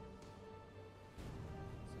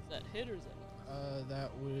is that hit or is that?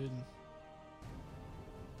 That would.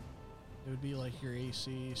 It would be like your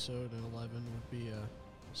AC, so an 11 would be a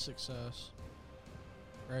success,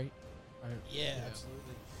 right? Yeah,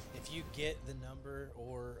 absolutely. If you get the number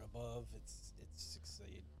or above, it's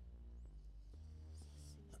succeed.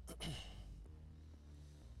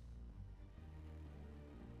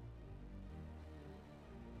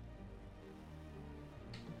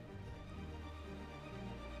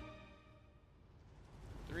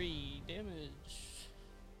 Three damage.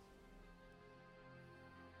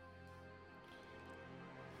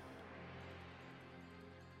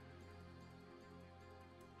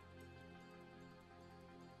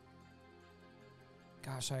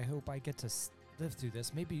 Gosh, I hope I get to live through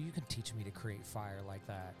this. Maybe you can teach me to create fire like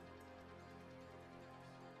that.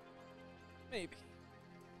 Maybe.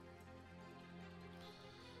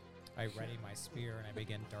 I ready my spear and I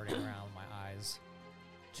begin darting around my eyes,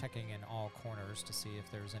 checking in all corners to see if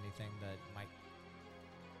there's anything that might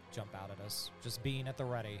jump out at us. Just being at the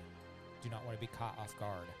ready. Do not want to be caught off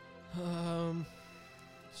guard.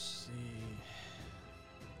 Let's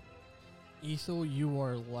see. Ethel, you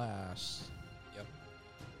are last. Yep.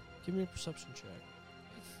 Give me a perception check.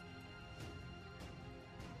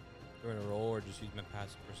 Do you want to roll or just use my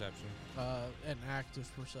passive perception? An active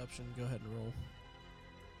perception. Go ahead and roll.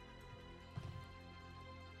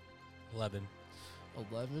 11.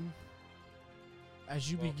 11.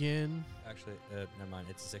 As you Well, begin, Actually, never mind.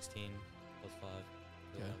 It's 16 plus 5.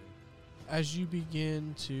 Okay. 11. as you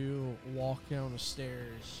begin to walk down the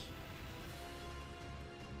stairs,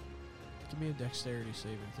 give me a dexterity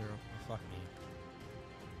saving throw. Oh, fuck me.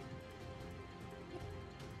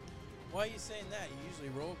 Why are you saying that? You usually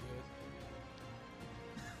roll good.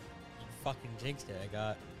 You fucking jinxed it. I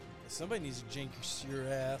got Somebody needs to jinx your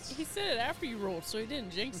ass. He said it after you rolled, so he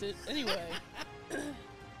didn't jinx it. Anyway.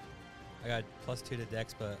 I got +2 to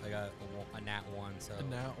dex, but I got a nat 1, so A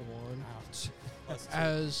nat 1. Ouch. +2.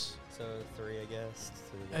 As So 3, I guess.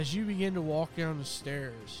 So we got- As you begin to walk down the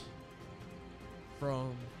stairs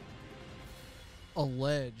from a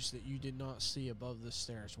ledge that you did not see above the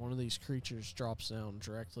stairs, one of these creatures drops down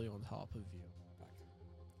directly on top of you.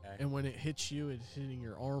 Okay. And when it hits you, it's hitting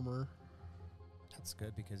your armor. That's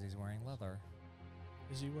good because he's wearing leather.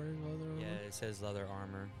 Is he wearing leather armor? Yeah, it says leather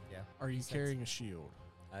armor. Yeah. Are you He says- carrying a shield?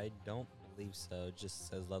 I don't believe so. It just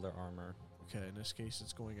says leather armor. Okay, in this case,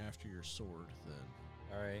 it's going after your sword then.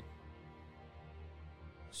 All right.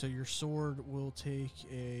 So your sword will take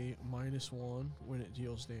a -1 when it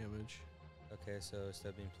deals damage. Okay, so instead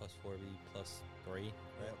of being +4, it'd be +3.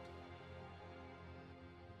 Right?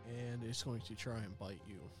 And it's going to try and bite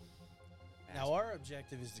you. Now our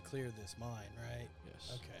objective is to clear this mine, right?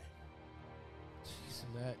 Yes. Okay.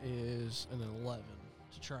 And that is an 11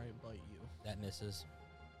 to try and bite you. That misses.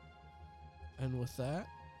 And with that,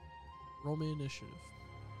 roll me initiative.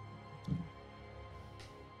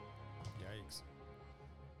 Yikes.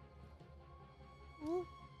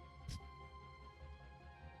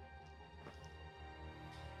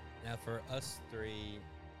 Now for us three,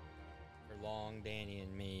 for Long, Danny,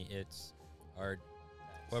 and me, it's our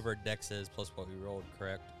whoever Dex is plus what we rolled,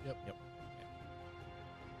 correct? Yep.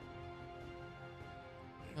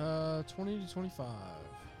 20 to 25.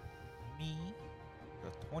 Me,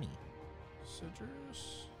 got 20.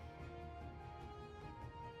 Citrus.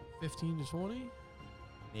 15 to 20.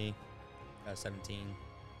 Me, 17.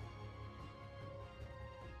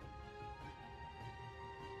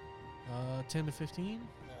 10 to 15.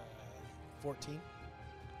 14.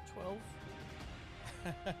 12.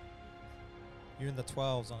 You're in the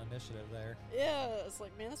 12s on initiative there. Yeah, it's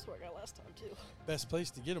like, man, that's what I got last time, too. Best place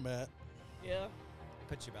to get them at. Yeah.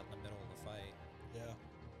 Puts you about in the middle of the fight. Yeah.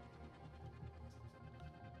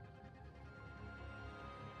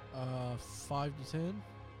 5 to 10.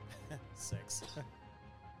 6. 6.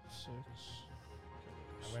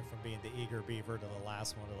 I went from being the eager beaver to the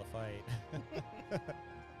last one of the fight.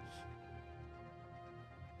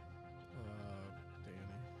 Danny.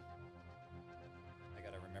 I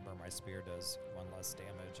gotta remember my spear does 1 less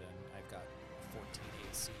damage, and I've got 14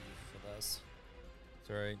 AC for this. It's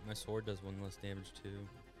alright, my sword does 1 less damage too.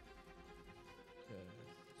 Okay.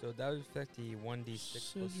 So that would affect the 1d6 plus.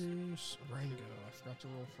 Scissors. Rango. I forgot to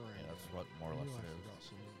roll for Rango. Yeah, that's what more or less it is.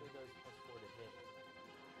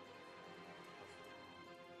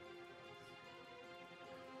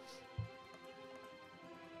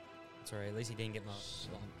 It's alright, at least he didn't get my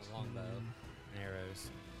longbow and arrows.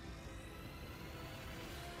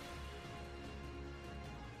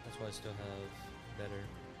 That's why I still have better.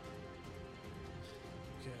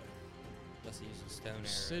 Okay. Unless he uses stone arrow.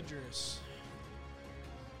 Sidrus.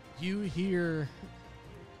 You hear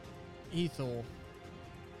Ethel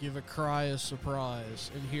give a cry of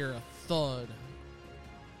surprise and hear a thud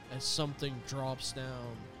as something drops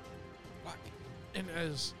down. And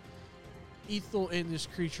as Ethel and this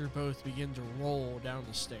creature both begin to roll down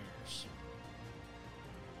the stairs.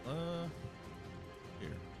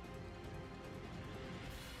 Here.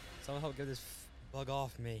 Someone help get this bug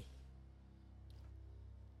off me.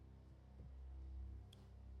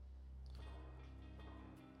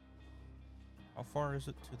 How far is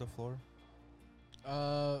it to the floor?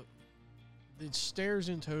 The stairs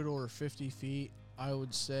in total are 50 feet. I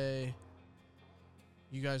would say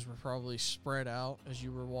you guys were probably spread out as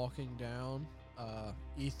you were walking down.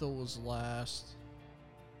 Ethel was last.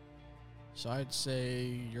 So I'd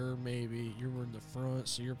say you were in the front,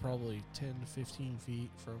 so you're probably 10 to 15 feet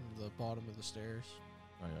from the bottom of the stairs.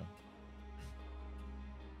 Oh, yeah.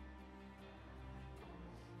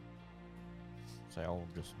 So I'll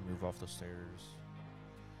just move off the stairs.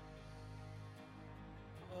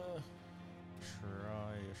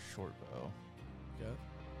 Try a short bow. Okay.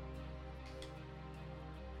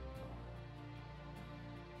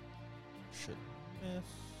 Should miss.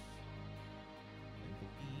 I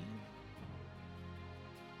believe.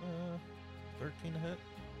 13 to hit.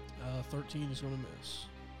 13 is going to miss.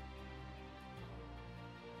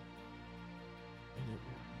 And it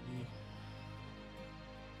will be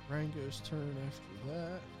Rango's turn after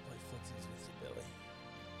that. Play footsies with you, Billy.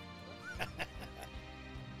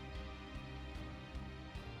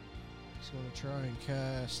 He's going to try and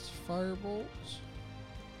cast Firebolt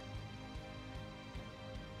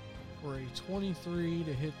for a 23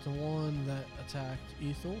 to hit the one that attacked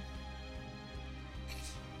Ethel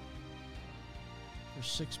for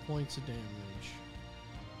 6 points of damage.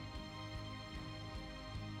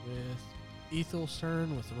 With Ethel's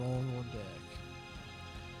turn with rolling on deck.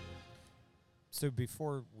 So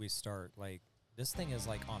before we start, like, this thing is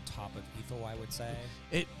like on top of Ethel, I would say.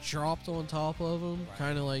 It dropped on top of him, Right.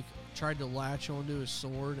 kind of like tried to latch onto his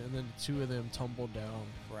sword, and then the two of them tumbled down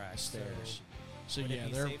Correct. the stairs. So Would yeah, it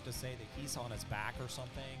be they're safe to say that he's on his back or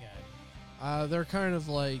something? And they're kind of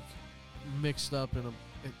like mixed up in a.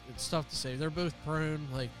 It's tough to say. They're both prone,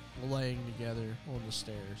 like laying together on the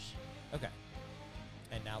stairs. okay.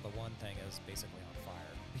 And now the one thing is basically on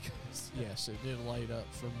fire because Yes, it did light up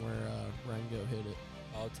from where Rango hit it.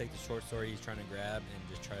 I'll take the short sword he's trying to grab and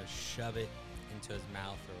just try to shove it into his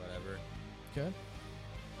mouth or whatever. Okay.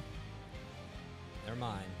 Never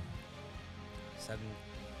mind. 7.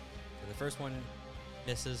 So the first one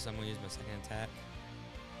misses. I'm going to use my second attack.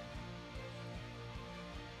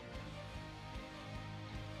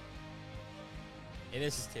 It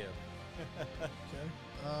misses too.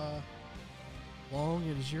 Okay. Long,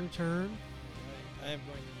 it is your turn. I am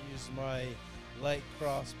going to use my light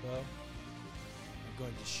crossbow. I'm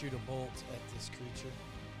going to shoot a bolt at this creature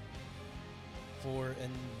for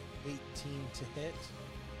an 18 to hit.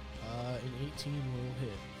 An 18 will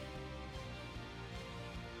hit.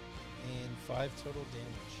 And 5 total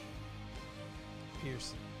damage.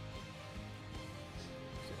 Piercing.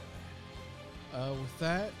 With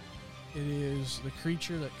that, it is the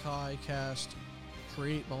creature that Kai cast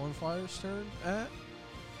Create Bonfire's turn at.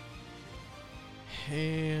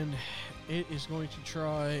 And it is going to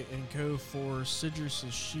try and go for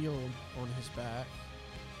Sidrus's shield on his back.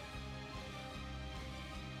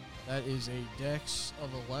 That is a dex of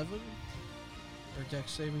 11, or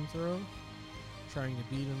dex saving throw, trying to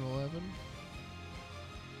beat an 11.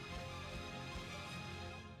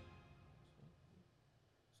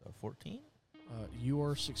 So 14? You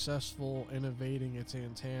are successful in evading its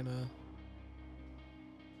antenna.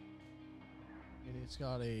 And it's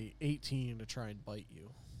got a 18 to try and bite you.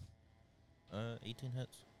 18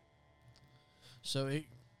 hits. So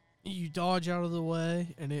you dodge out of the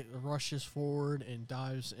way, and it rushes forward and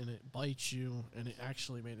dives, and it bites you, and it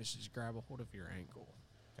actually manages to grab a hold of your ankle.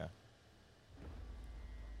 Okay.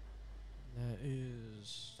 That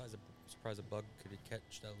is Surprised a bug could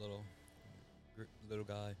catch that little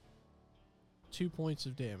guy. 2 points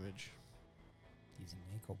of damage. He's an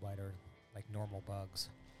ankle biter, like normal bugs.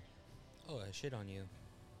 Oh, I shit on you.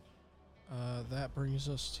 That brings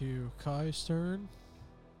us to Kai's turn.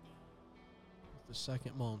 With the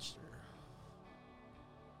second monster.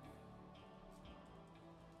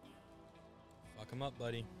 Fuck him up,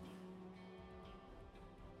 buddy.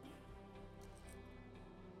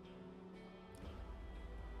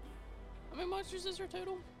 How many monsters is there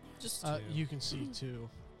total? Just two. You can see two.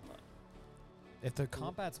 If the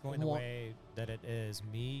combat's going the Wha- way that it is,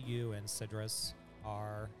 me, you, and Sidrus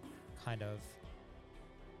are kind of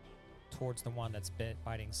towards the one that's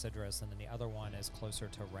biting Sidrus, and then the other one is closer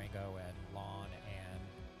to Rango and Lon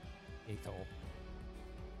and Ethel.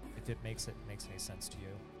 If it makes any sense to you.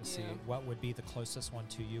 To see Yeah. what would be the closest one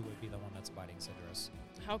to you would be the one that's biting Sidrus.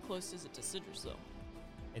 how close is it to Sidrus though?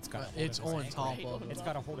 It's got a hold It's of his on ankle. top Right. of it. It's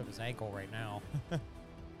got a hold of his ankle right now.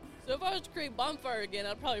 So if I was to create bonfire again,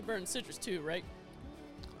 I'd probably burn Sidrus too, right?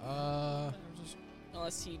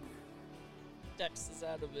 Unless he dexes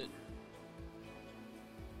out of it.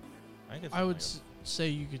 I think it's I would only say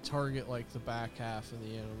you could target like the back half of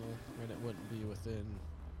the animal, and it wouldn't be within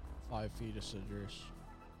 5 feet of Sidrus.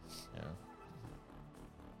 yeah.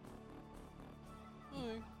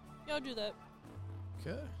 Alright. Yeah, I'll do that.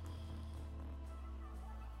 Okay.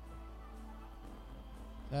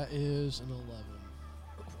 That is an 11.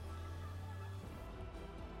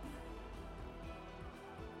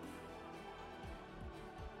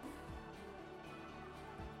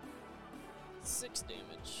 6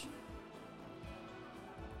 damage.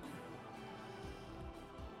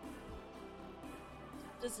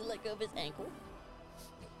 Does it let go of his ankle?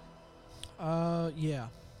 Yeah,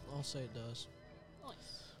 I'll say it does.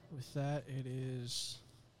 Nice. With that, it is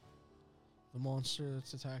the monster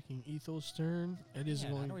that's attacking Ethel's turn. It is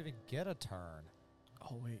Man, I going. don't even get a turn.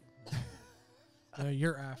 Oh wait. No,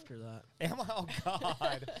 you're after that. Am I? Oh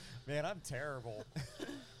God, man, I'm terrible.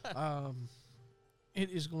 It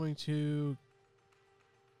is going to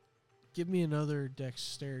give me another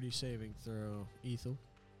dexterity saving throw, Ethel.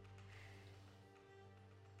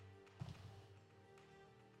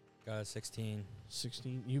 Got a 16.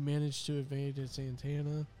 16. You managed to evade its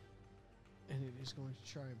antenna, and it is going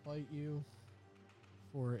to try and bite you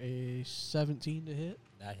for a 17 to hit.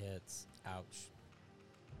 That hits. Ouch.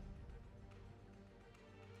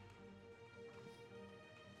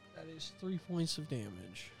 That is 3 points of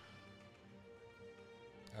damage.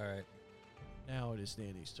 All right. Now it is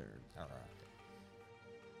Danny's turn. All right.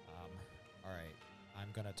 All right. I'm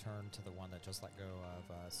gonna turn to the one that just let go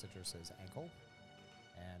of Sidrus's ankle,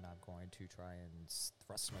 and I'm going to try and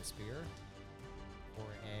thrust my spear for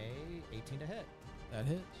a 18 to hit That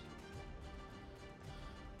hits.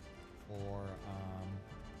 for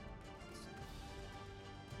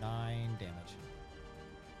 9 damage.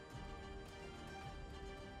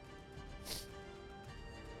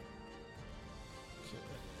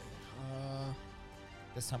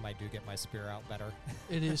 This time I do get my spear out better.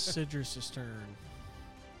 It is Sidrus's turn.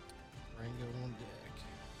 Rango on deck.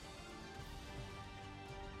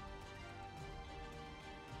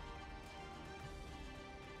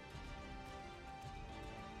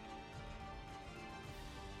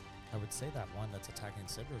 I would say that one that's attacking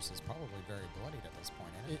Sidrus is probably very bloodied at this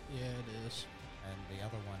point, isn't it? Yeah, it is. And the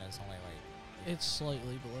other one is only like It's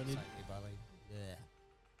slightly bloodied. slightly bloodied. Yeah.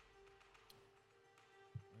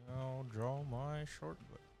 I'll draw my short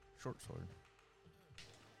sword.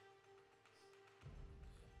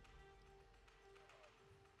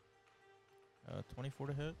 Uh, 24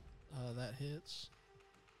 to hit. That hits.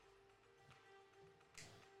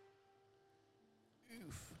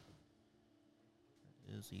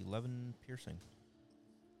 is 11 piercing.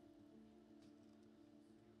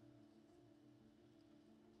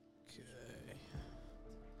 Okay.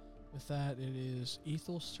 With that, it is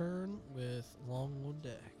Ethel's turn with Longwood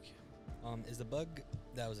Deck. Is the bug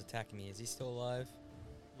that was attacking me, is he still alive?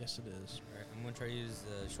 Yes, it is. Alright, I'm gonna try to use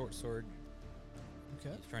the short sword.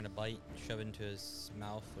 Okay. He's trying to bite, shove it into his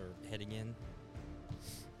mouth or head again.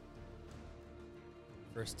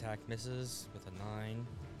 First attack misses with a 9.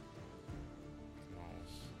 Oh,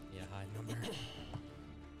 yeah, high number.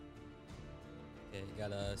 Okay,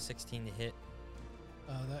 got a 16 to hit.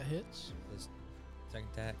 That hits. This second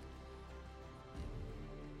attack.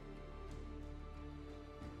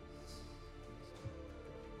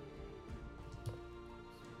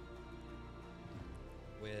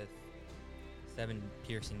 With 7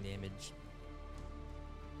 piercing damage.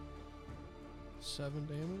 7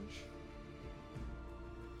 damage.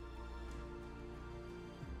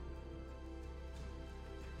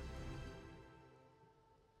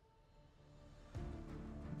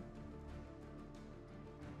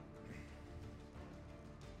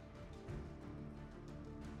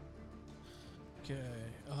 Okay.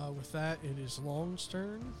 With that, it is Long's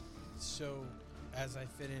turn. So, as I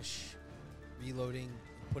finish reloading,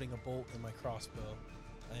 putting a bolt in my crossbow,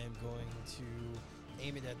 I am going to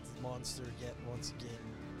aim it at the monster yet once again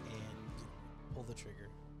and pull the trigger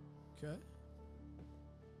Okay.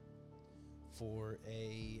 for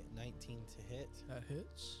a 19 to hit. That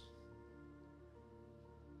hits.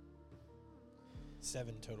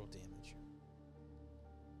 7 total damage.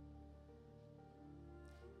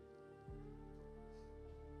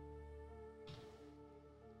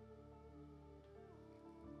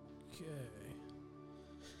 Okay.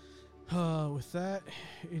 With that,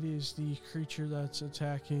 it is the creature that's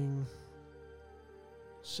attacking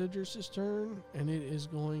Sidrus's turn, and it is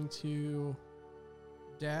going to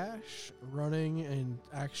dash, running, and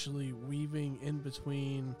actually weaving in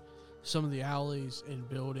between some of the alleys and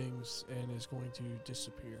buildings, and is going to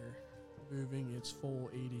disappear, moving its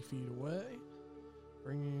full 80 feet away,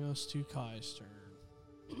 bringing us to Kai's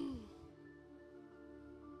turn.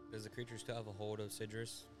 Does the creature still have a hold of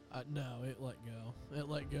Sidrus? No, it let go. It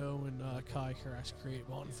let go when Kai cast Create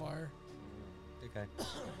Bonfire. Okay.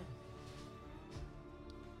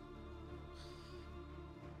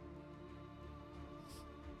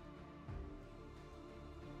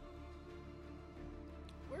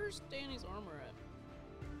 Where's Danny's armor at?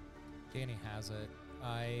 Danny has it.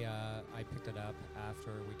 I picked it up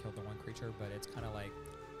after we killed the one creature, but it's kind of like,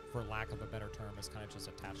 for lack of a better term, it's kind of just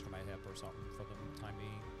attached to my hip or something for the time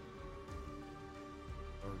being.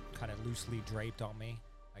 Or kind of loosely draped on me,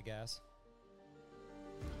 I guess.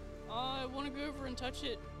 I want to go over and touch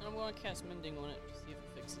it, and I'm going to cast Mending on it to see if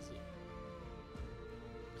it fixes it.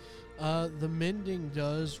 The mending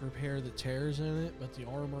does repair the tears in it, but the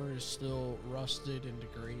armor is still rusted and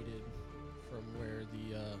degraded from where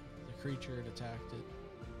the creature had attacked it.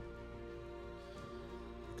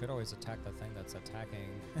 You could always attack the thing that's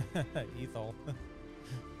attacking Ethel.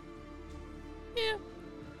 Yeah.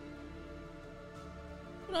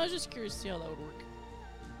 But I was just curious to see how that would work.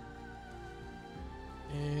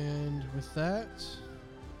 And with that,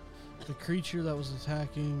 the creature that was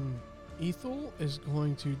attacking Ethel is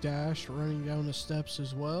going to dash, running down the steps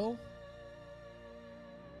as well.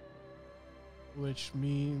 Which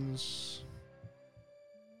means...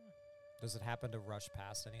 Does it happen to rush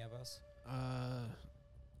past any of us?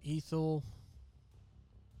 Ethel,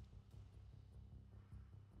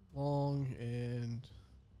 Long, and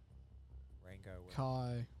Rango.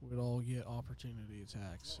 Kai would all get opportunity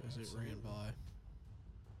attacks as it ran by.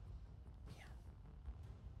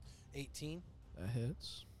 18. That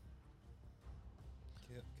hits.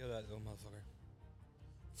 Kill that little motherfucker.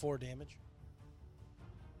 4 damage.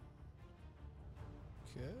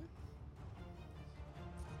 Okay.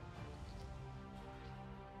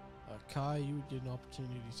 Kai, you would get an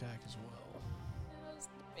opportunity attack as well. I was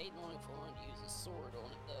debating on if I wanted to use a sword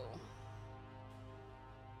on it, though.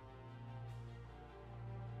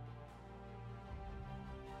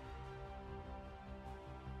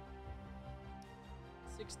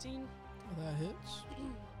 $16. That hits.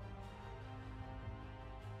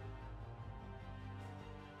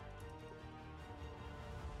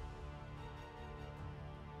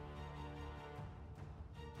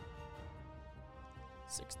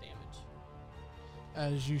 $6 damage.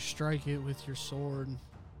 As you strike it with your sword,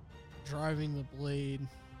 driving the blade,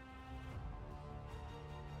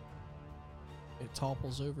 it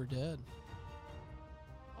topples over dead.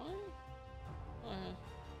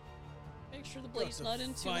 Make sure the blade's not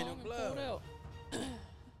in too long and pull it out.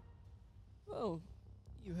 Well,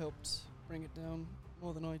 you helped bring it down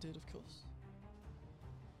more than I did, of course.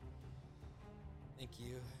 Thank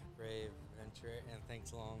you, brave adventurer, and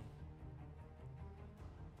thanks, Long.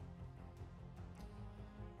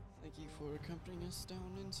 Thank you for accompanying us down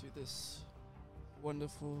into this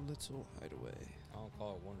wonderful little hideaway. I don't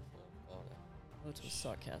call it wonderful. I call it That was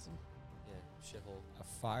sarcasm. shithole. A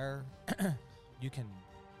fire. You can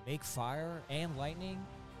make fire and lightning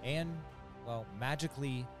and, well,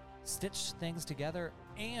 magically stitch things together,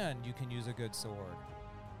 and you can use a good sword.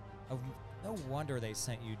 No wonder they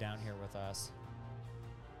sent you down here with us.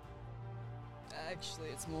 Actually,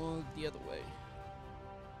 it's more the other way.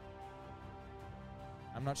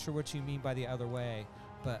 I'm not sure what you mean by the other way,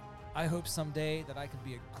 but I hope someday that I can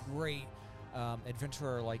be a great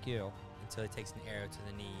adventurer like you. Until he takes an arrow to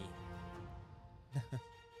the knee.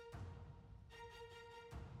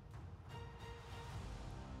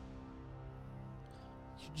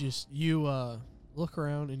 You look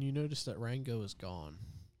around and you notice that Rango is gone.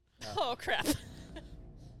 Oh, crap.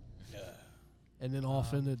 And then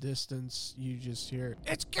off in the distance, you just hear,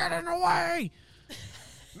 "It's getting away!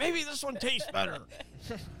 Maybe this one tastes better."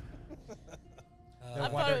 I No thought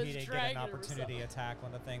it wonder was he didn't get dragon an or opportunity something. attack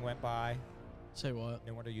when the thing went by. Say what?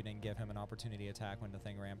 No wonder you didn't give him an opportunity attack when the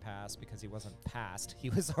thing ran past, because he wasn't past. He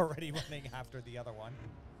was already running after the other one.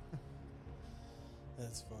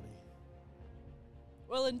 That's funny.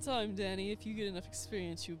 Well, in time, Danny, if you get enough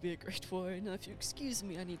experience, you'll be a great warrior. Now, if you excuse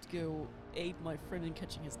me, I need to go aid my friend in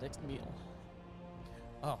catching his next meal.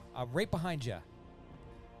 Oh, right behind you.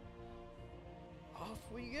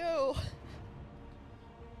 Off we go.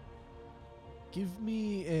 Give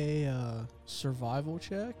me a survival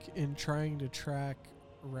check in trying to track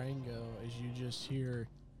Rango as you just hear.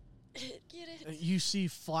 Get it? You see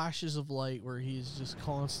flashes of light where he's just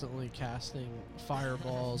constantly casting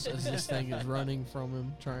fireballs as this thing is running from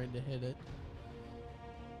him, trying to hit it.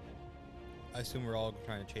 I assume we're all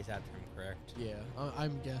trying to chase after him, correct? Yeah,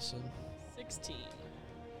 I'm guessing. 16.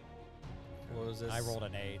 What was this? I rolled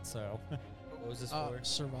an 8, so. What was this for?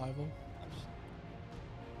 Survival.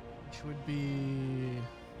 Which would be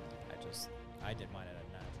I did mine at a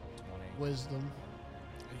natural 20. wisdom.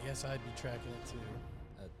 I guess I'd be tracking it too.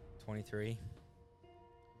 23.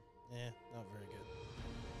 Yeah, not very good.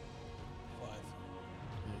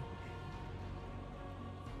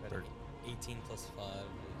 5. 18 plus 5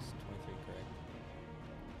 is 23, correct?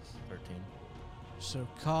 13. So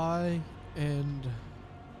Kai and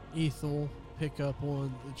Ethel pick up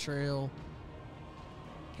on the trail.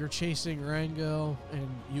 You're chasing Rango, and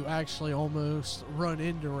you actually almost run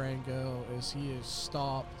into Rango as he is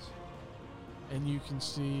stopped. And you can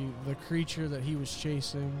see the creature that he was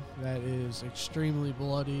chasing that is extremely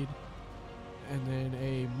bloodied, and then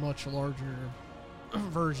a much larger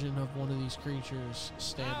version of one of these creatures I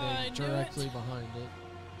standing knew directly it. behind it.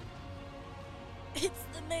 It's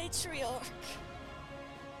the matriarch.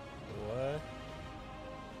 What?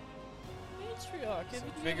 Matriarch. It's Have a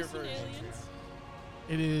you bigger never seen version. Aliens?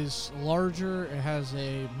 It is larger. It has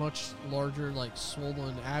a much larger, like,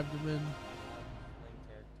 swollen abdomen.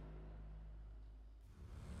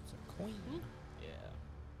 It's a queen. Yeah.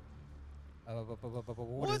 What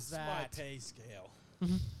What's is that? my pay scale?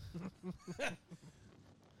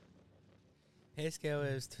 Pay scale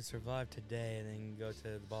is to survive today and then go to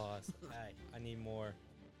the boss. Hey, I need more.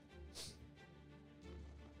 I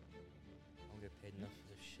don't get paid enough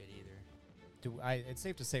for this shit either. It's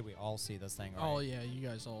safe to say we all see this thing, right? Oh, yeah, you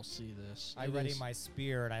guys all see this. I It ready is- my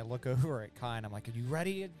spear and I look over at Kai and I'm like, "Are you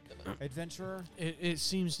ready, adventurer?" It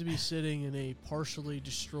seems to be sitting in a partially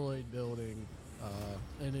destroyed building,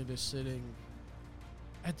 and it is sitting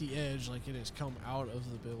at the edge like it has come out of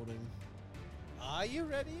the building. Are you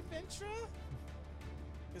ready, adventurer?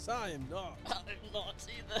 Because I am not. I'm not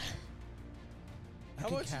either. How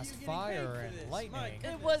can much are cast you getting fire paid for and this? lightning. My It It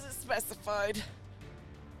goodness. wasn't specified.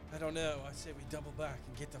 I don't know. I say we double back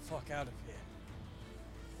and get the fuck out of here.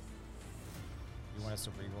 You want us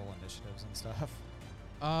to re-roll initiatives and stuff?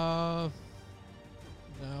 Nah,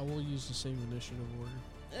 we'll use the same initiative order.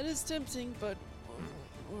 That is tempting, but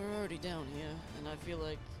we're already down here, and I feel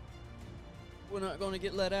like we're not going to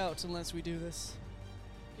get let out unless we do this.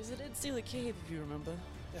 Because it did steal a cave, if you remember.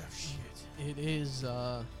 Oh, shit. It is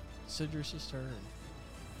Sidrus's turn.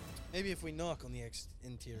 Maybe if we knock on the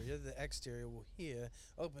interior, the exterior will hear,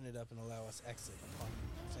 open it up, and allow us exit upon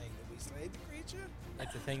saying that we slayed the creature?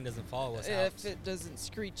 Like the thing doesn't follow us out. If it doesn't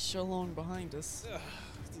screech along behind us. Ugh,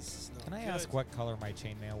 this is not Can I good. ask what color my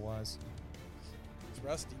chainmail was? It's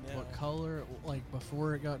rusty now. What color? Like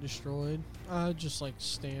before it got destroyed? Just like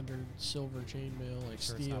standard silver chainmail, like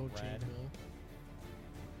Sure it's steel not red? chainmail.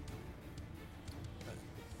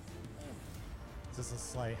 Just a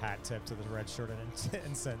slight hat tip to the red shirt and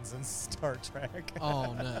ensigns in Star Trek.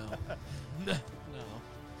 Oh no. No.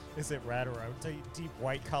 Is it red or a deep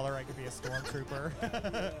white color? I could be a stormtrooper.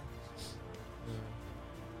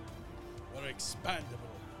 Or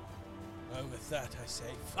expandable. With that, I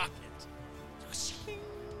say, fuck it.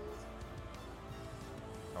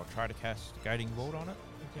 I'll try to cast Guiding Bolt on it.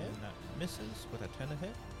 Okay. And that misses with a 10 to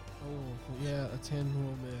hit. Oh, yeah, a 10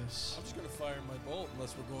 will miss. I'm just gonna fire my bolt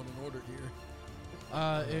unless we're going in order here.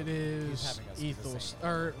 It is having us do the Ethos same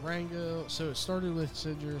or Rango. So it started with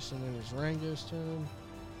Sidrus, and then it's Rango's turn.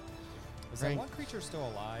 Is that one creature still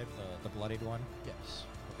alive? The bloodied one? Yes.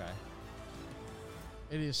 Okay.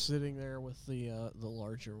 It is sitting there with the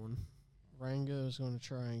larger one. Rango is going to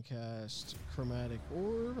try and cast Chromatic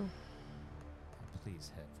Orb. Please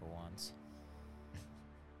hit for once.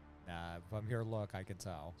 Nah, from your look, I can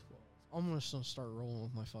tell. I'm just going to start rolling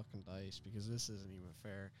with my fucking dice because this isn't even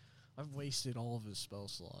fair. I've wasted all of his spell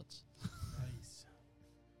slots. Nice.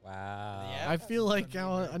 Wow. Yeah. I feel like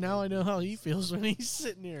now I know how he feels when he's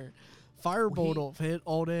sitting here. Firebolt will hit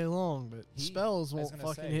all day long, but spells won't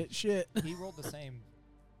fucking hit shit. He rolled the same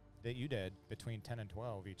that you did between 10 and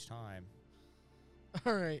 12 each time.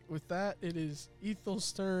 All right, with that, it is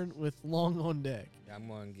Ethel's turn with Long on deck. I'm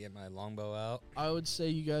going to get my longbow out. I would say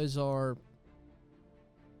you guys are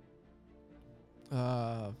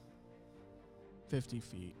 50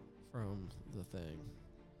 feet from the thing.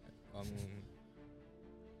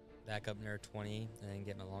 Back up near 20 and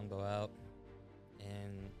get my longbow out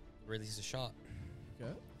and release a shot.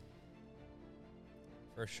 Okay.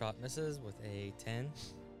 First shot misses with a 10.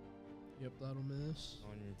 Yep, that'll miss.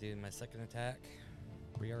 Going to do my second attack.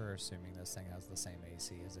 We are assuming this thing has the same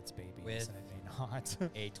AC as its babies, With and it may not.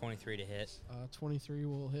 a 23 to hit. 23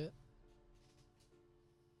 will hit.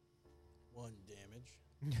 1 damage.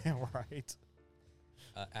 Yeah, right.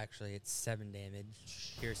 Actually, it's 7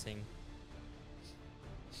 damage. Piercing.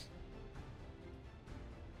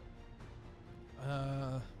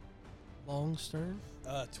 Long's turn.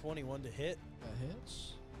 21 to hit. That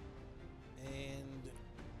hits. And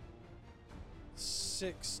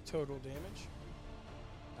 6 total damage.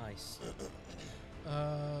 Nice.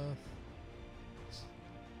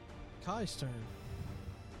 Kai's turn.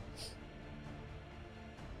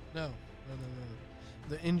 No.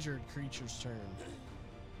 The injured creature's turn.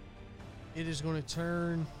 It is going to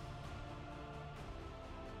turn.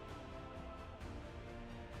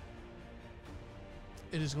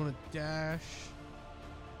 It is going to dash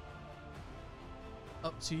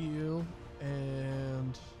up to you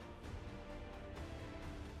and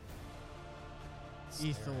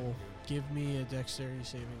Ethel, give me a dexterity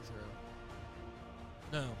saving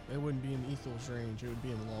throw. No, it wouldn't be in Ethel's range. It would be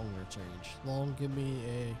in Long's range. Long, give me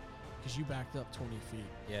a, because you backed up 20 feet.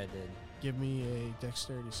 Yeah, I did. Give me a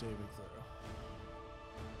dexterity saving throw.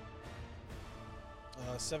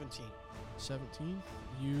 17. 17.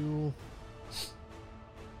 You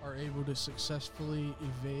are able to successfully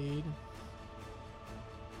evade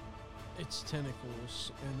its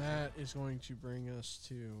tentacles, and that is going to bring us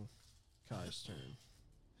to Kai's turn.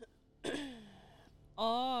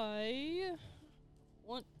 I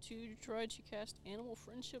want to try to cast Animal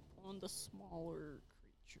Friendship on the smaller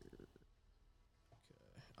creature.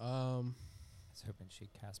 Okay. I was hoping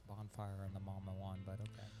she'd cast Bonfire on the Mama one, but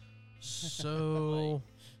okay. So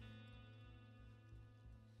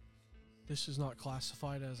this is not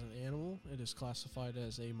classified as an animal. It is classified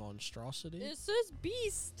as a monstrosity. It says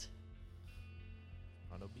beast.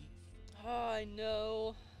 Not a beast. Oh, I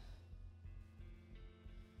know.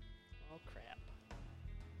 Oh, crap.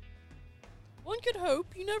 One could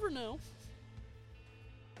hope. You never know.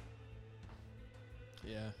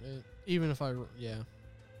 Yeah. Even if yeah.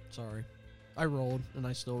 Sorry. I rolled, and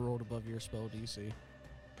I still rolled above your spell DC.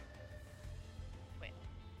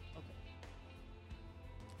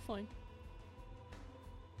 Fine.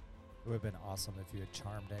 It would have been awesome if you had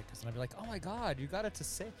charmed it, because then I'd be like, oh my god, you got it to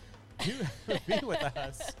say, be with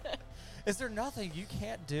us. Is there nothing you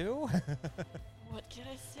can't do? What can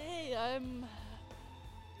I say? I'm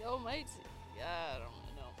the almighty. Yeah, I don't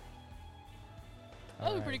really know. That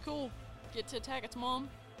would be pretty cool. Get to attack its mom.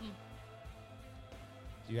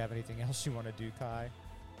 Do you have anything else you want to do, Kai?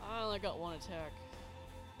 I only got one attack.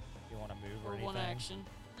 You want to move or Or anything? one action.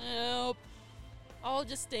 Nope. I'll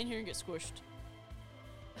just stand here and get squished.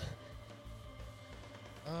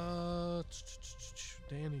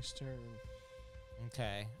 Danny's turn.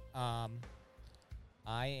 Okay. I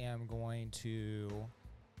am going to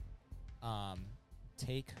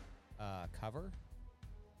take cover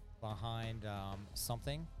behind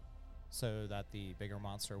something so that the bigger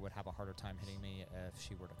monster would have a harder time hitting me if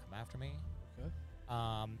she were to come after me. Okay.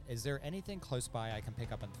 Is there anything close by I can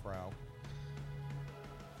pick up and throw?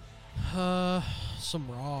 Some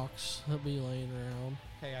rocks that'll be laying around.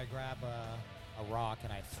 Okay, I grab a rock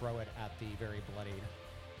and I throw it at the very bloodied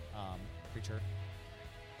creature.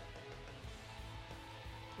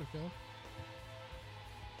 Okay.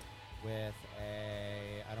 With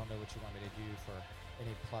I don't know what you want me to do for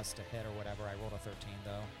any plus to hit or whatever. I rolled a 13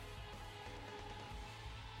 though.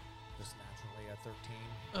 Just naturally a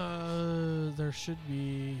 13. There should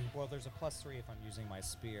be. Well, there's a +3 if I'm using my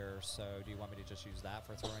spear. So do you want me to just use that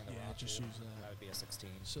for throwing the Yeah, rock? just too? use that. That would be a 16.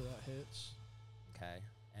 So that hits. Okay,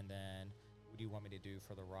 and then what do you want me to do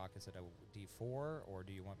for the rock? Is it a D4 or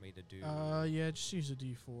do you want me to do? Yeah, just use a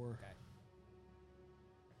D4. Okay.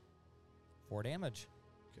 4 damage.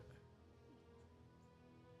 Okay.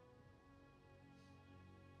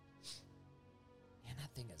 Man,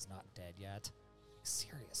 that thing is not dead yet.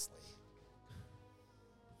 Seriously.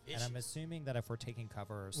 And I'm assuming that if we're taking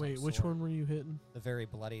cover or Wait, which one were you hitting? The very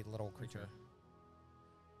bloody little creature.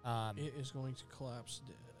 It is going to collapse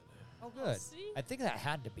dead. Oh, good. See? I think that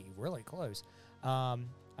had to be really close. I'm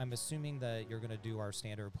assuming that you're going to do our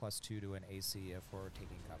standard +2 to an AC if we're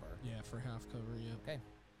taking cover. Yeah, for half cover, yeah. Okay.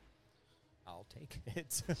 I'll take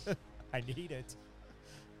it. I need it.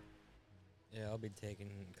 Yeah, I'll be taking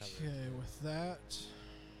cover. Okay, with that,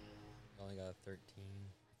 Only got a 13.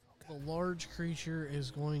 the large creature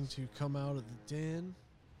is going to come out of the den.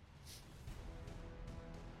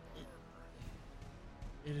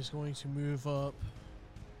 It is going to move up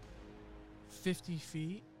 50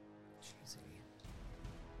 feet. Jeez.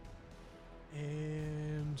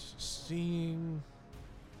 And seeing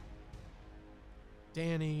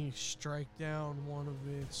Danny strike down one of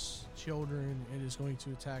its children, it is going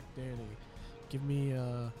to attack Danny. Give me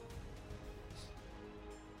I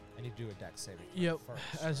need to do a dex saving throw yep,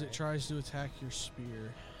 first, as it right? tries to attack your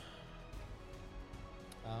spear.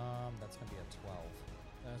 That's going to be a 12.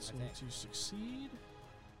 That's I going think. to succeed.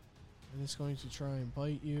 And it's going to try and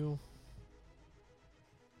bite you.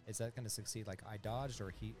 Is that going to succeed like I dodged or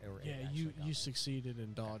he or Yeah, it actually got you me? succeeded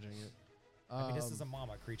in dodging it. I mean, this is a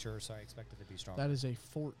mama creature, so I expect it to be stronger. That is a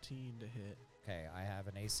 14 to hit. Okay, I have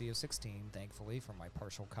an AC of 16, thankfully, for my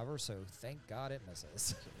partial cover, so thank God it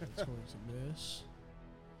misses. That's going to miss.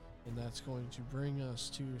 And that's going to bring us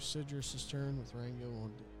to Sidrus's turn with Rango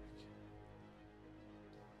on deck.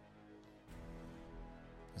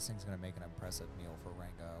 This thing's going to make an impressive meal for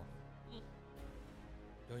Rango.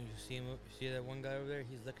 Don't you see him? See that one guy over there?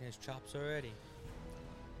 He's licking his chops already.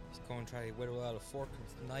 He's going to try to whittle out a fork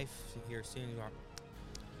and knife here soon.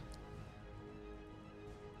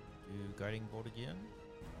 Do guiding bolt again.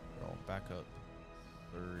 I'll back up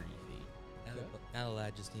 30 feet. Now the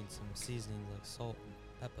lad just needs some seasonings like salt and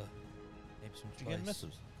pepper. Maybe some spice. Again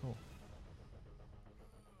misses. Cool.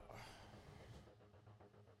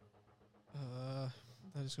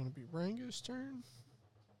 That is going to be Rango's turn.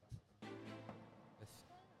 With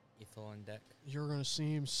Ethel on deck. You're going to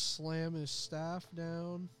see him slam his staff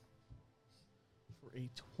down for a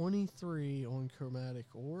 23 on Chromatic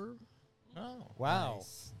Orb. Oh. Wow.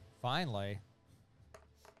 Nice. Finally.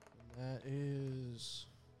 And that is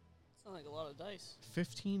Sounds like a lot of dice.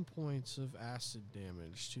 15 points of acid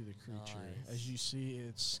damage to the creature Nice. as you see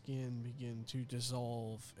its skin begin to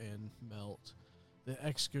dissolve and melt. The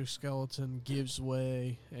exoskeleton gives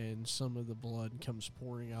way and some of the blood comes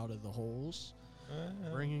pouring out of the holes,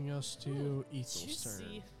 bringing us to Ethel's turn.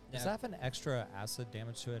 Juicy. Does that have an extra acid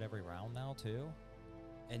damage to it every round now, too?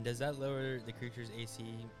 And does that lower the creature's AC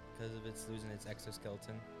because of its losing its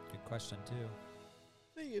exoskeleton? Good question, too.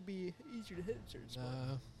 I think it'd be easier to hit in certain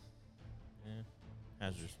spots. Yeah.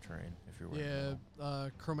 Hazardous terrain if you're wearing Yeah,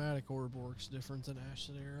 Chromatic Orb works different than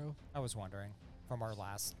Acid Arrow. I was wondering from our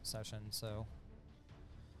last session, so...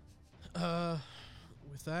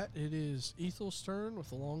 With that, it is Ethel's turn with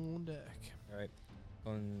the long on deck. All right.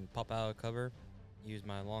 Go and pop out of cover. Use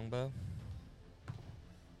my longbow.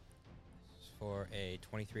 For a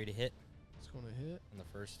 23 to hit It's going to hit. on the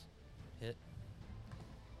first hit.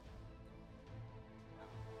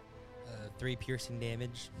 3 piercing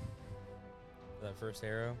damage for that first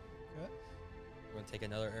arrow. Okay. We're going to take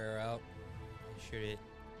another arrow out and shoot it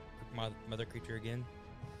mother creature again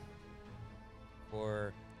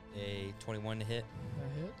for a 21 to hit.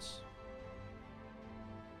 That hits.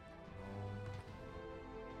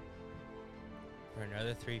 For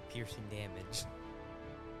another 3 piercing damage.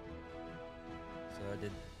 So I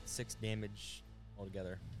did 6 damage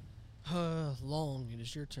altogether. Long, it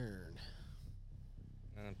is your turn.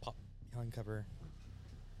 And then pop behind cover.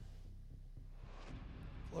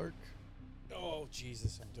 Clark. Oh,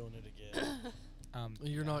 Jesus, I'm doing it again.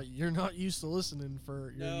 You're not used to listening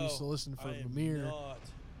for. You're used to listening for Mimir.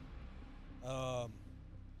 Not.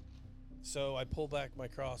 So I pull back my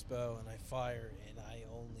crossbow and I fire, and I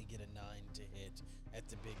only get a 9 to hit at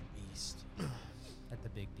the big beast. At the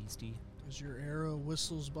big beastie. As your arrow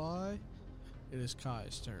whistles by, it is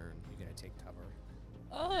Kai's turn. You're gonna take cover.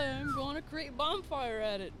 I'm going to create bonfire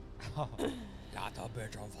at it. Got the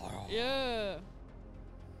bitch on fire. Yeah.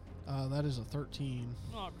 That is a 13.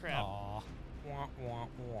 Oh, crap. Aw. Wah, wah,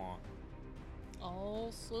 wah.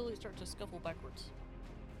 I'll slowly start to scuffle backwards.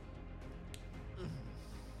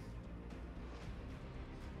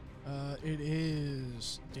 It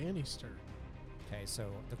is Danny's turn. Okay,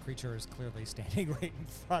 so the creature is clearly standing right in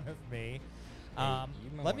front of me. You might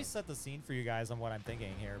Let me wanna- set the scene for you guys on what I'm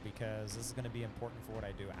thinking here, because this is going to be important for what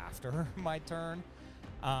I do after my turn.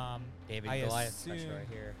 David I Goliath assume- special right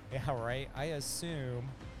here. Yeah, right. I assume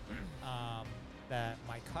that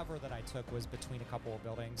my cover that I took was between a couple of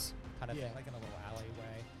buildings, kind of Yeah. like in a little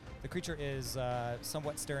alleyway. The creature is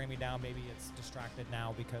somewhat staring me down. Maybe it's distracted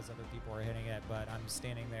now because other people are hitting it, but I'm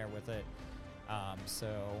standing there with it.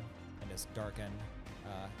 So in this darkened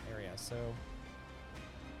area. So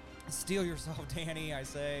steel yourself, Danny, I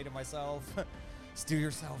say to myself. Steel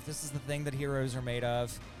yourself. This is the thing that heroes are made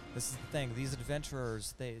of. This is the thing. These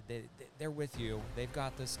adventurers, they're with you. They've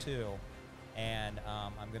got this too. And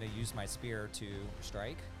I'm going to use my spear to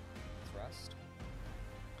strike. Thrust.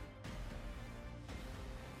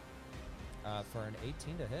 For an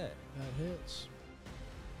 18 to hit. That hits.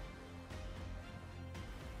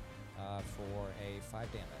 For a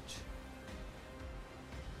 5 damage.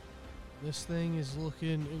 This thing is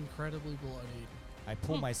looking incredibly bloodied. I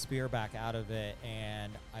pull my spear back out of it,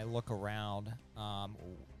 and I look around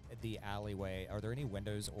the alleyway. Are there any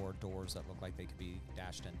windows or doors that look like they could be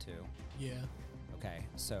dashed into? Yeah. Okay,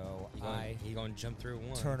 so He gonna jump through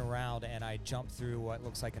one. turn around and I jump through what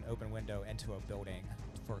looks like an open window into a building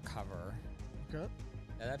for cover. Okay.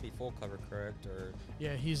 Yeah, that'd be full cover, correct? Or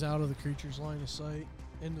Yeah, he's out of the creature's line of sight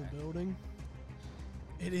in the building.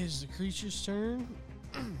 It is the creature's turn.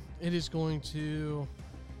 It is going to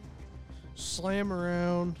slam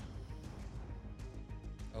around.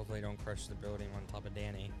 hopefully don't crush the building on top of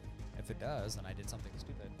Danny. If it does, then I did something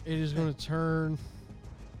stupid. It is going to turn,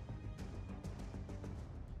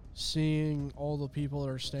 seeing all the people that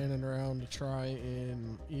are standing around, to try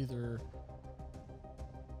and either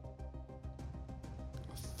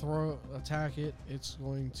attack it. It's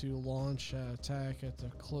going to launch an attack at the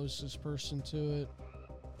closest person to it,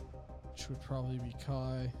 which would probably be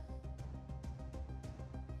Kai.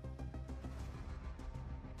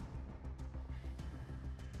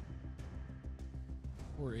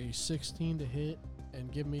 For a 16 to hit,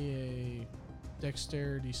 and give me a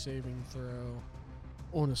dexterity saving throw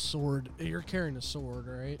on a sword. You're carrying a sword,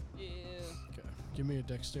 right? Yeah. Okay. Give me a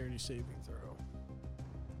dexterity saving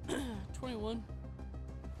throw. 21.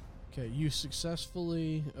 Okay, you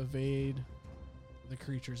successfully evade the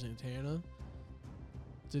creature's antenna.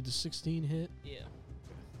 Did the 16 hit? Yeah.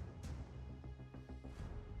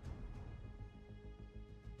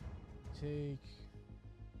 Take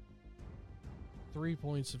 3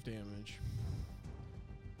 points of damage.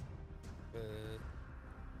 But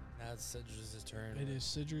now it's Cedric's turn. It is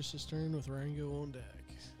Sidrus's turn with Rango on deck.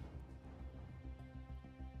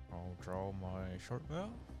 I'll draw my short bow.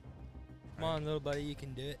 Come on, little buddy, you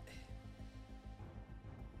can do it.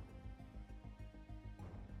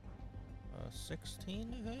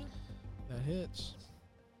 16 to hit. That hits.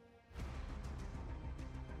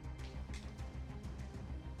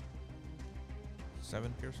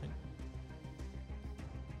 Seven piercing.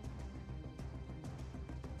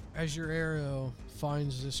 As your arrow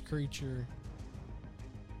finds this creature,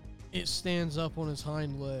 it stands up on its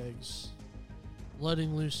hind legs,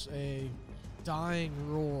 letting loose a dying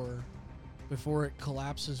roar before it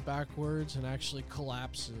collapses backwards and actually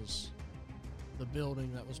collapses the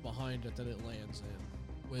building that was behind it that it lands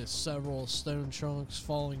in, with several stone chunks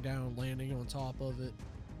falling down, landing on top of it,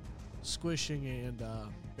 squishing and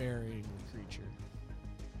burying the creature,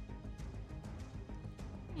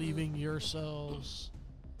 leaving yourselves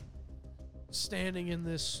standing in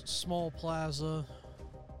this small plaza.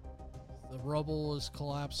 The rubble is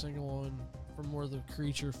collapsing on from where the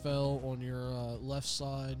creature fell on your left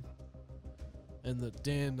side, and the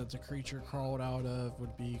den that the creature crawled out of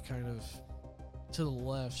would be kind of to the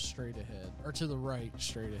left straight ahead, or to the right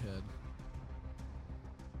straight ahead.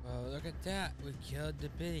 Oh, look at that. We killed the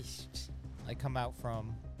beast. I come out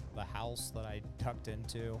from the house that I tucked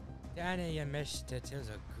into. Danny, you missed it. It was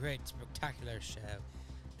a great, spectacular show.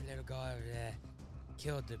 The little guy over there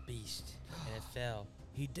killed the beast, and it fell.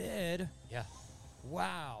 He did? Yeah.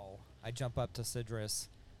 Wow. I jump up to Sidrus,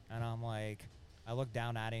 and I'm like, I look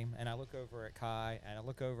down at him, and I look over at Kai, and I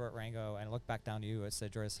look over at Rango, and I look back down to you at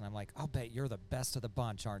Sidrus, and I'm like, I'll bet you're the best of the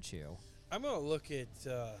bunch, aren't you? I'm going to look at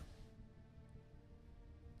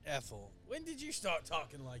Ethel. When did you start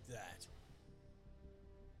talking like that?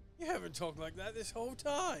 You haven't talked like that this whole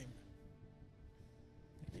time.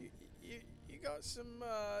 You got some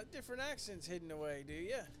different accents hidden away, do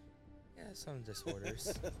you? Yeah, some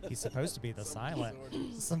disorders. He's supposed to be the silent.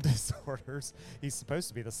 Some disorders. He's supposed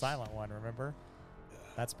to be the silent one, remember?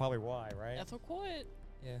 That's probably why, right? Ethel quiet.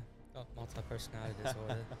 Yeah, got multi-personality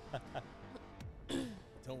disorder.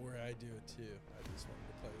 Don't worry, I do it too. I just wanted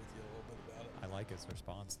to play with you a little bit about it. I like his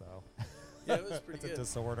response, though. Yeah, it was pretty It's good. a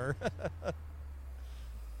disorder.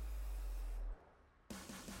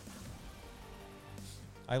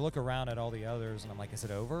 I look around at all the others, and I'm like, is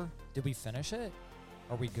it over? Did we finish it?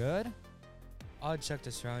 Are we good? I'll check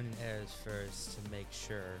the surrounding areas first to make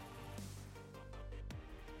sure.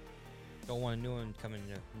 Don't want a new one coming,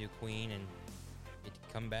 a new queen, and need to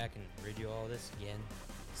come back and redo all this again.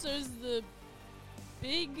 So is the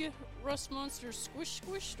big rust monster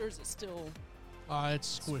squished, or is it still?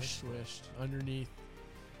 It's squished underneath.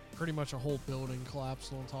 Pretty much a whole building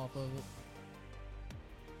collapsed on top of it.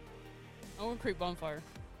 I want to create bonfire.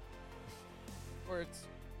 Or it's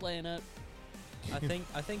laying up. I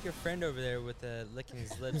think your friend over there with the licking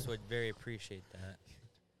his lips would very appreciate that.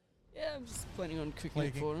 Yeah, I'm just planning on cooking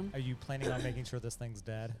it for him. Are you planning on making sure this thing's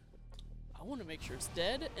dead? I want to make sure it's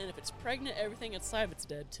dead, and if it's pregnant, everything inside of it's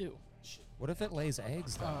dead too. What if it lays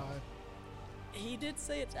eggs, though? He did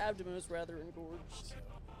say its abdomen was rather engorged.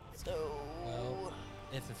 So. Well,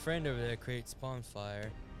 if the friend over there creates bonfire,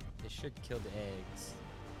 they should kill the eggs.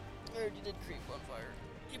 I already did create bonfire.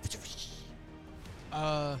 It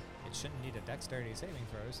shouldn't need a dexterity saving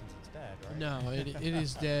throw since it's dead, right? No, it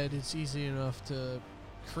is dead. It's easy enough to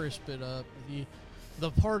crisp it up. The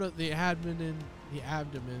part of the abdomen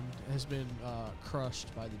has been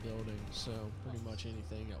crushed by the building, so pretty much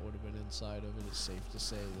anything that would have been inside of it is safe to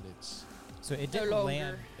say that it's. So it didn't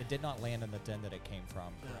land. It did not land in the den that it came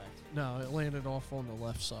from, correct? No, it landed off on the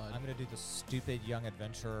left side. I'm gonna do the stupid young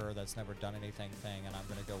adventurer that's never done anything thing, and I'm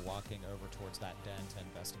gonna go walking over towards that den to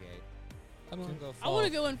investigate. I'm gonna go. I want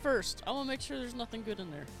to go in first. I want to make sure there's nothing good in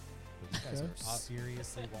there. You guys are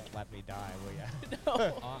seriously won't let me die, will ya?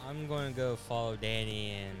 No. I'm going to go follow Danny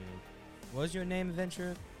and. What was your name,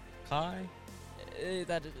 adventurer? Kai?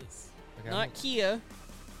 That it is. Okay, Not Kia.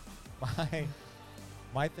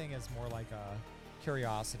 My thing is more like a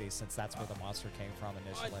curiosity, since that's where the monster came from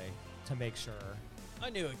initially, to make sure. I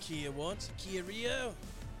knew a Kia once, a Kia Rio.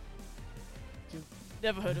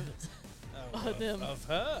 Never heard of it. Oh, them. Of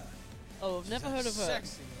her. Oh, I've never heard of her.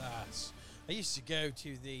 Sexy lass. I used to go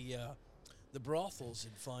to the brothels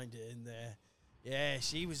and find her in there. Yeah,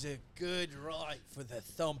 she was a good right for the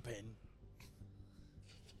thumping.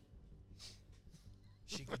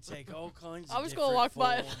 She could take all kinds of I was different gonna walk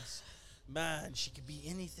by it. forms. Man, she could be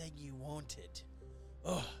anything you wanted.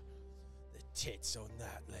 Oh, the tits on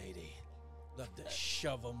that lady. Love to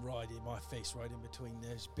shove them right in my face, right in between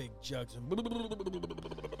those big jugs. And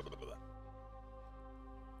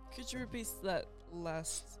Could you repeat that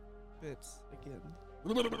last bit again?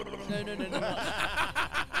 No.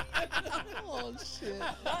 Oh shit!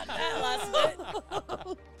 Not that last bit.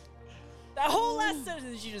 That whole last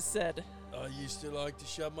sentence you just said. I used to like to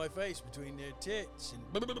shove my face between their tits and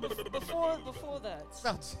Before that.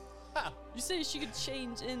 You say she could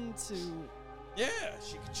change into. yeah,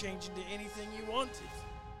 she could change into anything you wanted.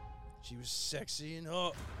 She was sexy and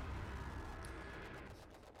hot.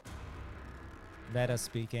 Meta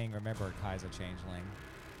speaking, remember Kai's a changeling.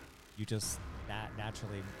 You just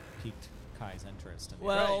naturally piqued Kai's interest. In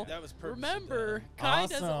Well, Right, that was purposely remember, done. Kai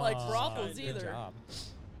doesn't like Awesome. brothels Good either. job.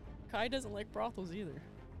 Kai doesn't like brothels either.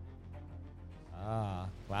 Ah,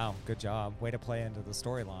 wow, good job. Way to play into the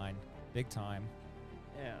storyline. Big time.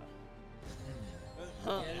 Yeah.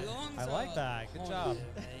 Yeah, I like that. Good job.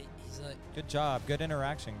 He's like, Good job. Good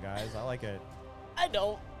interaction, guys. I like it. I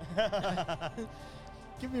don't.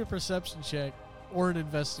 Give me a perception check or an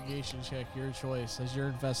investigation check, your choice, as you're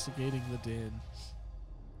investigating the den.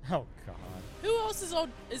 Oh, God. Who else is all?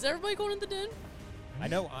 Is everybody going in the den? I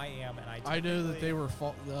know I am, and I know that they were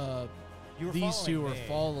You were these two following were me.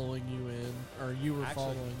 following you in, or you were Actually,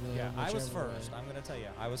 following them. Yeah, I was whichever way. first. I'm going to tell you.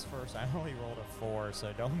 I was first. I only rolled a 4, so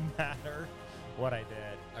it don't matter what I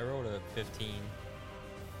did. I rolled a 15.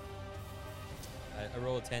 I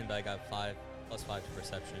rolled a 10, but I got 5 plus 5 to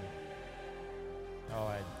perception. Oh,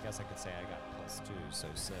 I guess I could say I got +2, so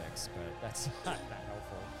 6, but that's not that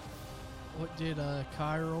helpful. What did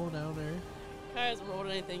Kai roll down there? Kai hasn't rolled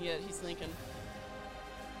anything yet. He's thinking.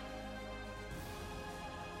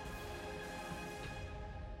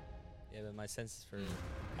 my senses for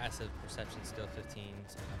passive perception still 15,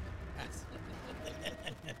 so I'm passive.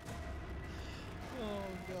 Oh,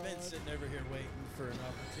 God. I've been sitting over here waiting for an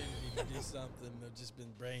opportunity to do something. I've just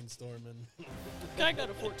been brainstorming. I got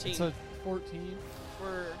a 14 So 14.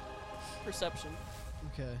 for perception.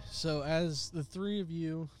 Okay, so as the three of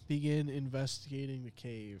you begin investigating the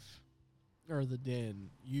cave, or the den,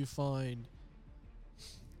 you find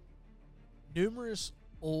numerous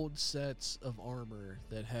old sets of armor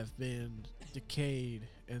that have been decayed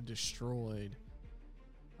and destroyed.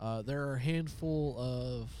 There are a handful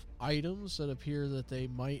of items that appear that they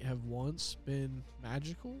might have once been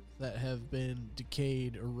magical that have been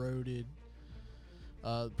decayed, eroded.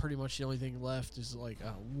 Pretty much the only thing left is like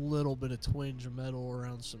a little bit of twinge of metal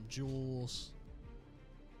around some jewels.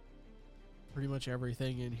 Pretty much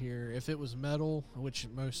everything in here, if it was metal, which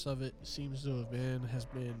most of it seems to have been, has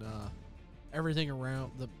been everything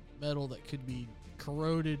around the metal that could be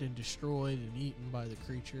corroded and destroyed and eaten by the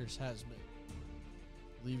creatures has been,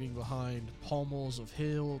 leaving behind pommels of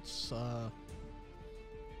hilts,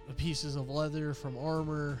 pieces of leather from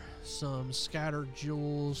armor, some scattered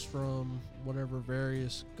jewels from whatever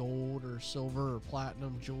various gold or silver or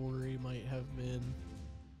platinum jewelry might have been,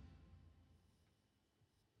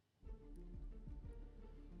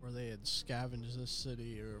 where they had scavenged this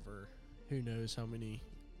city over who knows how many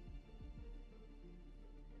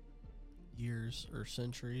years or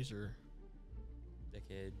centuries or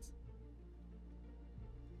Decades.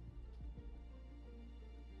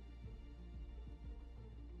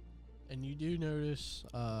 And you do notice,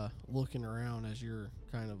 looking around as you're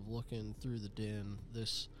kind of looking through the den,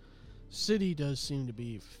 this city does seem to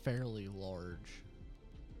be fairly large.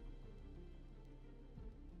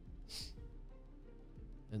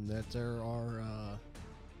 And that there are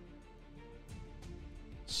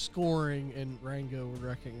scoring, and Rango would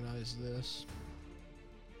recognize this.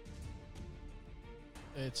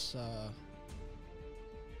 It's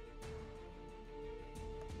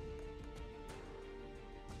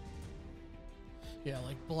yeah,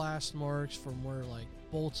 like blast marks from where like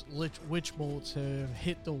bolts, witch bolts have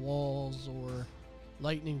hit the walls, or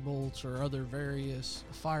lightning bolts or other various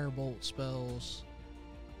firebolt spells.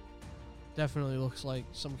 Definitely looks like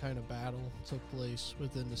some kind of battle took place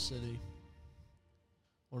within the city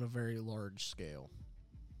on a very large scale.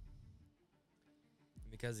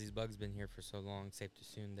 Because these bugs been here for so long, it's safe to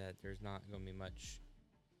assume that there's not going to be much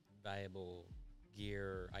valuable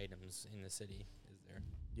gear or items in the city, is there?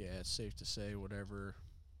 Yeah, it's safe to say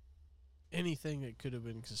anything that could have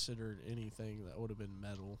been considered anything that would have been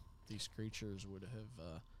metal, these creatures would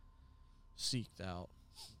have seeked out,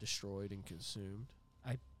 destroyed, and consumed.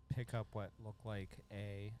 I pick up what looked like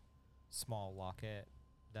a small locket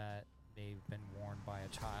that may have been worn by a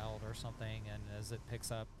child or something, and as it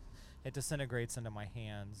picks up, it disintegrates into my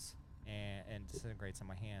hands, and disintegrates in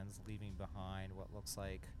my hands, leaving behind what looks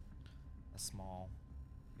like a small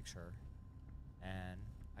picture. And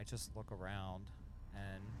I just look around,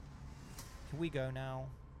 and can we go now?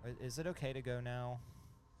 Is it okay to go now?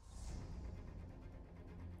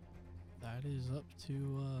 That is up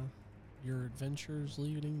to your adventurers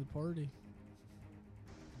leading the party.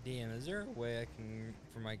 DM, is there a way I can,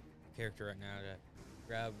 for my character right now, to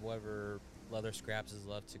grab whatever leather scraps is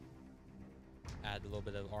left to add a little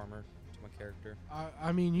bit of armor to my character?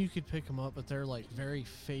 I mean, you could pick them up, but they're like very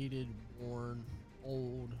faded, worn,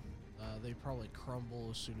 old. They probably crumble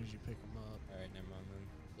as soon as you pick them up. All right, never mind then.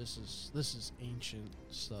 This is ancient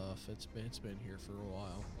stuff. It's been here for a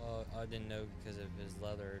while. Well, I didn't know because of his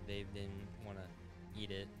leather, Dave didn't want to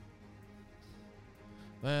eat it.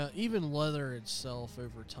 Even leather itself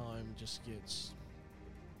over time just gets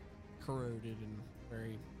corroded and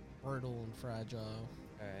very brittle and fragile.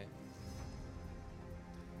 All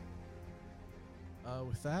right.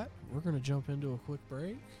 With that, we're going to jump into a quick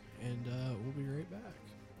break, and we'll be right back.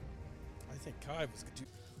 I think Kai was good too.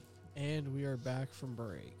 And we are back from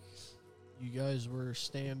break. You guys were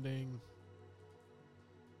standing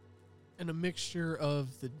in a mixture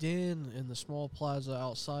of the den and the small plaza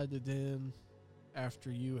outside the den after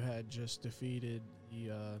you had just defeated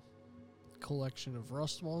the collection of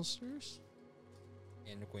rust monsters.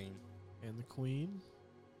 And the queen. And the queen.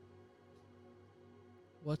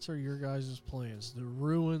 What are your guys' plans? The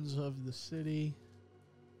ruins of the city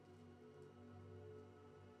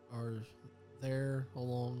are there,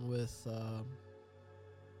 along with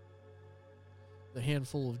the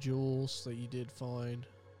handful of jewels that you did find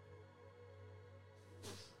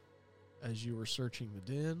as you were searching the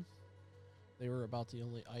den. They were about the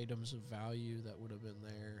only items of value that would have been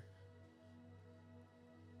there.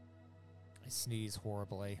 I sneeze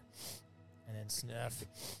horribly and then sniff.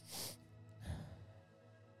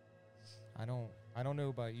 I don't know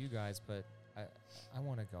about you guys, but I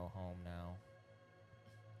want to go home now.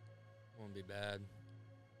 Won't be bad.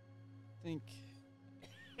 Think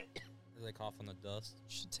As I cough on the dust.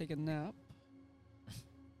 should take a nap.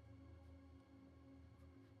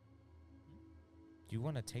 Do you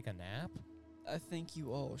want to take a nap? I think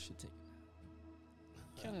you all should take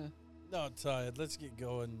a nap. Kind of. Not tired. Let's get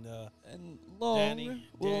going. And Long Danny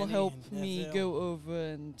will help and me Ethel. go over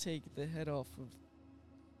and take the head off of,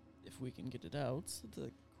 if we can get it out,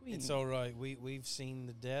 the queen. It's all right. We've seen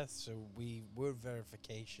the death, so we're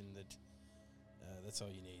verification that that's all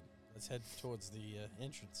you need. Let's head towards the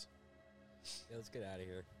entrance. Yeah, let's get out of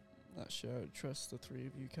here. Not sure I would trust the three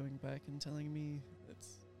of you coming back and telling me that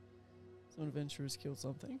some adventurers killed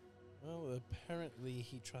something. Well, apparently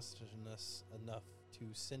he trusted in us enough to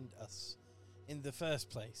send us in the first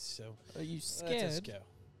place. So Are you let us scared? go.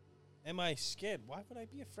 Am I scared? Why would I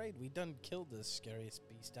be afraid? We done killed the scariest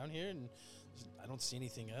beast down here, and I don't see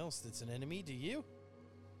anything else that's an enemy. Do you?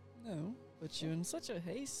 No, but you're in such a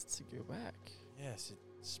haste to go back. Yes, it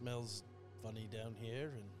smells funny down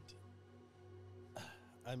here, and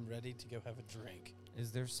I'm ready to go have a drink.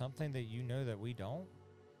 Is there something that you know that we don't?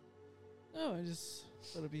 No, I just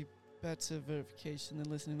thought it'd be better verification than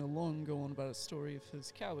listening to Long go on about a story of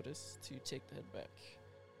his cowardice to take the head back.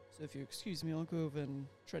 So if you excuse me, I'll go over and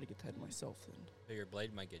try to get the head myself then. But your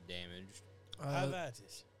blade might get damaged. Have at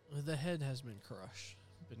it. The head has been crushed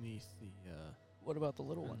beneath the. What about the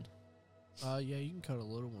little one? Yeah, you can cut a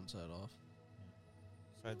little one's head off.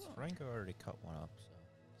 Besides, Franco already cut one up, so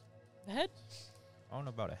The head? I don't know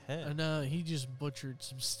about a head. And he just butchered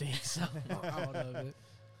some steaks out of it.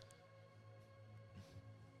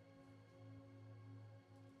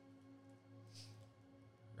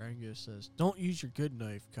 Rango says, "Don't use your good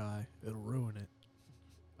knife, Kai. It'll ruin it.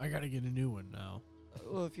 I gotta get a new one now."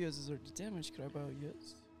 Well, if yours is already damaged, could I borrow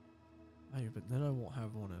yours? Hey, but then I won't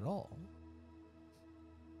have one at all.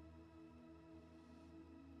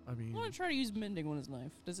 I mean, I want to try to use mending on his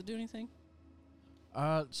knife. Does it do anything?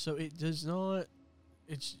 so it does not.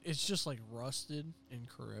 It's just like rusted and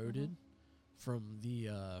corroded from the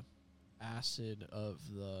acid of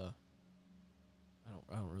the.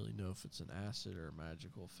 I don't really know if it's an acid or a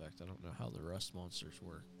magical effect. I don't know how the rust monsters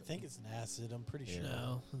work. I think it's an acid. I'm pretty sure.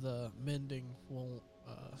 No, the mending won't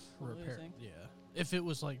Won't do repair. anything? Yeah, if it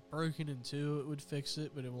was like broken in two, it would fix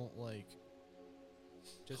it, but it won't like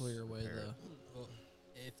Just clear away repair the. it. Well,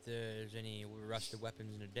 if there's any rusted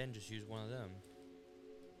weapons in the den, just use one of them.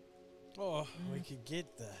 Oh, we could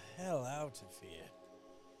get the hell out of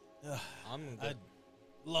here. Ugh, I'm good. I'd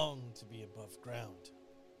long to be above ground.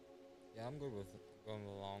 Yeah, I'm good with going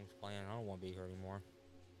with Long's plan. I don't want to be here anymore.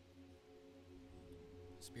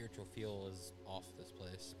 Spiritual feel is off this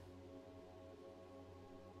place.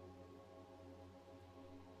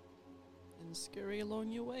 And scurry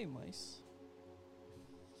along your way, mice.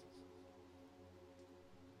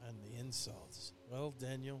 And the insults. Well,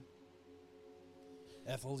 Daniel.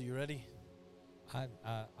 Ethel, you ready?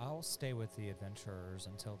 I'll stay with the adventurers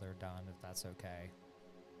until they're done, if that's okay.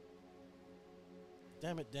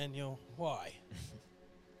 Damn it, Daniel. Why?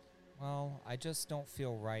 Well, I just don't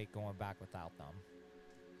feel right going back without them,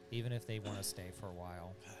 even if they want to stay for a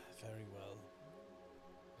while. Very well.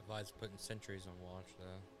 Advise putting sentries on watch,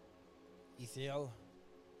 though. Ethiel?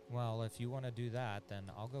 Well, if you want to do that,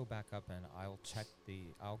 then I'll go back up and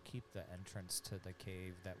I'll keep the entrance to the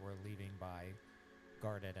cave that we're leaving by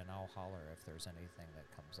guarded, and I'll holler if there's anything that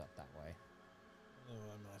comes up that way. Oh,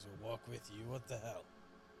 I might as well walk with you. What the hell?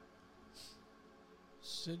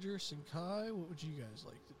 Sidrus and Kai, what would you guys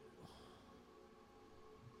like to do?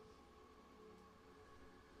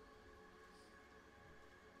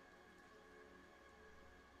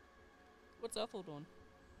 What's Ethel doing?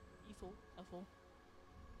 Ethel.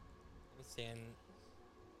 I'm stand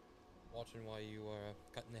watching while you are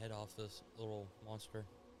cutting the head off this little monster.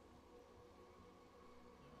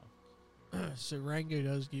 So Rango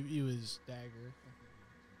does give you his dagger.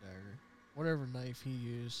 Dagger. Whatever knife he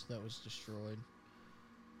used that was destroyed.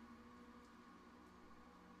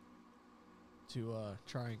 To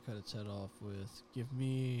try and cut its head off with. Give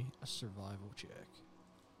me a survival check.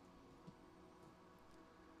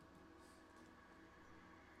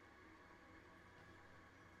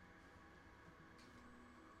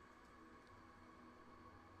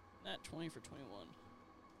 Nat 20 for 21.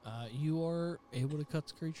 You are able to cut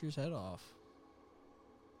the creature's head off.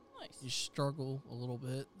 Nice. You struggle a little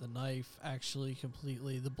bit. The knife actually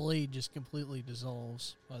the blade just completely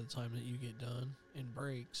dissolves by the time that you get done and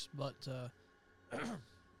breaks. But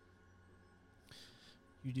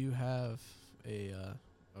you do have a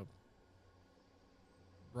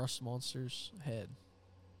rust monster's head.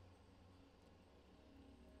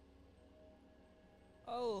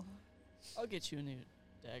 I'll get you a new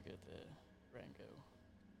dagger there, Rango.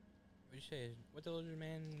 What did you say? What the lizard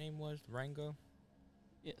man name was? Rango?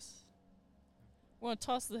 Yes. Want to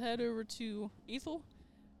toss the head over to Ethel?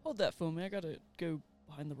 Hold that for me. I gotta go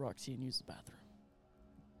behind the rocks here and use the bathroom.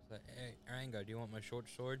 So, hey, Rango, do you want my short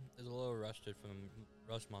sword? It's a little rusted from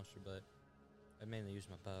Rust Monster, but I mainly use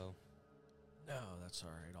my bow. No, that's all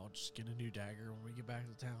right. I'll just get a new dagger when we get back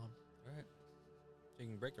to town. Alright. So you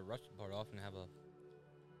can break the rusted part off and have a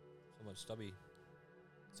somewhat stubby.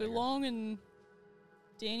 So dagger. Long and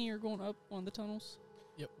Danny are going up one of the tunnels.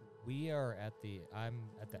 We are I'm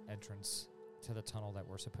at the entrance to the tunnel that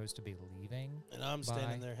we're supposed to be leaving. And I'm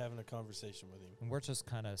standing Bye. there having a conversation with him. And we're just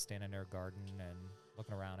kind of standing there guarding and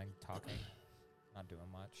looking around and talking, not doing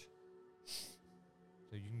much.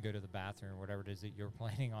 So you can go to the bathroom, whatever it is that you're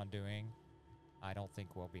planning on doing. I don't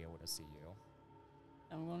think we'll be able to see you.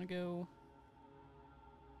 I'm gonna go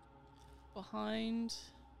behind,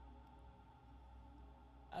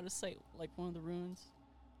 out of sight, like one of the ruins.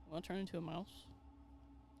 I'm gonna turn into a mouse.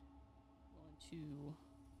 I'm going to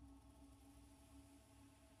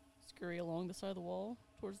scurry along the side of the wall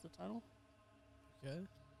towards the tunnel. Okay.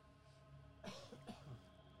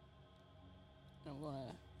 I'm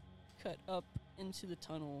gonna cut up into the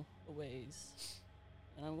tunnel a ways,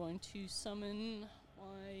 and I'm going to summon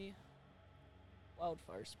my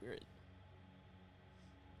wildfire spirit.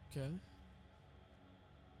 Okay.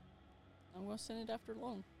 I'm gonna send it after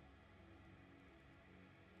Long.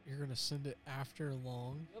 You're gonna send it after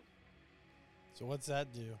Long. So what's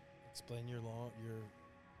that do? Explain your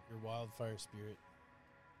wildfire spirit.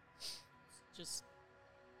 It's just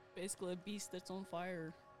basically a beast that's on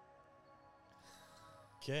fire.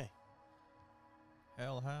 Okay.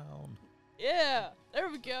 Hellhound. Yeah, there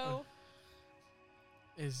we go.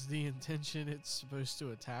 Is the intention it's supposed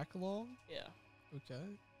to attack Long? Yeah.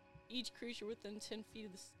 Okay. Each creature within 10 feet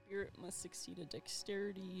of the spirit must succeed a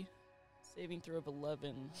dexterity saving throw of 11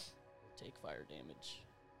 or take fire damage.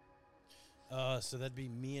 So that'd be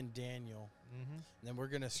me and Daniel. Mm-hmm. And then we're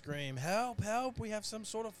going to scream, help, help, we have some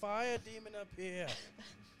sort of fire demon up here.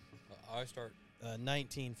 I start.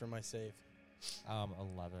 19 for my save.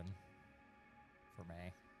 11 for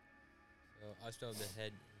me. So I still have the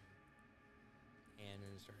head and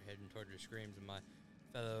then start heading toward the screams of my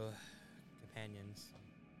fellow companions.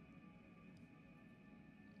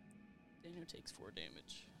 Daniel takes 4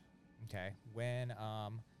 damage. Okay. When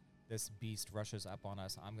this beast rushes up on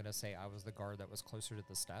us, I'm going to say I was the guard that was closer to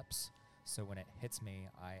the steps. So when it hits me,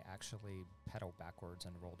 I actually pedal backwards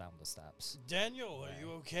and roll down the steps. Daniel, are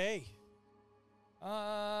you okay?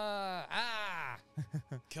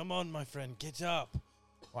 Come on, my friend, get up.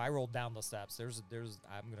 Well, I rolled down the steps. There's.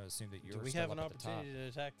 I'm going to assume that you're Do we still have an up at the top. opportunity to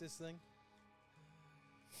attack this thing?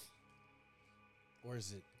 Or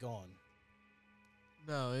is it gone?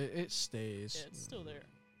 No, it stays. Yeah, it's still there.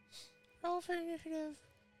 Roll for initiative.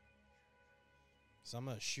 So I'm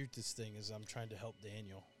going to shoot this thing as I'm trying to help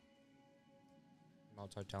Daniel.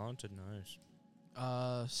 Multi-talented, nice.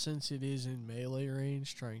 Since it is in melee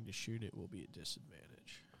range, trying to shoot it will be a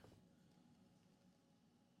disadvantage.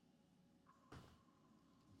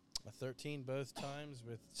 A 13 both times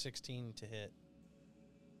with 16 to hit.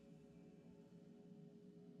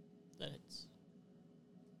 That hits.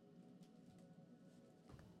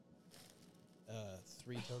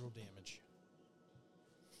 3 total damage.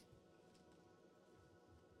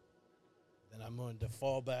 Then I'm going to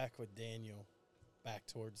fall back with Daniel back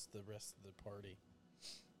towards the rest of the party.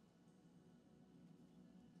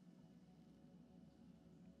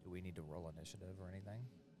 Do we need to roll initiative or anything?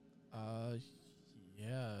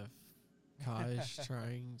 Yeah. If Kai's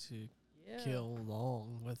trying to Yeah. kill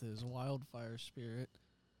Long with his wildfire spirit.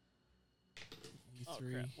 You Oh,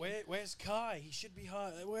 three. crap. Where's Kai? He should be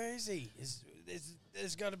high. Where is he?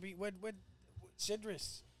 There's got to be... Where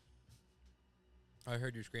Sidris? I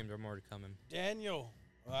heard your screams. I'm already coming. Daniel.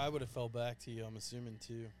 Well, I would have fell back to you, I'm assuming,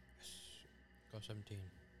 too. Go 17.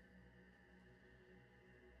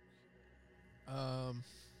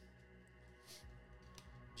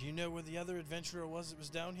 Do you know where the other adventurer was that was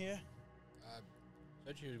down here?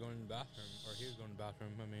 Said she was going to the bathroom, or he was going to the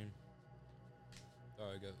bathroom. I mean,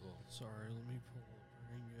 sorry, I got a little. Sorry, let me pull up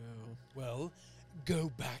Ringo. Well, go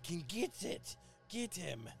back and get it. Get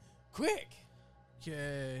him. Quick.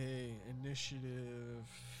 Okay, initiative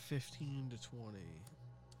 15 to 20.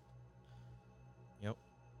 Yep.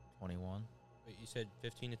 21. Wait, you said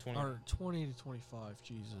 15 to 20? Or 20 to 25,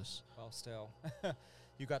 Jesus. Well, still.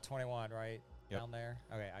 You got 21, right? Yep. Down there?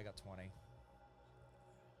 Okay, I got 20.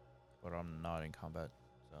 But I'm not in combat,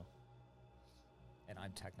 so. And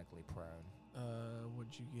I'm technically prone.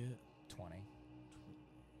 What'd you get? 20.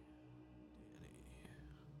 Danny.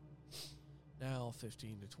 Now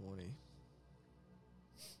 15 to 20.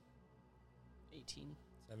 18.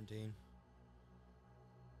 17. I'm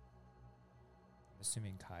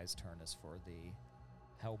assuming Kai's turn is for the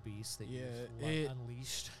hell beast that you've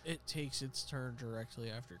unleashed. It takes its turn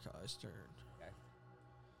directly after Kai's turn.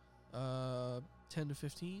 Okay. 10 to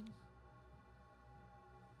 15.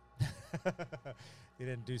 You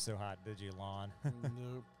didn't do so hot, did you, Lon?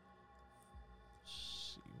 Nope.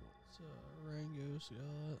 Let's see what Rango's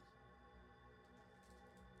got.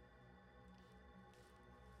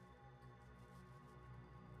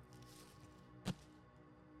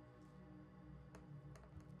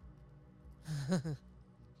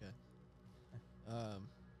 Okay.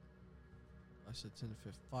 I said 10 to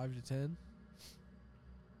 15. 5 to 10.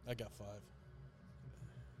 I got 5.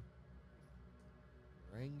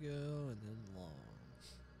 Rango and then Long.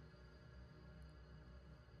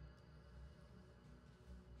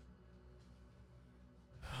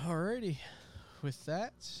 Alrighty. With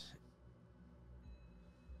that,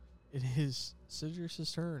 it is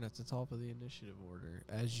Sidrus's turn at the top of the initiative order.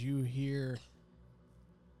 As you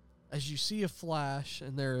see a flash,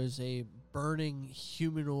 and there is a burning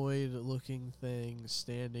humanoid-looking thing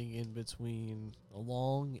standing in between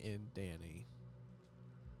Long and Danny.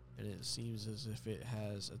 And it seems as if it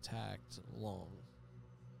has attacked Long.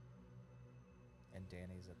 And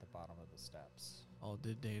Danny's at the bottom of the steps. Oh,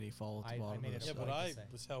 did Danny fall at the I bottom made of the it Yeah, a but point I to say-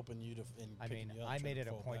 was helping you to. I made it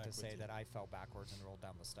a point to say that I fell backwards and rolled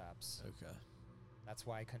down the steps. Okay. That's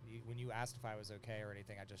why I couldn't. When you asked if I was okay or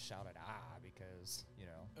anything, I just shouted because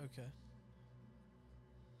Okay.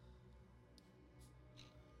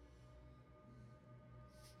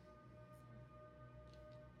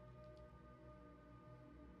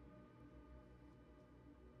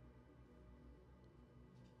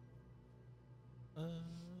 Uh,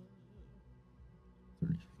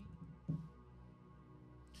 30 feet.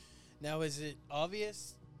 Now, is it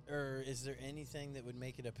obvious, or is there anything that would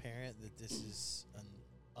make it apparent that this is an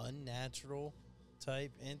unnatural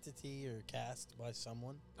type entity or cast by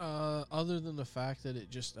someone? Other than the fact that it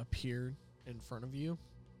just appeared in front of you,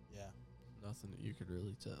 Yeah. nothing that you could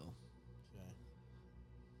really tell. Okay.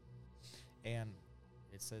 And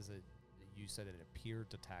it says that you said it appeared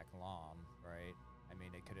to attack Lom, right? I mean,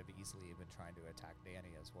 it could have easily been trying to attack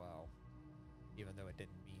Danny as well, even though it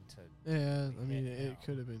didn't mean to. Yeah, I mean, hit it now.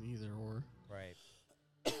 could have been either or. Right.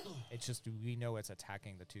 It's just we know it's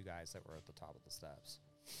attacking the two guys that were at the top of the steps.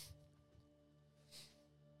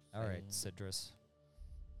 All right, Sidrus.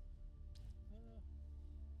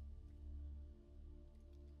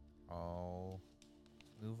 I'll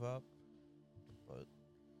move up, but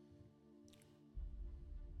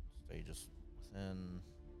stay just within,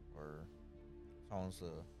 or as long as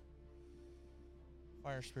the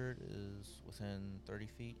fire spirit is within 30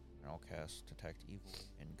 feet, and I'll cast Detect Evil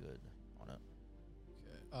and Good on it,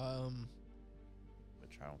 Okay.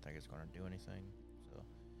 which I don't think is going to do anything. So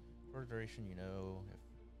for the duration,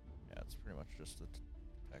 it's pretty much just the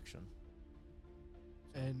detection.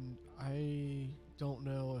 And I don't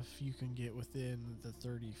know if you can get within the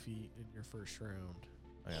 30 feet in your first round.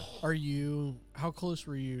 Oh, yeah, How close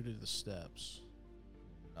were you to the steps?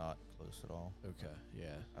 not close at all. Okay,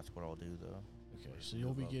 yeah. That's what I'll do though. Okay, Just so you'll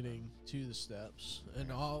move be up getting to the steps. And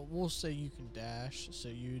Okay. we'll say you can dash, so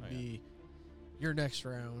you'd Oh, yeah. be, your next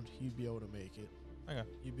round, you'd be able to make it. Okay.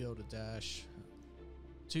 You'd be able to dash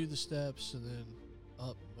to the steps and then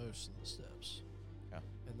up most of the steps. Okay.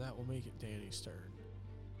 And that will make it Danny's turn.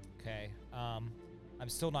 Okay. I'm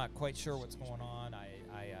still not quite sure what's going on.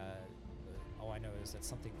 All I know is that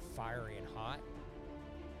something fiery and hot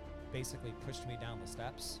basically pushed me down the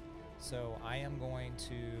steps. So I am going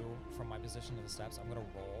to, from my position to the steps, I'm going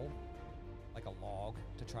to roll like a log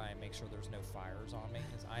to try and make sure there's no fires on me,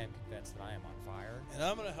 because I am convinced that I am on fire. And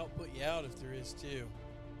I'm going to help put you out if there is, too.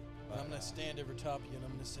 But I'm going to stand over top of you and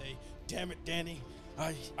I'm going to say, "Damn it, Danny.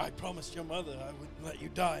 I promised your mother I wouldn't let you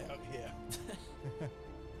die out here."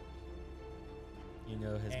 You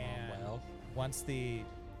know his And mom well. once the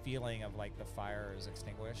feeling of like the fire is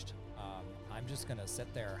extinguished, I'm just going to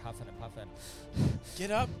sit there huffing and puffing.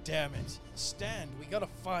 Get up, damn it. Stand. We got to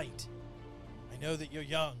fight. I know that you're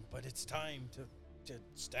young, but it's time to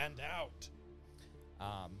stand out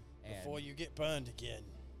before And you get burned again.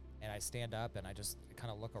 I stand up and I just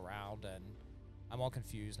kind of look around and I'm all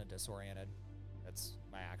confused and disoriented. That's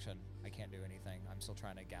my action. I can't do anything. I'm still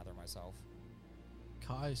trying to gather myself.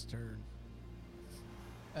 Kai's turn.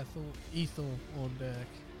 Ethel on deck.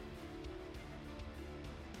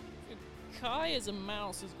 Kai, as a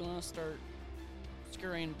mouse, is going to start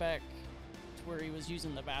scurrying back to where he was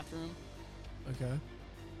using the bathroom. Okay.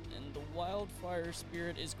 And the wildfire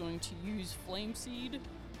spirit is going to use Flame Seed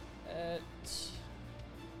at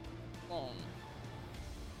Long.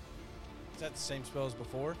 Is that the same spell as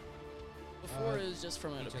before? Before it was just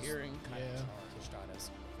from it He just appearing. kind Yeah. of charged on us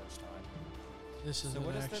the first time. This is So an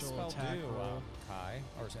what does this actual spell attack do, roll. Kai?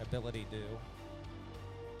 Or his ability do?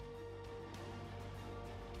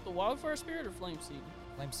 The Wildfire Spirit or Flame Seed?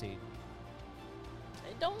 Flame Seed.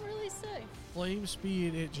 They don't really say. Flame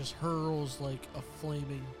speed, it just hurls like a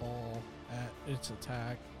flaming ball at its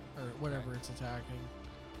attack, or whatever it's attacking.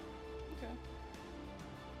 Okay.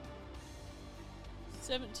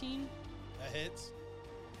 17. That hits.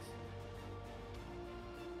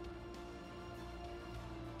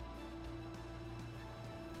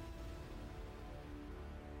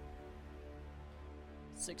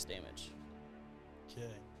 Six damage. Okay.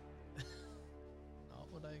 Not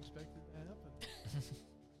what I expected to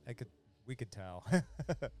happen. We could tell.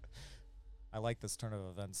 I like this turn of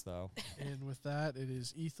events, though. And with that, it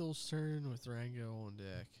is Ethel's turn with Rango on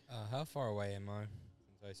deck. How far away am I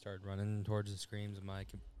since I started running towards the screams of my...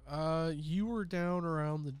 You were down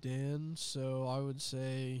around the den, so I would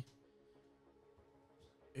say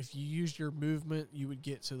if you used your movement, you would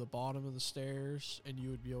get to the bottom of the stairs and you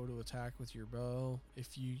would be able to attack with your bow.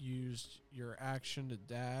 If you used your action to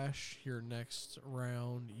dash, your next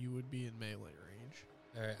round, you would be in melee range.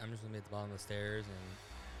 Alright, I'm just going to be at the bottom of the stairs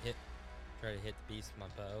and try to hit the beast with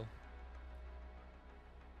my bow.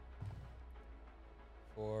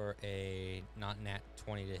 For a not nat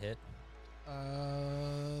 20 to hit.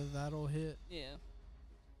 That'll hit. Yeah.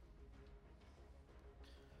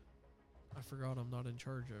 I forgot I'm not in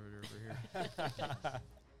charge of it over here.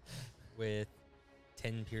 With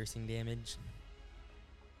 10 piercing damage.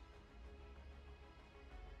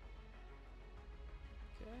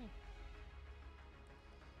 Okay.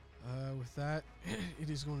 With that, it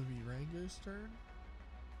is going to be Rango's turn.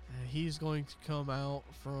 He's going to come out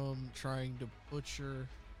from trying to butcher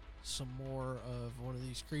some more of one of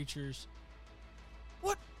these creatures.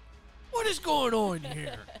 What is going on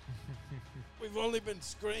here? We've only been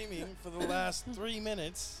screaming for the last 3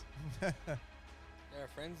 minutes. Yeah,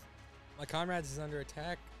 friends. My comrades is under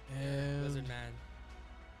attack. And Lizard Man.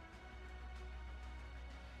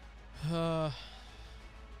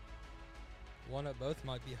 One of both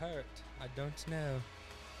might be hurt. I don't know.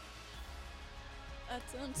 I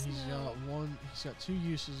don't he's know. got 2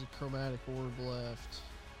 uses of chromatic orb left.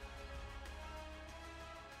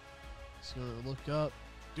 He's gonna look up.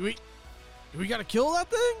 Do we gotta kill that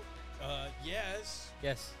thing? Yes.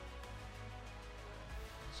 Yes.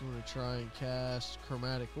 He's gonna try and cast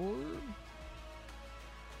chromatic orb.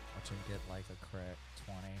 Watch him get like a crit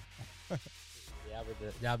 20.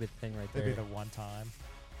 That'll be the thing right Maybe there. the one time.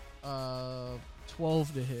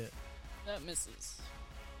 12 to hit. That misses.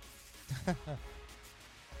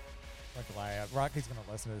 Like Rocky's gonna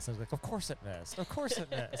listen to this and he's like, of course it missed. Of course it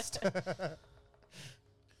missed.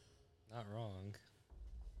 Not wrong.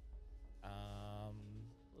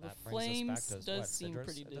 The That brings us flames back to does what, seem Sidrus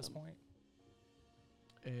pretty at this dim. point.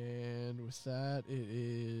 And with that, it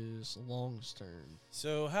is Long's turn.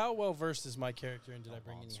 So how well versed is my character, and did I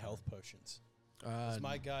bring any Monster. health potions? Is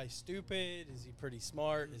my guy stupid? Is he pretty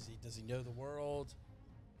smart? Does he know the world?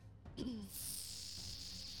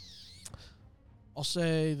 I'll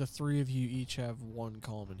say the 3 of you each have 1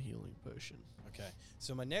 calm and healing potion. Okay.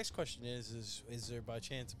 So my next question is there by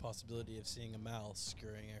chance a possibility of seeing a mouse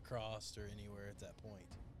scurrying across or anywhere at that point?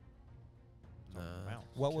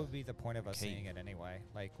 What would be the point of us Okay. seeing it anyway?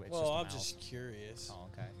 Like, it's Well, just a I'm mouse. just curious. Oh,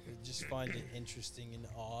 okay. I just find it interesting and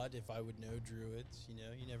odd if I would know druids.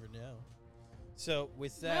 You never know. So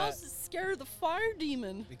with that, Mouse is scared of the fire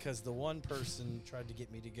demon. because the one person tried to get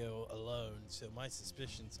me to go alone, so my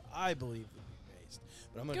suspicions, I believe, would be based.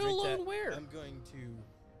 But I'm going to Go drink alone that. where? I'm going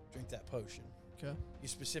to drink that potion. Okay. You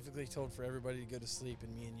specifically told for everybody to go to sleep,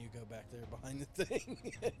 and me and you go back there behind the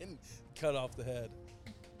thing and cut off the head.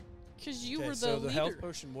 Because you Okay, were the so the leader. health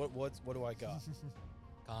potion. What do I got?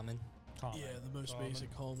 Common. Common. Yeah, the most Common.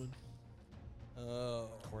 basic common. Oh,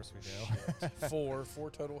 Of course we do. shit. four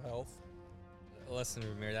total health. Listen,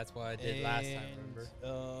 Ramir, that's what I did last time, remember?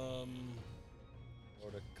 Or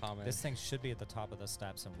the common. This thing should be at the top of the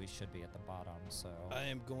steps, and we should be at the bottom. So I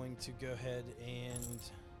am going to go ahead and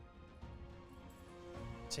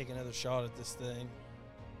take another shot at this thing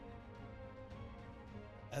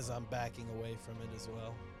as I'm backing away from it as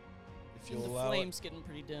well. If you'll the allow flame's getting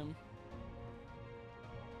pretty dim.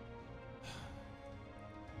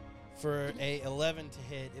 it. For a 11 to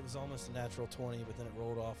hit, it was almost a natural 20, but then it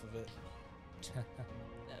rolled off of it.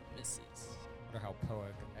 That misses. wonder how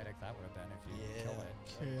poetic that would have been if you kill it.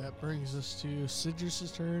 Okay, that brings us to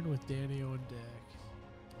Sidrus' turn with Danny on deck.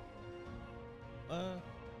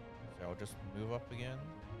 So I'll just move up again.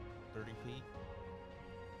 30 feet?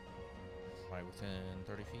 Am I within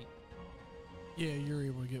 30 feet? Yeah, you're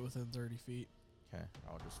able to get within 30 feet. Okay,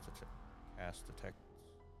 I'll just cast detect.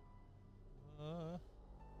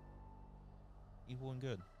 Evil and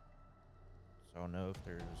good. So I'll know if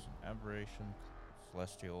there's an aberration,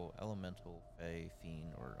 celestial, elemental, fey,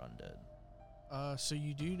 fiend, or undead. So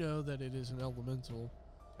you do know that it is an elemental.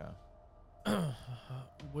 Okay.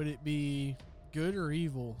 Would it be good or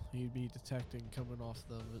evil you'd be detecting coming off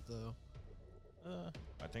of it, though?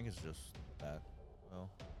 I think it's just that. Well,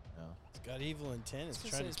 no. It's got evil intent. It's I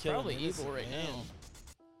was trying gonna to say, kill it's probably an innocent evil right man. now.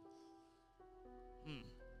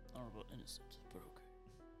 I don't know about innocent, but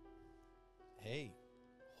okay. Hey,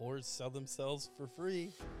 whores sell themselves for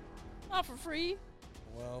free. Not for free.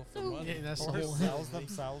 Well, for So- money. Yeah, that's the Or whole sells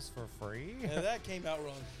themselves for free. Yeah, that came out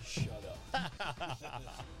wrong. Shut up.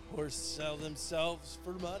 Whores sell themselves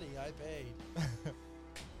for money. I paid.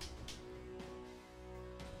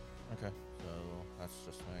 Okay, so that's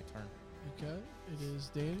just my turn. Okay, it is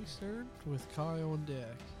Danny's turn with Kai on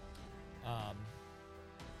deck.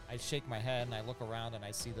 I shake my head and I look around and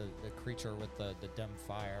I see the creature with the dim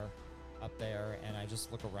fire up there, and I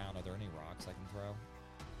just look around. Are there any rocks I can throw?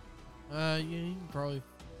 Yeah, you can probably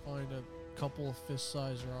find a couple of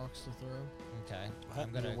fist-sized rocks to throw. Okay, What I'm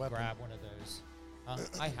happened to gonna your weapon? grab one of those.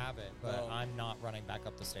 I have it, but Oh. I'm not running back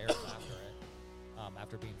up the stairs after it.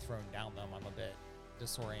 After being thrown down them, I'm a bit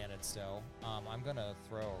disoriented still. I'm gonna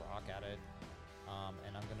throw a rock at it,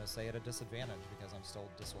 and I'm gonna say at a disadvantage because I'm still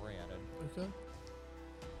disoriented. Okay.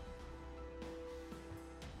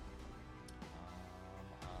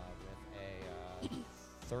 With a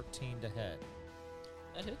 13 to hit.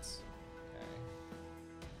 That hits.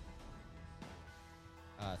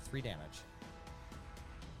 Okay. 3 damage.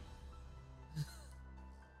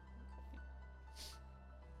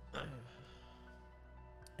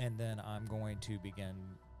 And then I'm going to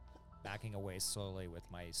begin backing away slowly with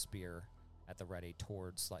my spear at the ready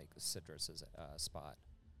towards like Citrus's spot.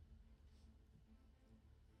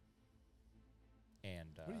 And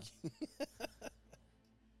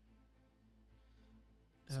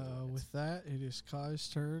With that, it is Kai's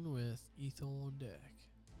turn with Ethel on deck.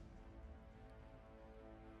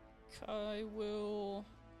 Kai will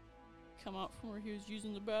come out from where he was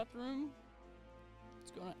using the bathroom.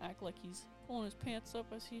 He's going to act like he's pulling his pants up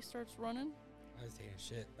as he starts running. I was taking a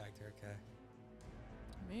shit back there, okay.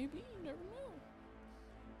 Maybe, you never know.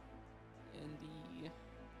 And the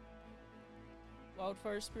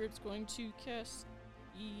Wildfire Spirit's going to cast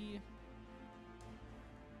the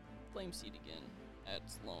Flame Seed again at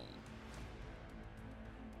Sloan.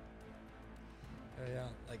 Oh yeah,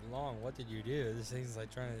 like Long, what did you do? This thing's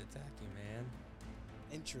like trying to attack you, man.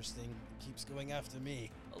 Interesting. Keeps going after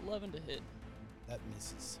me. 11 to hit. That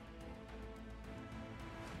misses.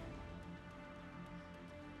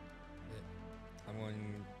 I'm going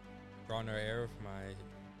to draw another arrow for my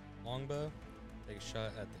longbow. Take a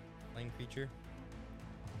shot at the flame creature.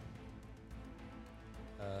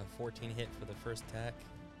 14 hit for the first attack.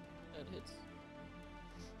 That hits.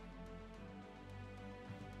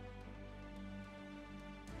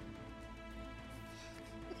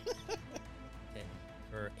 Okay,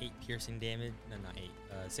 for 8 piercing damage. No, not 8.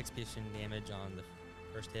 6 piercing damage on the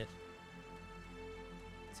first hit.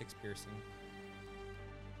 6 piercing.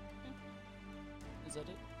 Is that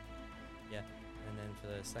it? Yeah. And then for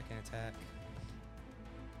the second attack,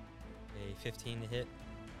 a 15 to hit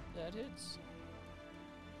That hits.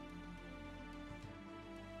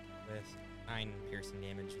 with 9 piercing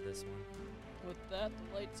damage for this one. With that,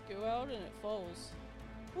 the lights go out and it falls.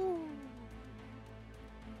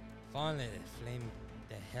 Finally, flame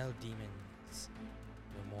the hell demons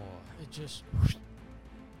no more. It just...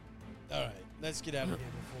 All right, let's get out of here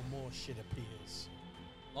before more shit appears.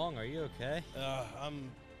 Long, are you okay? I'm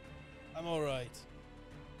all right.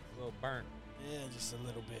 A little burnt. Yeah, just a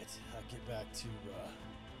little bit. I'll get back to.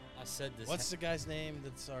 I said this. What's the guy's name?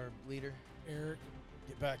 That's our leader. Eric.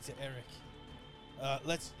 Get back to Eric.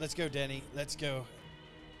 Let's go, Denny. Let's go,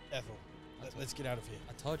 Ethel. Let's get out of here.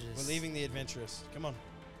 I told you this. We're leaving the adventurous. Come on.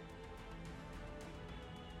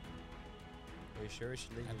 Are you sure we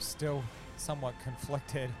should leave? I'm still somewhat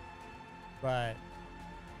conflicted, but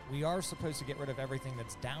we are supposed to get rid of everything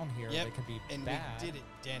that's down here Yep, that could be And bad. we did it,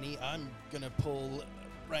 Denny. I'm gonna pull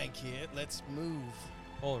rank here. Let's move.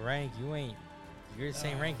 Oh, rank, you ain't. You're the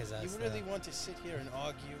same rank as us. You really want to sit here and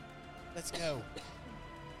argue? Let's go.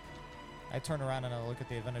 I turn around and I look at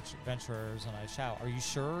the adventurers and I shout, "Are you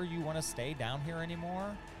sure you want to stay down here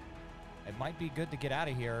anymore? It might be good to get out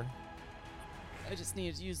of here." I just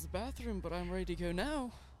needed to use the bathroom, but I'm ready to go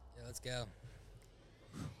now. Yeah, let's go.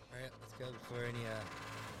 All right, let's go before any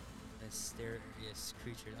mysterious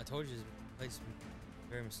creature. I told you this place was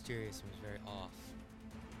very mysterious and was very off.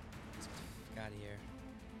 Let's get out of here.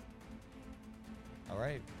 All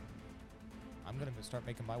right. I'm going to start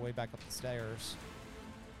making my way back up the stairs.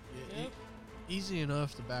 Yeah, easy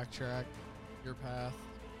enough to backtrack your path.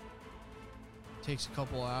 Takes a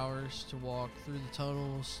couple hours to walk through the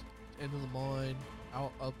tunnels, into the mine,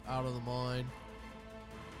 out of the mine,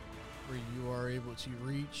 where you are able to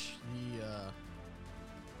reach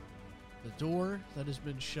the door that has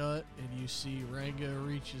been shut, and you see Rango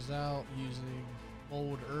reaches out using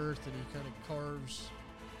mold earth, and he kind of carves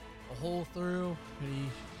a hole through, and he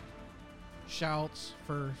shouts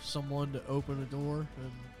for someone to open a door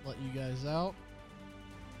and let you guys out.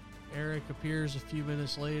 Eric appears a few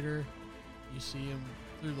minutes later. You see him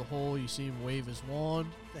through the hole. You see him wave his wand.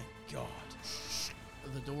 Thank God.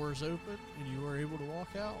 The door is open, and you are able to walk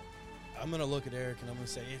out. I'm going to look at Eric, and I'm going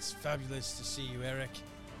to say, it's fabulous to see you, Eric.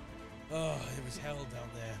 Oh, it was hell down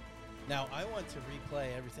there. Now, I want to replay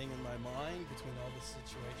everything in my mind between all the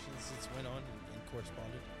situations that went on and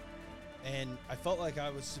corresponded. And I felt like I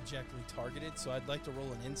was subjectively targeted, so I'd like to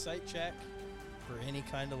roll an insight check for any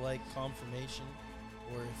kind of, like, confirmation,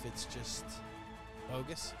 or if it's just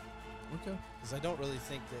bogus. Okay. Because I don't really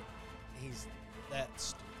think that he's that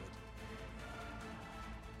stupid.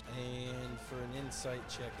 And for an insight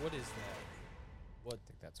check, what is that? What I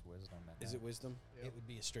think that's wisdom. is it? Wisdom? Yep. It would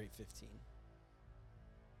be a straight 15.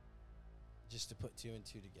 Just to put 2 and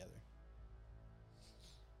 2 together.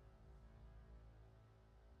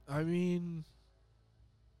 I mean,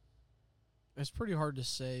 it's pretty hard to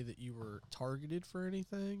say that you were targeted for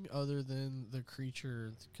anything other than the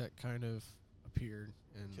creature that kind of appeared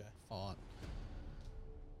and fought.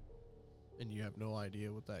 And you have no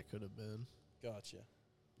idea what that could have been. Gotcha.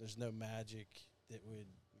 There's no magic that would...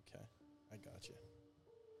 Okay, I gotcha.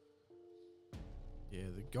 Yeah,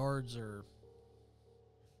 the guards are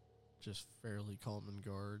just fairly common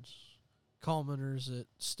guards. Commoners that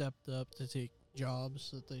stepped up to take jobs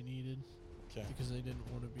that they needed. Okay. Because they didn't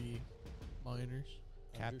want to be miners.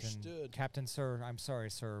 Understood. Captain, sir, I'm sorry,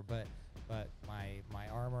 sir, but my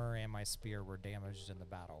armor and my spear were damaged in the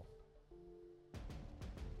battle.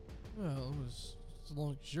 Well, as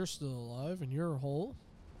long as you're still alive and you're whole.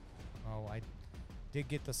 Oh, I did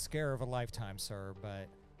get the scare of a lifetime, sir, but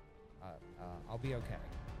I'll be okay.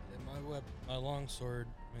 Yeah, my long sword,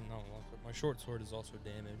 not long sword, my short sword is also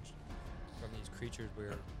damaged from these creatures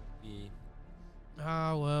where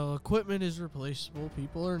Well, equipment is replaceable.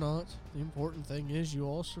 People are not. The important thing is you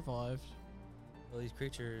all survived. well, these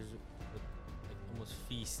creatures would like almost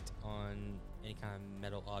feast on any kind of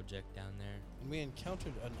metal object down there. And we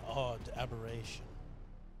encountered an odd aberration.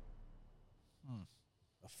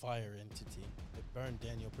 A fire entity. It burned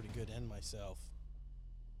Daniel pretty good and myself.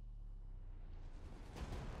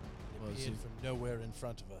 It Was appeared it- from nowhere in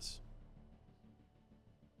front of us.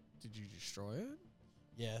 Did you destroy it?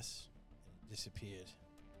 Yes. It disappeared.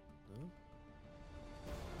 No?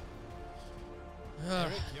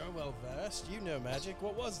 Eric, you're well versed. You know magic.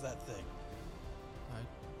 What was that thing?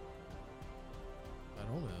 I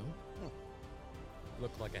don't know.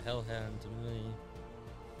 Looked like a hellhound to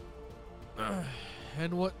me.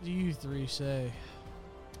 And what do you three say?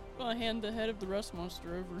 Well, I hand the head of the rust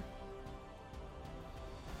monster over.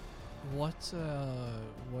 What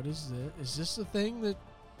is this? Is this the thing that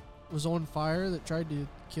was on fire that tried to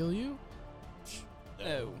kill you?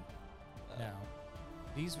 No. No.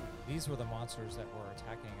 These were the monsters that were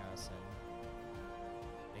attacking us,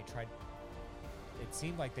 and they tried... It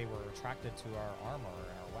seemed like they were attracted to our armor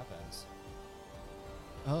and our weapons.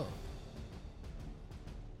 Oh.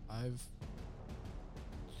 I've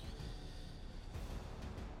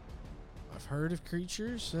heard of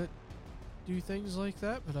creatures that do things like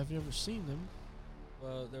that, but I've never seen them.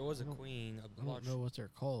 Well, there was a I don't- queen. I don't know what they're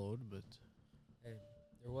called, but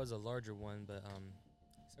There was a larger one, but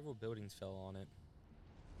several buildings fell on it.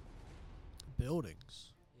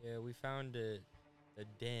 buildings. Yeah, we found a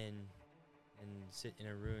den in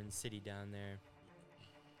a ruined city down there.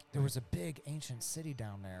 There was a big ancient city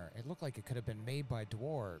down there. It looked like it could have been made by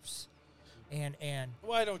dwarves. And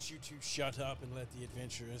Why don't you two shut up and let the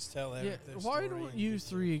adventurers tell Eric their why story? don't and you get to-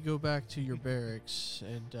 three go back to your barracks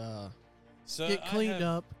and So get I cleaned have-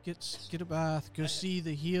 up, get a bath, go I- see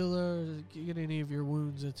the healer, get any of your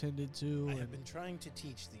wounds attended to, I and, have been trying to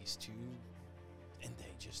teach these two, and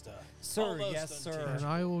they just Sir, almost yes, sir. and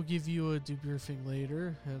I will give you a debriefing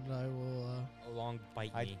later, and I will. A long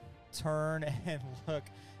bite I- me. turn and look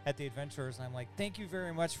at the adventurers, and I'm like, thank you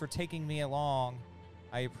very much for taking me along.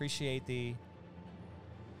 I appreciate the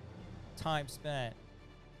time spent.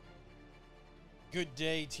 Good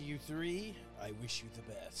day to you three. I wish you the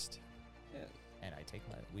best. Yeah. And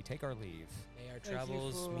we take our leave. May our Thank you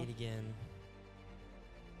travels for- meet again.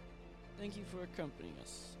 Thank you for accompanying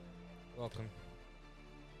us. Welcome.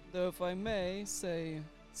 Though if I may say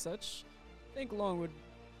such, I think Long would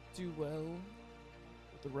do well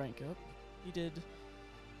with the rank up. He did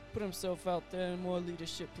put himself out there in a more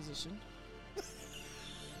leadership position.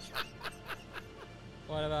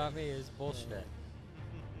 What about me is bullshit.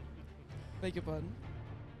 Beg your pardon?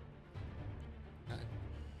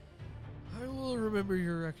 I will remember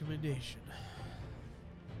your recommendation.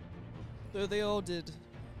 Though they all did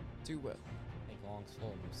do well. I think Long's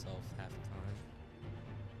full of himself half the time.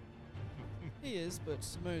 He is, but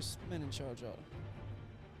most men in charge are.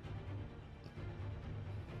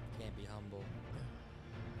 Can't be humble.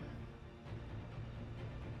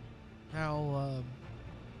 How,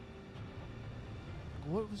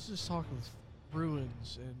 what was this talk with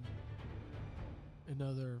ruins and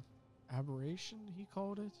another aberration, he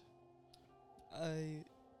called it? I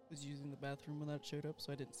was using the bathroom when that showed up,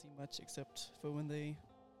 so I didn't see much except for when they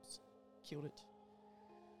killed it.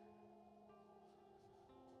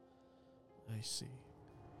 I see.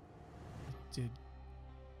 It did.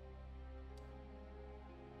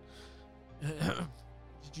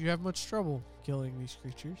 Did you have much trouble killing these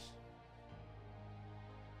creatures?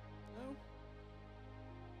 No.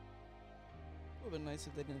 Would have been nice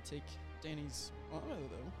if they didn't take Danny's armor,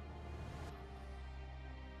 though.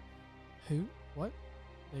 Who? What?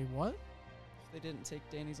 They what? If they didn't take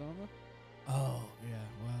Danny's armor. Oh, yeah,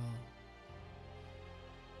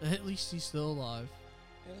 well. At least he's still alive.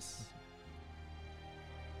 Yes.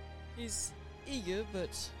 He's eager, but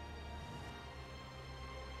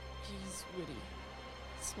he's witty,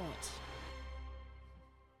 smart.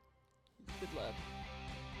 Good lad.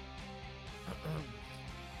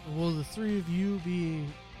 Will the three of you be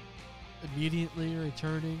immediately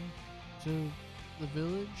returning to the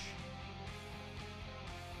village?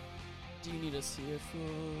 Do you need us here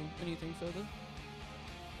for anything further?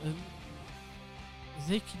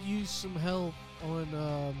 They could use some help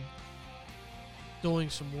on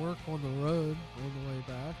doing some work on the road on the way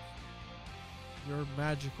back. Your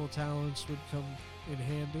magical talents would come in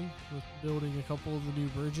handy with building a couple of the new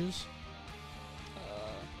bridges.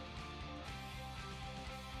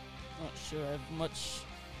 Not sure I have much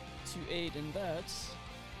to aid in that.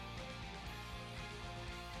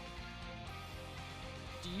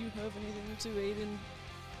 Do you have anything to aid in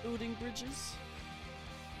building bridges?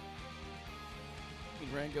 I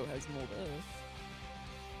mean, Rango has mold earth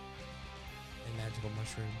And magical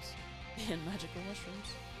mushrooms. and magical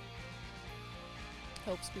mushrooms.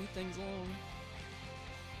 Help speed things along.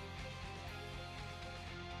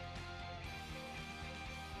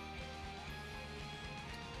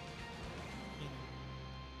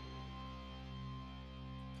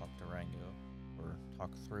 Talk to Rango or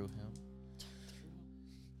talk through him.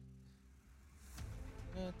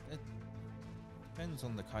 It depends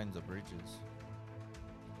on the kinds of bridges.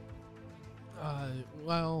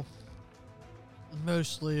 Well,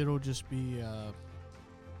 mostly it'll just be,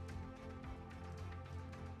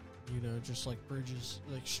 just like bridges,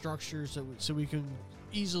 like structures that so we can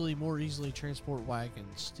more easily transport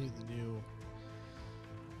wagons to the new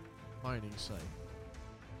mining site.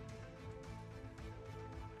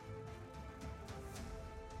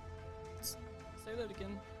 Say that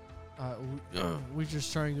again. We're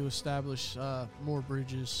just trying to establish more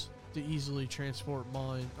bridges to easily transport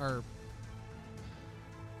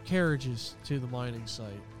carriages to the mining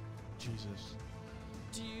site. Jesus.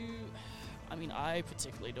 Do you... I mean, I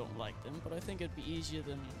particularly don't like them, but I think it'd be easier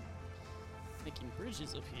than making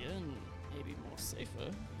bridges up here and maybe more safer.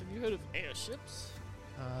 Have you heard of airships?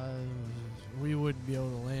 We wouldn't be able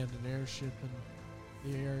to land an airship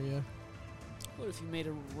in the area. What if you made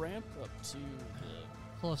a ramp up to the...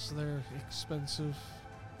 Plus, they're expensive.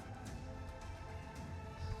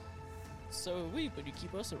 So are we, but you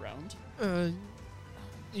keep us around.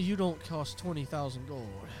 You don't cost 20,000 gold.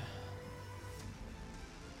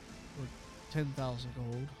 Or 10,000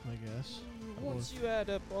 gold, I guess. Once you add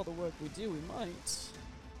up all the work we do, we might.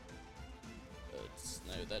 But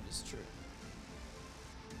no, that is true.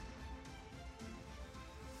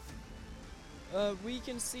 We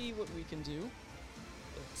can see what we can do,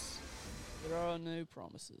 but there are no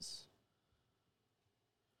promises.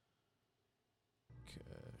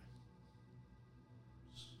 Okay.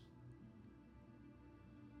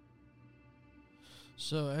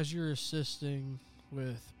 So, as you're assisting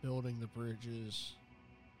with building the bridges,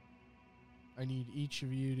 I need each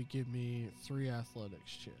of you to give me 3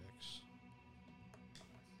 athletics checks.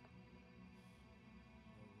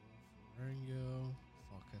 Rango.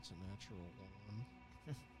 Fuck, that's a natural 1.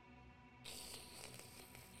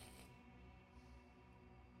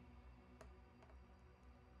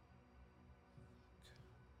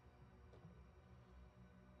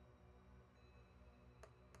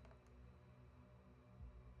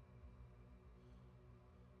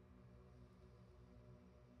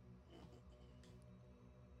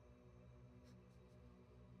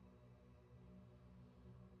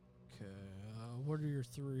 What are your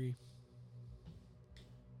 3?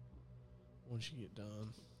 Once you get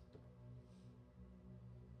done.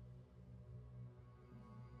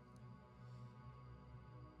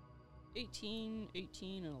 18,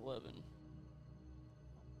 18, and 11.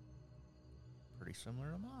 Pretty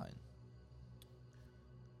similar to mine.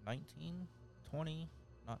 19, 20,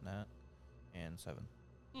 not nat, and 7.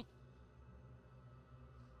 Okay.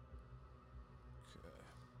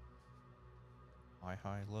 High,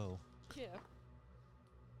 high, low. Yeah.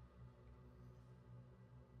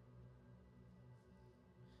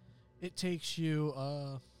 It takes you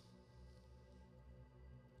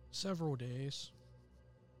several days.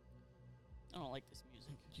 I don't like this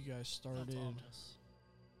music. You guys That's started. ominous.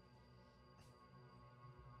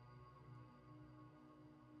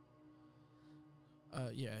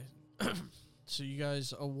 Yeah. So you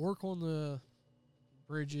guys work on the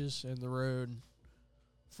bridges and the road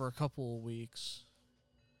for a couple of weeks.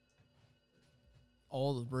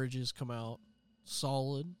 All the bridges come out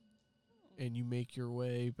solid, and you make your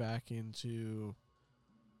way back into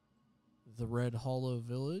the Red Hollow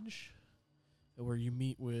Village, where you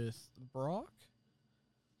meet with Brock,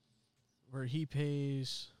 where he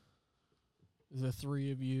pays the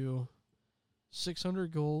 3 of you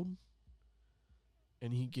 600 gold,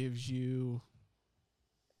 and he gives you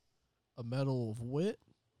a medal of wit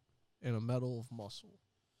and a medal of muscle.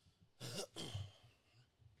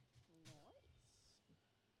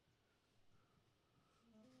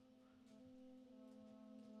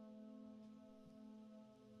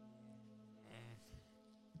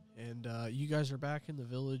 And you guys are back in the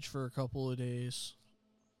village for a couple of days.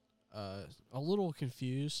 A little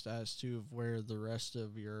confused as to where the rest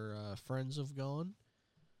of your friends have gone.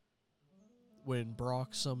 When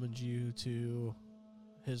Brock summoned you to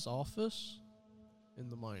his office in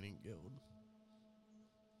the mining guild.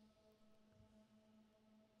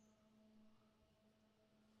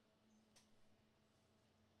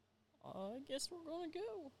 I guess we're gonna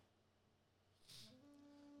go.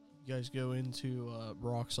 You guys go into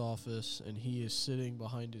Brock's office, and he is sitting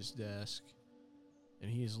behind his desk,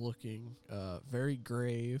 and he is looking very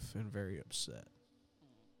grave and very upset.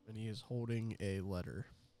 And he is holding a letter.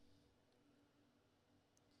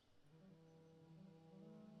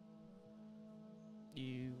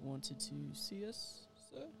 You wanted to see us,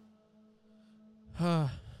 sir?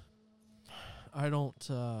 I don't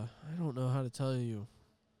know how to tell you.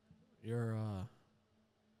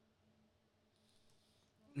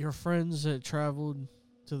 Your friends that traveled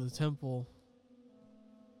to the temple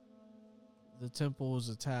was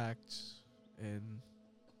attacked, and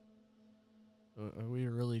we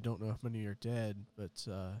really don't know how many are dead, but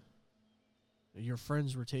your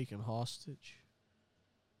friends were taken hostage.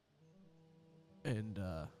 And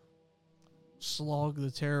Slog the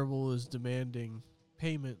Terrible is demanding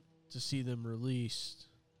payment to see them released.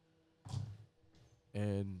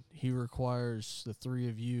 And he requires the 3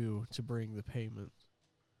 of you to bring the payment.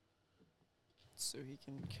 So he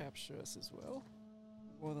can capture us as well?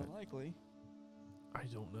 More than likely. I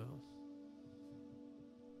don't know.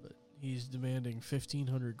 But he's demanding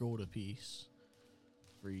 1,500 gold apiece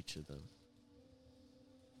for each of them.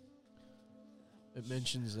 It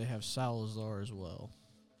mentions they have Salazar as well.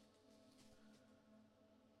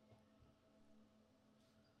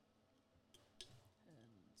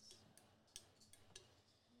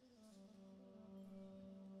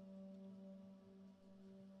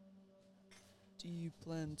 Do you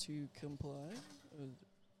plan to comply?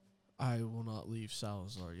 I will not leave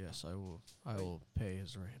Salazar. Yes, I will. I will pay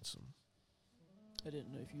his ransom. I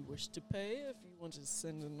didn't know if you wished to pay, if you wanted to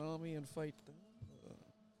send an army and fight them.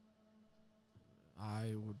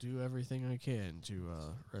 I will do everything I can to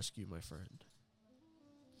rescue my friend.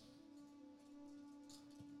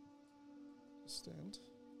 Understand.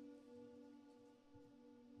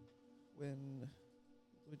 When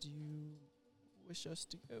would you wish us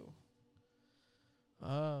to go?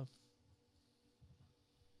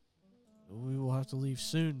 We will have to leave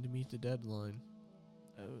soon to meet the deadline.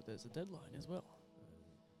 Oh, there's a deadline as well.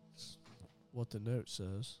 It's what the note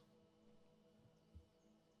says.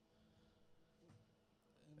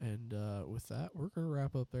 And with that, we're going to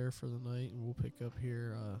wrap up there for the night, and we'll pick up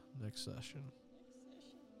here next session.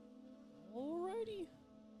 Alrighty.